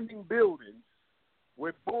abandoned buildings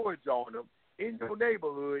with boards on them in your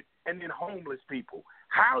neighborhood and then homeless people.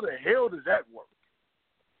 How the hell does that work?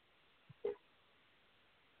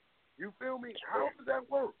 You feel me? How does that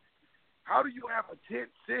work? How do you have a tent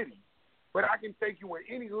city, but I can take you in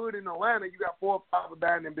any hood in Atlanta, you got 4 or 5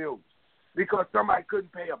 abandoned buildings because somebody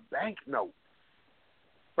couldn't pay a bank note.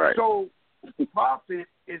 Right. So profit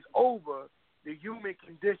is over the human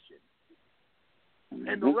condition.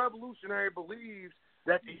 And the revolutionary believes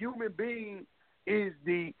that the human being is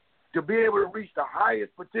to be able to reach the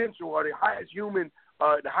highest potential or the highest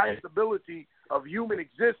the highest ability of human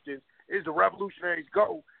existence is the revolutionary's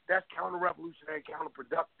goal. That's counter-revolutionary,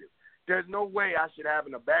 counterproductive. There's no way I should have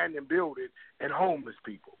an abandoned building and homeless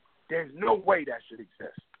people. There's no way that should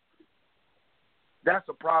exist. That's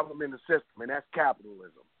a problem in the system, and that's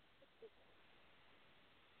capitalism.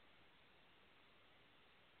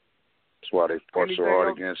 That's why they fought so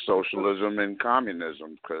hard against socialism and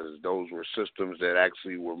communism, because those were systems that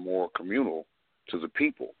actually were more communal to the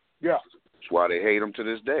people. Yeah. That's why they hate them to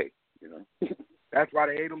this day, you know. That's why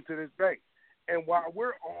they hate them to this day. And while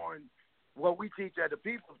we're on what we teach at the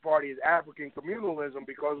People's Party is African communalism,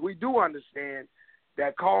 because we do understand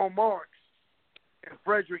that Karl Marx and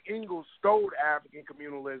Frederick Engels stole African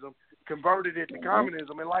communalism, converted it to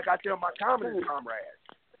communism. And like I tell my communist comrades,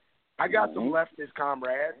 I got some leftist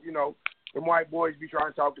comrades, you know, them white boys be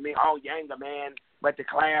trying to talk to me, oh, Yanga, man, but the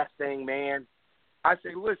class thing, man. I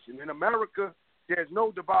say, listen, in America, there's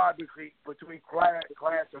no divide between class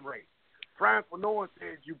and race. Frank Fanon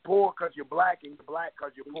says you poor because you're black and you're black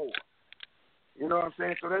because you're poor. You know what I'm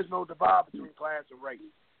saying? So there's no divide between class and race.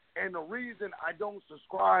 And the reason I don't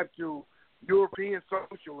subscribe to European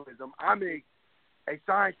socialism, I'm a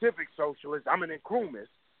scientific socialist. I'm an Nkrumahist.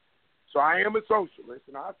 So I am a socialist,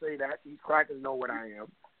 and I say that. These crackers know what I am.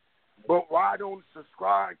 But why I don't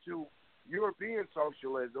subscribe to European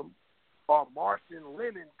socialism or Marxist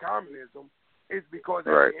Lenin communism It's because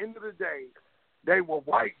at the end of the day, they were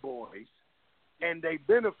white boys, and they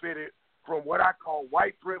benefited from what I call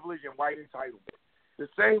white privilege and white entitlement. The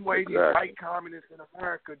same way these white communists in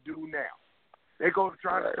America do now. They go to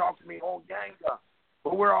try to talk to me, oh, gang up.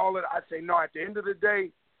 But we're all at, I say, no, at the end of the day,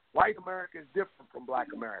 white America is different from black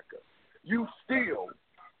America. You still,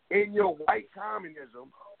 in your white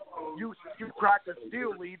communism, you crackers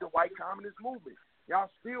still lead the white communist movement. Y'all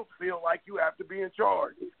still feel like you have to be in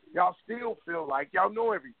charge. Y'all still feel like y'all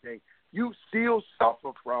know everything. You still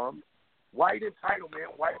suffer from white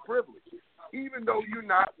entitlement, white privilege. Even though you're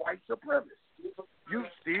not white supremacist, you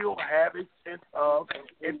still have a sense of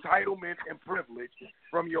entitlement and privilege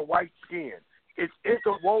from your white skin. It's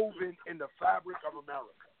interwoven in the fabric of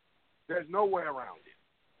America. There's no way around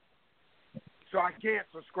it. So I can't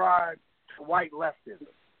subscribe to white leftism.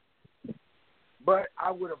 But I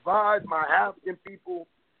would advise my African people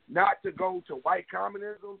not to go to white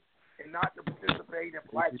communism and not to participate in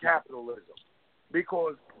black capitalism.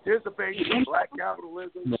 Because participating in black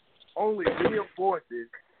capitalism only reinforces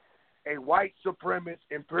a white supremacist,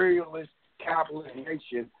 imperialist, capitalist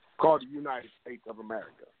nation called the United States of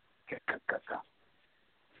America.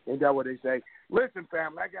 Ain't that what they say? Listen,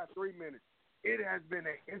 family, I got 3 minutes. It has been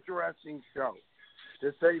an interesting show,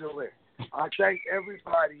 to say the least. I thank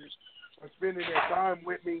everybody for spending their time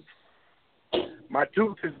with me. My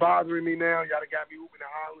tooth is bothering me now. Y'all got me hooping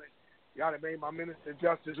and hollering. Y'all have made my minister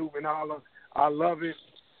justice hoop and holler. I love it.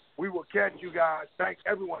 We will catch you guys. Thank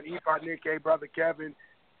everyone. Ephod, Nick, A, Brother Kevin,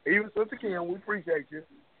 even Sister Kim. We appreciate you.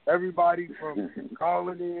 Everybody from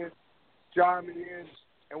calling in, chiming in,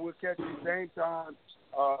 and we'll catch you same time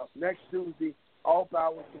next Tuesday. All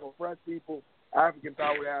power to oppressed people, African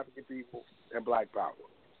power to African people, and black power.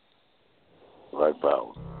 Black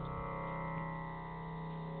power.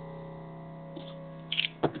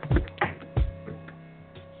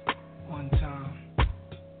 One time.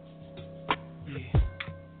 Yeah.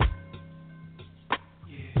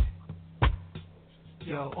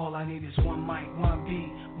 Yo, all I need is one mic, one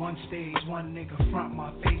beat, one stage, one nigga front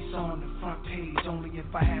my face on the front page. Only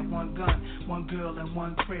if I had one gun, one girl and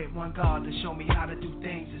one crib, one God to show me how to do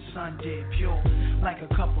things his son did. Pure, like a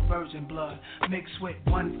cup of virgin blood, mixed with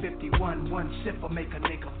 151, one sip will make a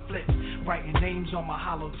nigga flip. Writing names on my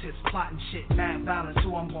hollow tips, plotting shit, mad violence,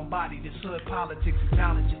 who I'm gonna body. This hood politics,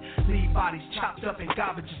 acknowledge it. Leave bodies chopped up in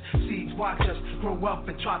garbages. Seeds watch us, grow up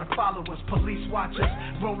and try to follow us. Police watch us,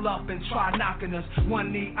 roll up and try knocking us.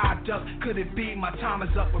 One knee I duck, could it be my time is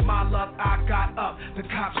up? With my luck I got up, the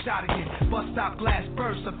cop shot again. Bus stop glass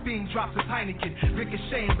burst, a fiend drops his Heineken.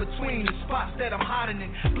 Ricocheting between the spots that I'm hiding in.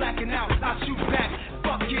 Blacking out, I shoot back,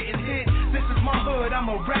 fuck getting hit. This is my hood, I'm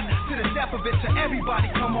a rap to the death of it. To everybody,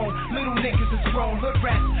 come on, little niggas is grown. Hood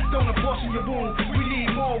rats, don't abortion your wound. We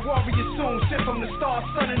need more warriors soon. Sent from the stars,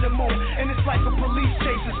 sun and the moon. And it's like a police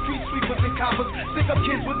chase, the street sweepers and coppers. Stick up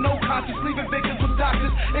kids with no conscience, leaving victims with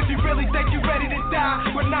doctors. If you really think you're ready to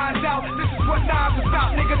die, with nines out, this is what nines is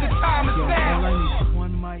about, nigga, the time is now. All I need is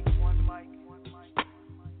one mic.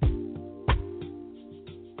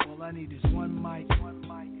 All I need is one mic. That's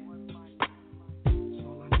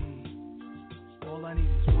all I need. All I need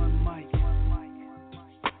is one mic.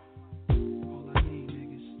 All I need,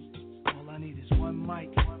 niggas. All I need is one mic.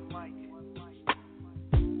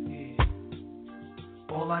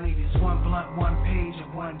 Yeah. All I need is one blunt, one page,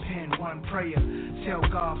 and one pen, one prayer. Tell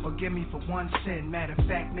God, forgive me for one sin. Matter of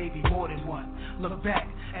fact, maybe more than one. Look back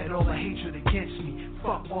at all the hatred against me.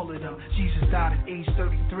 Fuck all of them. Jesus died at age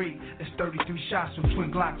 33. That's 33 shots from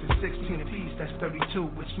twin Glocks at 16 apiece. That's 32,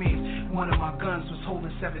 which means one of my guns was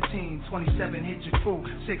holding 17. 27 hit your crew,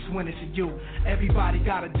 6 went into you. Everybody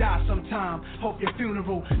gotta die sometime. Hope your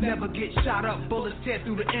funeral never get shot up. Bullets tear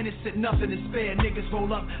through the innocent, nothing is fair. Niggas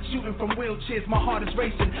roll up, shooting from wheelchairs. My heart is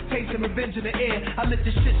racing, pacing revenge in the air. I let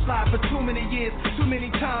this shit slide for too many years, too many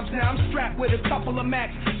times now. I'm strapped with a couple of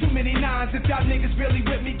Macs, too many nines. If y'all niggas really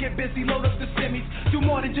with me, get busy, load up the semis. Do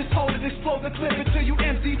more than just hold it, explode the clip until you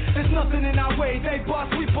empty. There's nothing in our way. They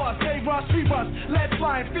bust, we bust. They rush, we rush. Lead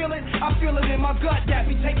flying, feel it? I feel it in my gut that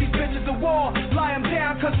we take these bitches to war. Lie them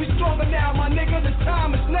down, cause we stronger now, my nigga. The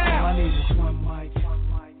time is now. All I need is one mic.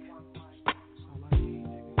 That's all I need,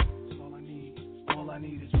 nigga. That's all I need. All I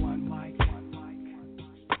need is one mic.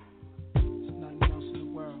 There's nothing else in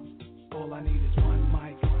the world. All I need is one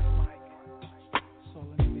mic. That's all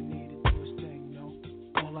a nigga need to do his thing, yo.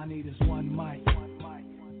 All I need is one mic.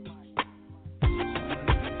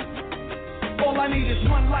 All I need is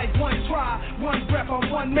one life, one try, one breath, I'm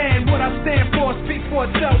one man. What I stand for, speak for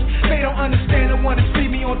itself. They don't understand and wanna see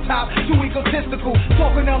me on top. Too egotistical,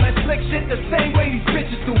 talking all that slick shit the same way these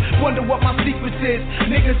bitches do. Wonder what my secret is.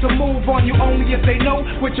 Niggas will move on you only if they know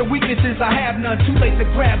what your weakness is. I have none. Too late to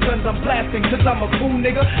grab guns, I'm blasting, cause I'm a fool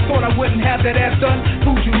nigga. Thought I wouldn't have that ass done.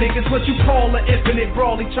 Fooled you niggas, what you call an infinite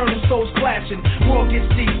brawl, eternal souls clashing. War gets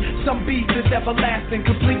deep, some beef is everlasting,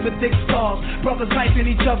 complete with thick scars. Brothers knifing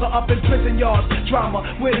each other up in prison yards.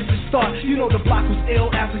 Drama, where does it start? You know the block was ill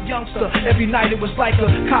as a youngster. Every night it was like a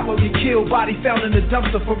copper get killed, body found in the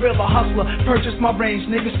dumpster. For real, a hustler, purchased my range.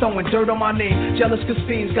 Niggas throwing dirt on my name. Jealous cause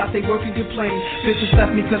fiends got they work and complain. Bitches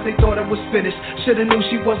left me cause they thought it was finished. Shoulda knew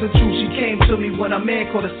she wasn't true. She came to me when a man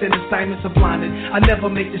caught us in assignments of blinding. I never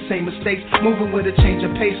make the same mistakes. Moving with a change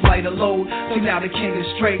of pace, lighter load. See now the king is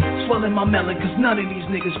straight. Swelling my melon cause none of these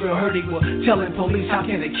niggas real hurt. They were telling police how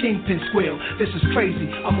can a kingpin squeal. This is crazy.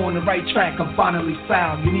 I'm on the right track. I'm finally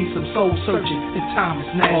found. You need some soul searching. The time is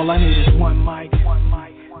now. All I need is one mic.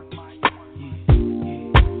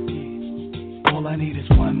 All I need is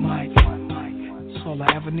one mic. That's all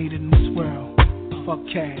I ever needed in this world. Fuck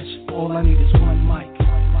cash. All I need is one mic.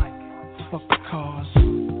 Fuck the cars,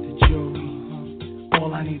 the jewelry.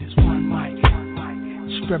 All I need is one mic.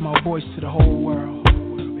 Spread my voice to the whole world.